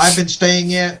I've been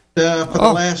staying at for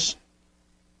the last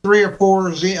 3 or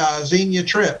 4 Xenia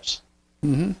trips.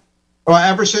 Mm-hmm. Well,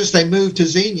 ever since they moved to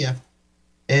Xenia.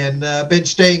 And been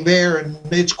staying there, and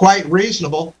it's quite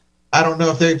reasonable. I don't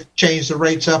know if they've changed the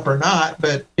rates up or not,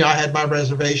 but I had my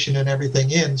reservation and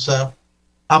everything in, so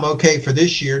I'm okay for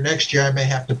this year. Next year I may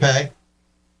have to pay.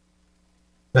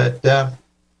 But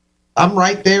I'm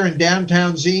right there in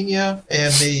downtown Xenia,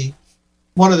 and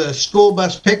one of the school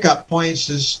bus pickup points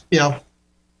is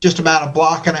just about a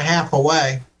block and a half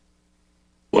away.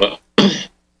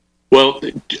 Well,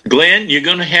 Glenn, you're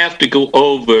going to have to go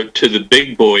over to the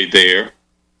big boy there.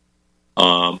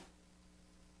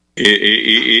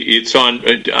 It's on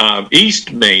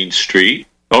East Main Street.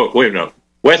 Oh, wait, no,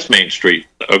 West Main Street.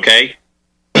 Okay,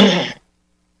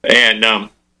 and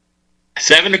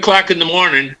 7 o'clock in the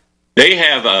morning, they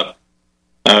have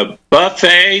a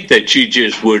buffet that you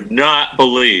just would not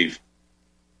believe.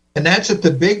 And that's at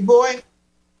the Big Boy?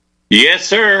 Yes,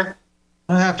 sir.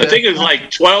 I think it was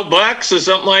like $12 or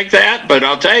something like that. But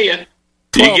I'll tell you,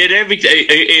 you get everything.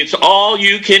 It's all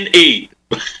you can eat.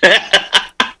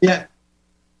 Yeah.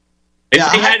 And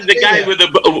say hi to the guy with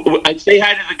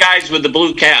the guys with the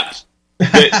blue caps.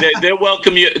 They'll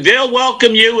welcome you. They'll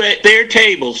welcome you at their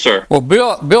table, sir. Well,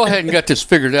 Bill hadn't got this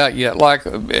figured out yet. Like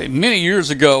many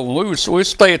years ago, when we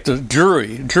stay at the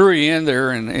Drury Inn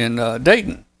there in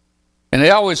Dayton, and they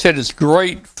always had this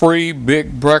great free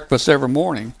big breakfast every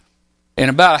morning. And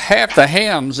about half the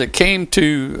hams that came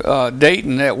to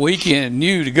Dayton that weekend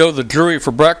knew to go to the Drury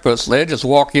for breakfast. They'd just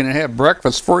walk in and have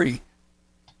breakfast free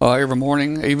every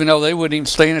morning, even though they wouldn't even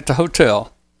stay in at the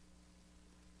hotel.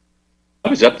 I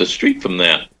was up the street from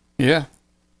that. Yeah.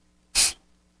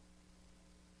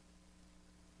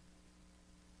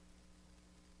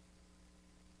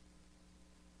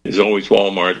 There's always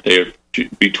Walmart there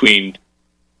between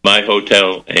my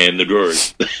hotel and the Drury.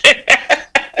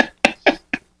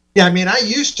 Yeah, I mean, I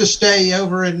used to stay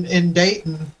over in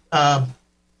Dayton.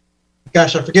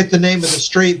 Gosh, I forget the name of the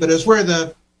street, but it's where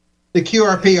the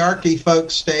QRP Archie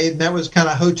folks stayed, and that was kind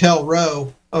of Hotel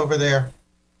Row over there.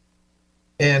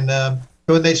 And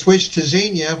when they switched to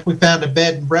Xenia, we found a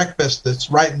bed and breakfast that's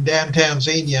right in downtown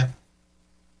Xenia,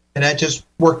 and that just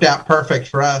worked out perfect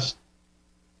for us.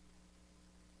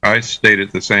 I stayed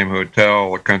at the same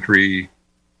hotel, a Country,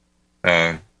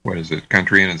 what is it,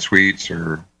 Country Inn and Suites,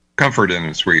 or Comfort Inn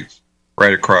and Suites,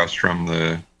 right across from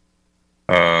the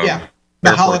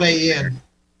Holiday Inn.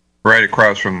 Right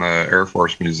across from the Air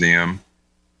Force Museum.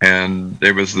 And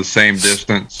it was the same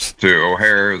distance to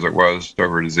O'Hare as it was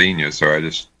over to Xenia, so I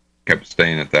just kept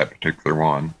staying at that particular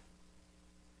one.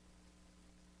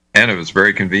 And it was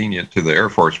very convenient to the Air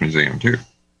Force Museum, too.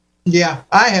 Yeah,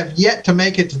 I have yet to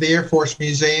make it to the Air Force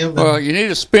Museum. Well, you need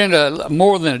to spend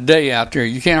more than a day out there.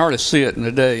 You can't hardly see it in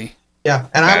a day. Yeah,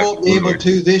 and I won't be able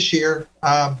to this year.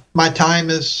 My time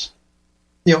is,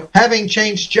 having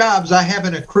changed jobs, I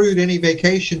haven't accrued any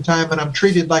vacation time, and I'm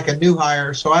treated like a new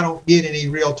hire, so I don't get any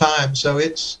real time. So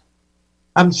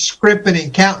I'm scrimping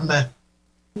and counting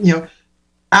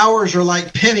hours are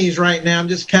like pennies right now. I'm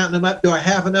just counting them up. Do I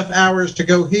have enough hours to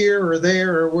go here or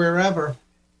there or wherever?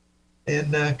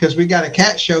 And because we got a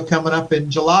cat show coming up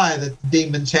in July that the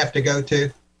Demons have to go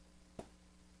to.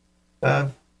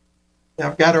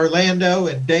 I've got Orlando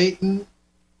and Dayton,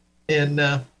 and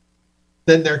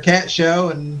then their cat show,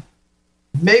 and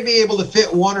maybe able to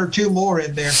fit one or two more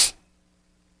in there.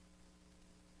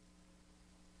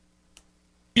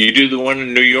 You do the one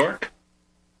in New York?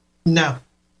 No.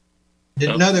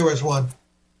 Didn't know there was one.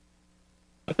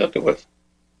 I thought there was.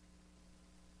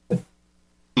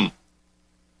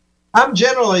 I'm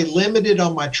generally limited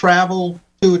on my travel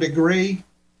to a degree.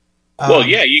 Well,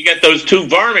 yeah, you got those two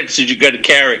varmints that you got to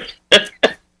carry.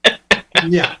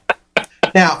 Yeah.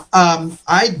 Now,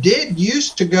 I did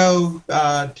used to go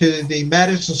to the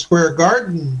Madison Square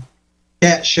Garden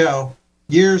cat show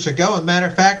years ago. As a matter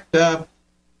of fact,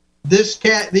 these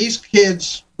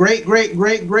kids' great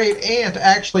aunt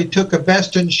actually took a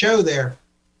Best in Show there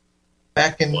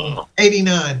back in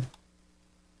 '89.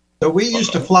 So we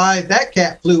used to fly. That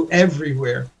cat flew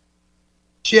everywhere.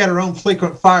 She had her own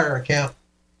frequent flyer account.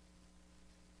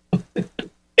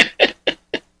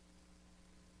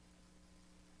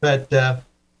 But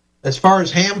as far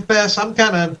as Hamfest, I'm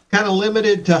kind of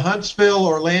limited to Huntsville,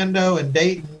 Orlando, and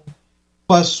Dayton,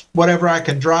 plus whatever I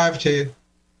can drive to.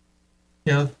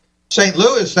 St.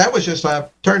 Louis, that was just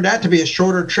turned out to be a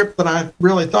shorter trip than I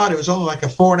really thought. It was only like a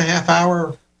 4.5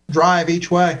 hour drive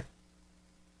each way.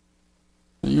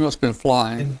 You must have been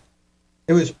flying. And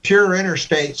it was pure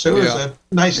interstate, so it was a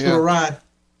nice little ride.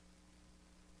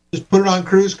 Just put it on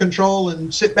cruise control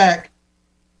and sit back.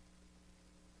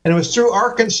 And it was through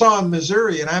Arkansas and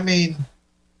Missouri, and I mean,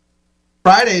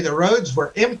 Friday the roads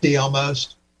were empty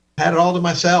almost. I had it all to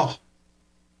myself.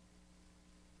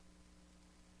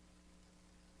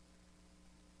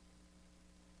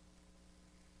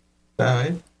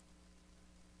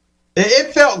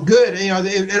 It felt good.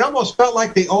 It almost felt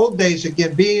like the old days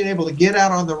again, being able to get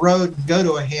out on the road and go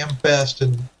to a ham fest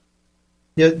and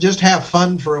just have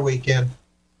fun for a weekend.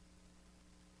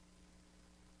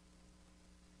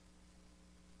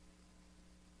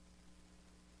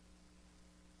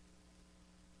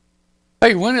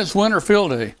 Hey, when is Winter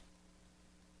Field Day?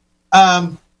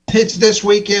 It's this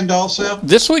weekend also.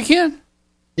 This weekend?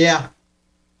 Yeah.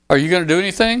 Are you going to do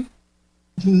anything?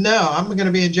 No, I'm going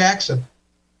to be in Jackson.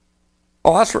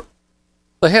 Oh, that's right.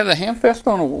 They have the Hamfest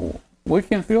on a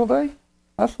weekend field day?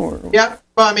 That's where. Yeah.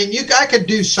 Well, I mean, I could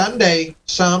do Sunday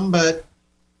some, but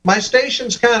my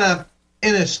station's kind of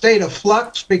in a state of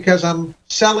flux because I'm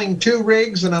selling 2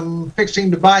 rigs and I'm fixing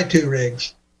to buy 2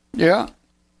 rigs. Yeah.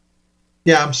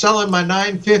 Yeah, I'm selling my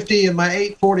 950 and my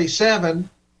 847,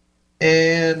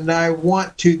 and I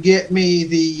want to get me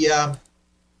the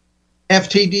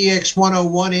FTDX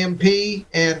 101 MP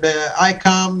and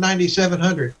ICOM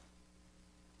 9700.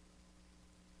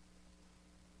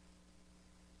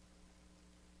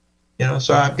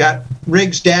 So I've got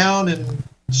rigs down and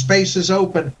spaces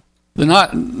open. The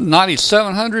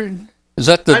 9700? Is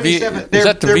that the they're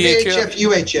VHF,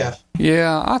 UHF.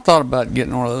 Yeah, I thought about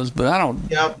getting one of those, but I don't.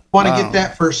 Yeah, want to get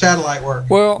that for satellite work.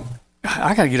 Well,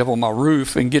 I got to get up on my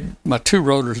roof and get my 2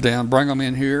 rotors down, bring them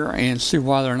in here, and see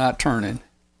why they're not turning.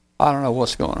 I don't know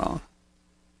what's going on.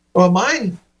 Well,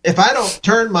 mine, if I don't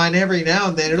turn mine every now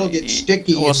and then, it'll get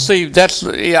sticky. Well, see,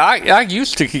 I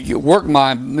used to work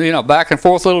mine, back and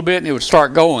forth a little bit, and it would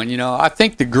start going. I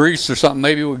think the grease or something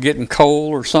maybe was getting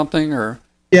cold or something, or.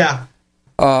 Yeah.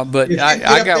 But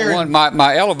I got one,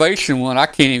 my elevation one, I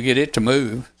can't even get it to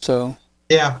move. So.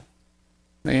 Yeah.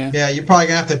 man. Yeah, you're probably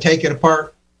going to have to take it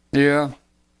apart. Yeah.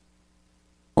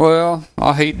 Well,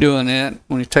 I hate doing that.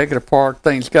 When you take it apart,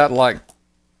 things got like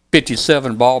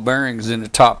 57 ball bearings in the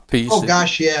top piece. Oh,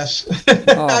 gosh, yes.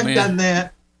 Oh, I've man. done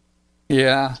that.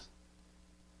 Yeah.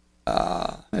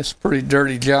 It's a pretty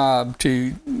dirty job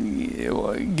to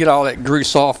get all that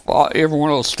grease off every one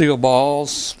of those steel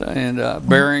balls and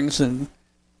bearings and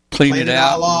clean it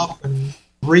out. All off and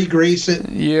re-grease it.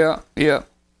 Yeah, yeah.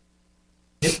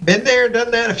 Been there,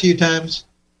 done that a few times.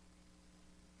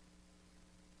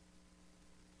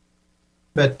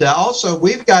 But also,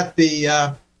 we've got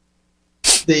the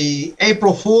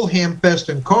April Fool Hamfest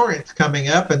in Corinth coming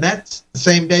up, and that's the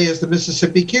same day as the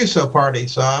Mississippi QSO party.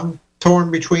 So I'm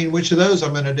torn between which of those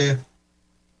I'm going to do.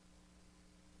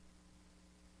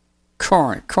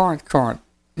 Corinth.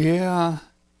 Yeah.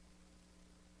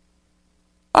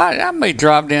 I may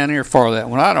drive down here for that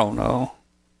one. I don't know.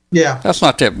 Yeah. That's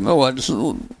not that, it's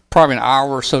probably an hour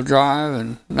or so drive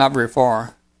and not very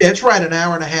far. It's right an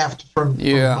hour and a half from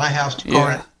my house to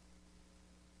Corinth.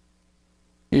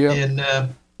 Yeah.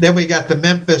 And then we got the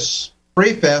Memphis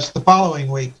Free Fest the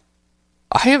following week.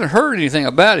 I haven't heard anything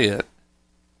about it.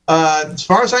 As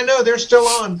far as I know, they're still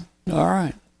on. All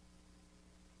right.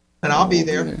 And I'll be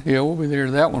there. Yeah, we'll be there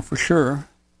to that one for sure.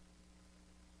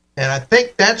 And I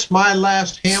think that's my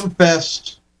last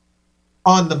Hamfest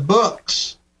on the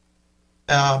books.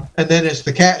 And then it's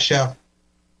the cat show.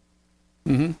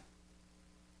 Mm-hmm.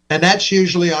 And that's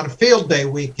usually on a field day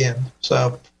weekend.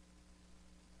 So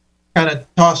kind of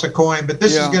toss a coin. But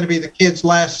this is going to be the kids'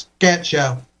 last cat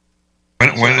show.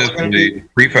 When is the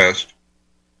Free Fest?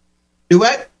 Do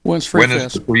what? When's Free Fest?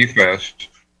 Is the Free Fest?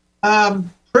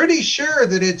 Pretty sure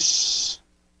that it's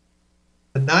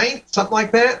the 9th, something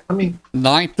like that. I mean,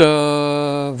 9th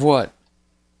of what?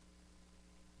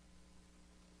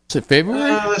 Is it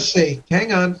February? Let's see.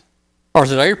 Hang on. Or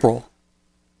is it April?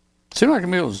 It seemed like to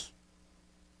me it was.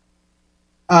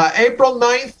 April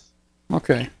 9th.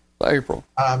 Okay, April.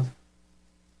 And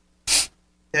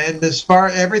as far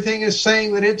everything is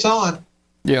saying that it's on.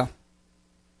 Yeah.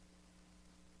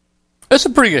 It's a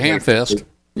pretty good Hamfest.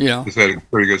 Yeah. Is that a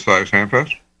pretty good sized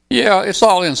Hamfest? Yeah, it's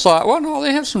all inside. Well, no,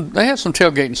 they have some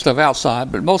tailgating stuff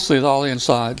outside, but mostly it's all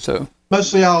inside. So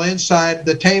mostly all inside.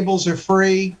 The tables are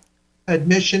free,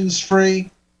 admission's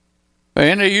free,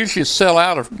 and they usually sell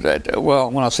out of that. Well,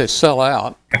 when I say sell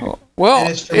out, well, and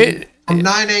it's from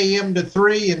 9 a.m. to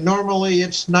 3, and normally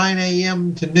it's 9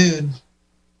 a.m. to noon.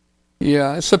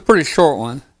 Yeah, it's a pretty short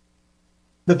one.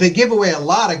 But they give away a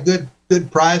lot of good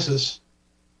prizes.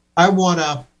 I won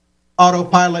a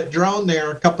autopilot drone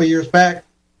there a couple of years back.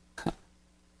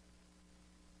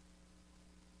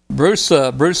 Bruce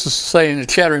is saying in the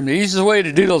chat room, the easiest way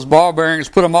to do those ball bearings,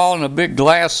 put them all in a big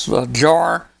glass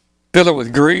jar, fill it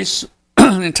with grease,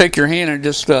 and then take your hand and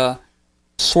just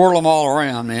swirl them all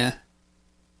around, man.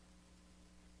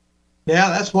 Yeah,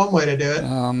 that's one way to do it.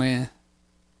 Oh, man.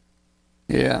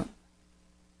 Yeah.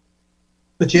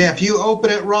 But yeah, if you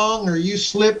open it wrong or you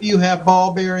slip, you have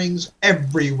ball bearings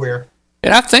everywhere.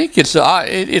 And I think it's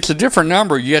a different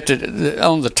number. You have to,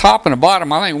 on the top and the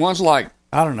bottom, I think one's like,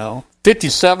 I don't know,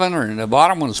 57, or the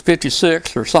bottom one's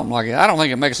 56 or something like that. I don't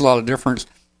think it makes a lot of difference.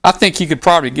 I think you could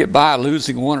probably get by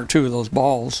losing one or two of those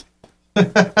balls.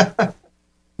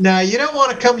 Now, you don't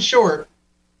want to come short,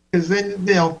 because then,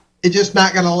 it's just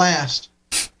not going to last.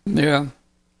 Yeah.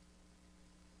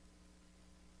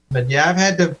 But yeah,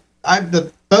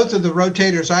 both of the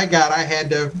rotators I got, I had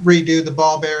to redo the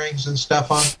ball bearings and stuff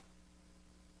on.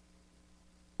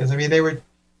 Because, I mean, they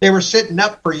were sitting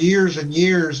up for years and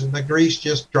years, and the grease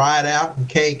just dried out and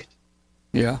caked.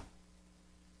 Yeah.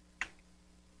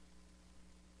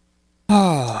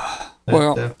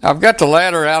 Well, I've got the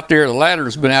ladder out there. The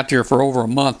ladder's been out there for over a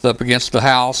month up against the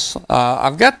house. I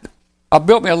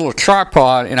built me a little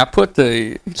tripod, and I put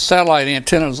the satellite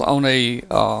antennas on a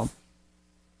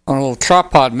little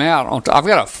tripod mount. I've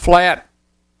got a flat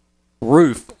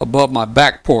roof above my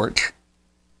back porch.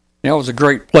 That was a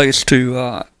great place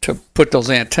to put those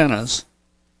antennas.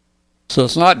 So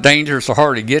it's not dangerous or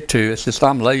hard to get to. It's just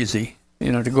I'm lazy,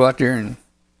 to go out there and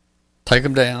take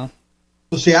them down.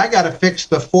 Well, see, I got to fix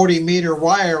the 40-meter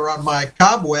wire on my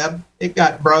cobweb. It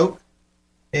got broke,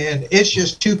 and it's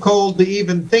just too cold to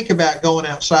even think about going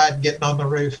outside and getting on the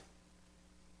roof.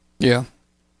 Yeah.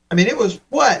 I mean, it was,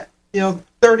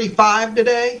 35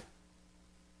 today?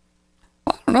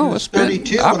 I don't know. It's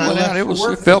 32 been, when I left out. for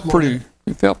work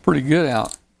It felt pretty good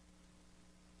out.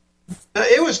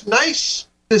 It was nice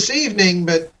this evening,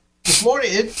 but this morning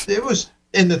it was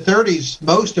in the 30s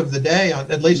most of the day,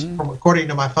 at least according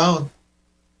to my phone.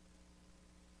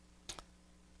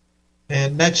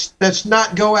 And that's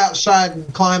not go outside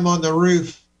and climb on the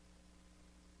roof,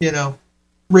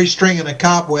 restringing a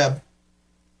cobweb.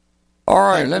 All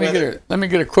right, let me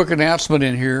get a quick announcement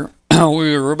in here.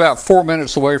 We were about 4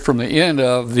 minutes away from the end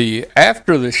of the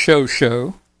After the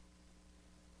Show.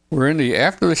 We're in the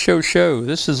After the Show.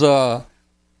 This is the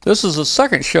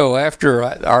second show after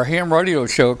our ham radio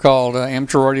show called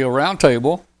Amateur Radio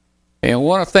Roundtable. And I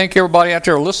want to thank everybody out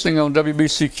there listening on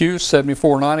WBCQ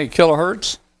 7490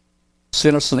 kilohertz.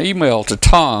 Send us an email to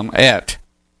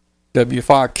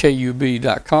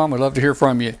tom@w5kub.com. I'd love to hear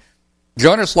from you.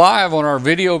 Join us live on our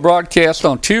video broadcast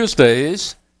on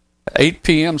Tuesdays, 8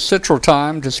 p.m. Central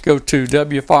Time. Just go to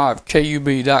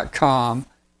w5kub.com.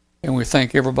 And we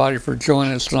thank everybody for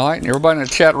joining us tonight. And everybody in the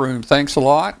chat room, thanks a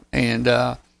lot. And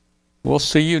we'll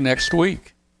see you next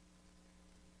week.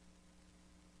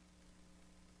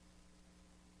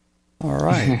 All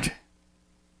right.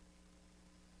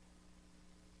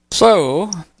 So,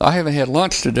 I haven't had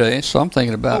lunch today, so I'm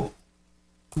thinking about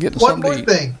getting something to eat. One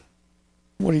more thing.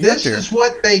 What do you got This there? is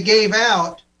what they gave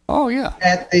out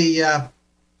at the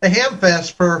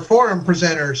Hamfest for forum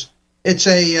presenters. It's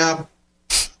a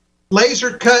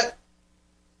laser cut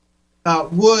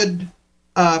wood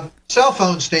cell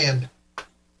phone stand.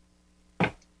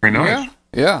 Very nice.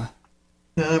 Yeah.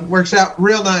 Works out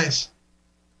real nice.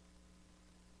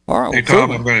 All right. Hey,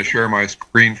 Tom, I'm going to share my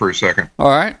screen for a second. All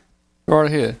right. Go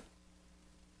right ahead.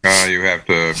 You have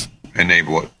to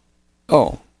enable it.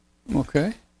 Oh,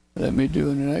 okay. Let me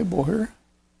do an enable here.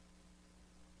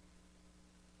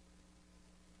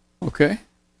 Okay.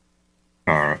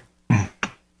 All right.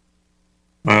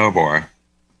 Oh, boy.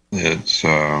 It's,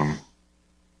 here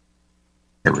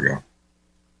we go.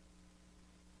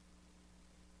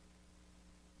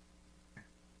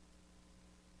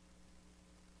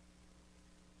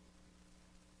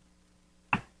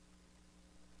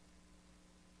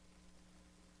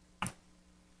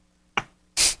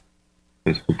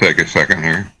 This will take a second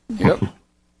here. Yep.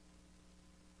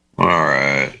 All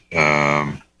right.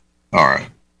 All right.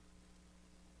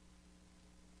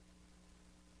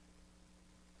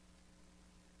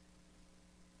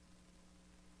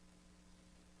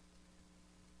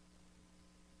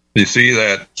 You see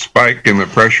that spike in the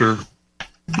pressure?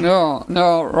 No.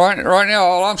 Right now,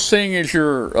 all I'm seeing is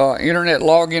your internet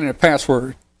login and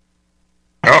password.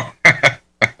 Oh.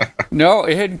 No,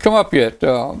 it hadn't come up yet.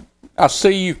 I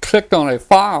see you clicked on a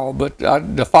file, but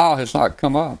the file has not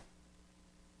come up.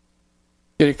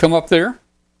 Did it come up there?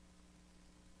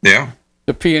 Yeah.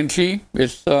 The PNG? It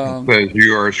says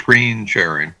you are screen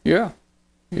sharing. Yeah.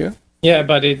 Yeah,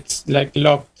 but it's like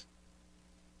locked.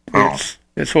 Oh.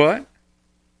 It's what?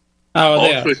 Oh,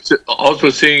 there. Also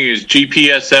seeing is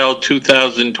GPSL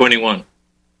 2021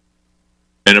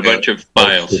 and a bunch of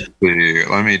files.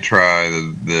 Let me try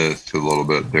this a little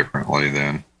bit differently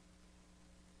then.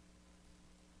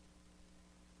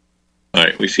 All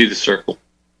right, we see the circle.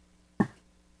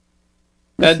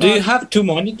 Do you have two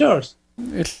monitors?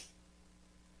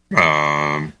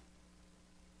 Um.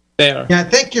 There. Yeah, I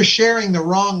think you're sharing the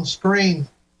wrong screen.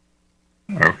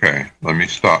 Okay, let me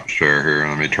stop share here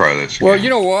and let me try this again. Well, you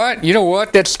know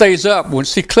what? That stays up. When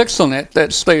she clicks on it,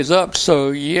 that stays up.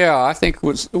 So, yeah, I think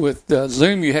with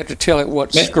Zoom, you have to tell it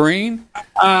what screen.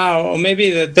 Or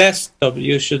maybe the desktop.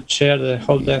 You should share the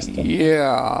whole desktop.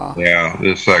 Yeah. Yeah,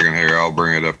 just a second here. I'll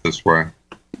bring it up this way.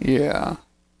 Yeah.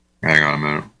 Hang on a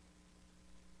minute.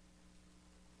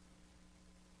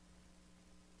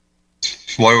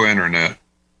 Slow internet.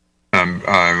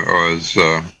 I was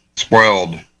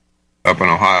spoiled up in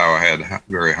Ohio. I had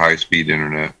very high-speed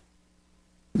internet.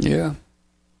 Yeah.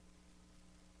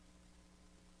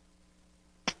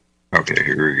 Okay,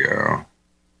 here we go.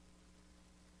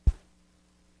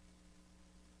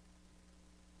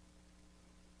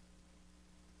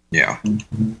 Yeah.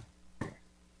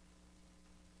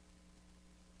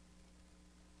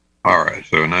 All right,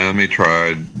 so now let me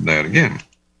try that again.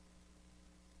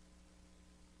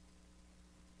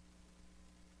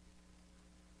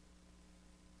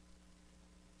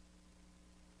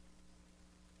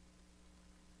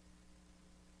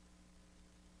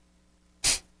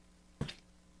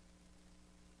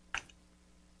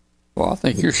 Well, I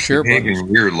think your share button.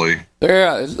 Behaving weirdly.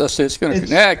 There, let's see. It's going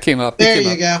to. Nah, it came up. There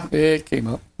you go. It came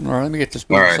up. All right, let me get this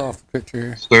All right. off the picture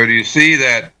here. So do you see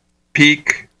that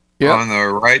peak Yep. on the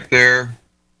right there?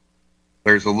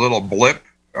 There's a little blip,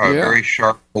 a Yeah. very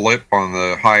sharp blip on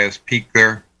the highest peak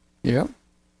there. Yep.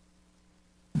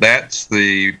 That's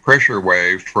the pressure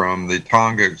wave from the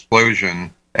Tonga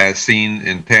explosion as seen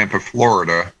in Tampa,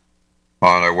 Florida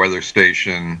on a weather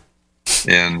station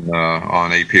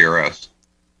on APRS.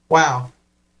 Wow.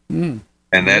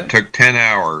 And that took 10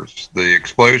 hours. The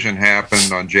explosion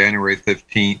happened on January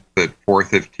 15th at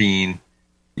 4:15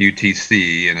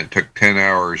 UTC, and it took 10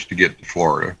 hours to get to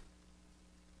Florida.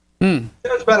 That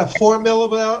was about a 4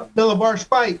 millibar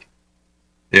spike.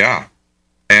 Yeah.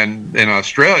 And in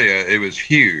Australia, it was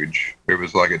huge. It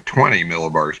was like a 20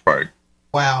 millibar spike.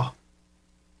 Wow.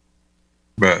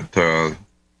 But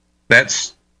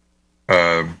that's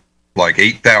like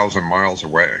 8,000 miles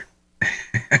away.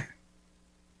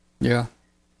 Yeah.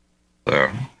 So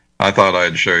I thought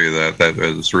I'd show you that. That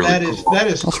is really cool. That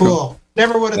is cool.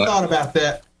 Never would have thought about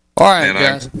that. All right, And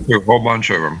guys. I do a whole bunch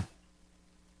of them.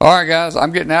 All right, guys.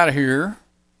 I'm getting out of here.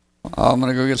 I'm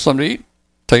going to go get something to eat.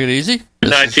 Take it easy. Good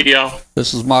night to y'all.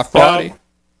 This is my Friday.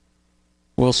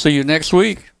 We'll see you next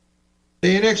week.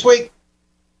 See you next week.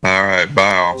 All right.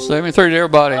 Bye. 7:30 to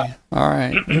everybody. All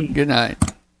right. Good night.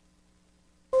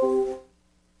 All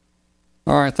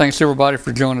right. Thanks, everybody,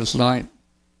 for joining us tonight.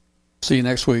 See you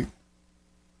next week.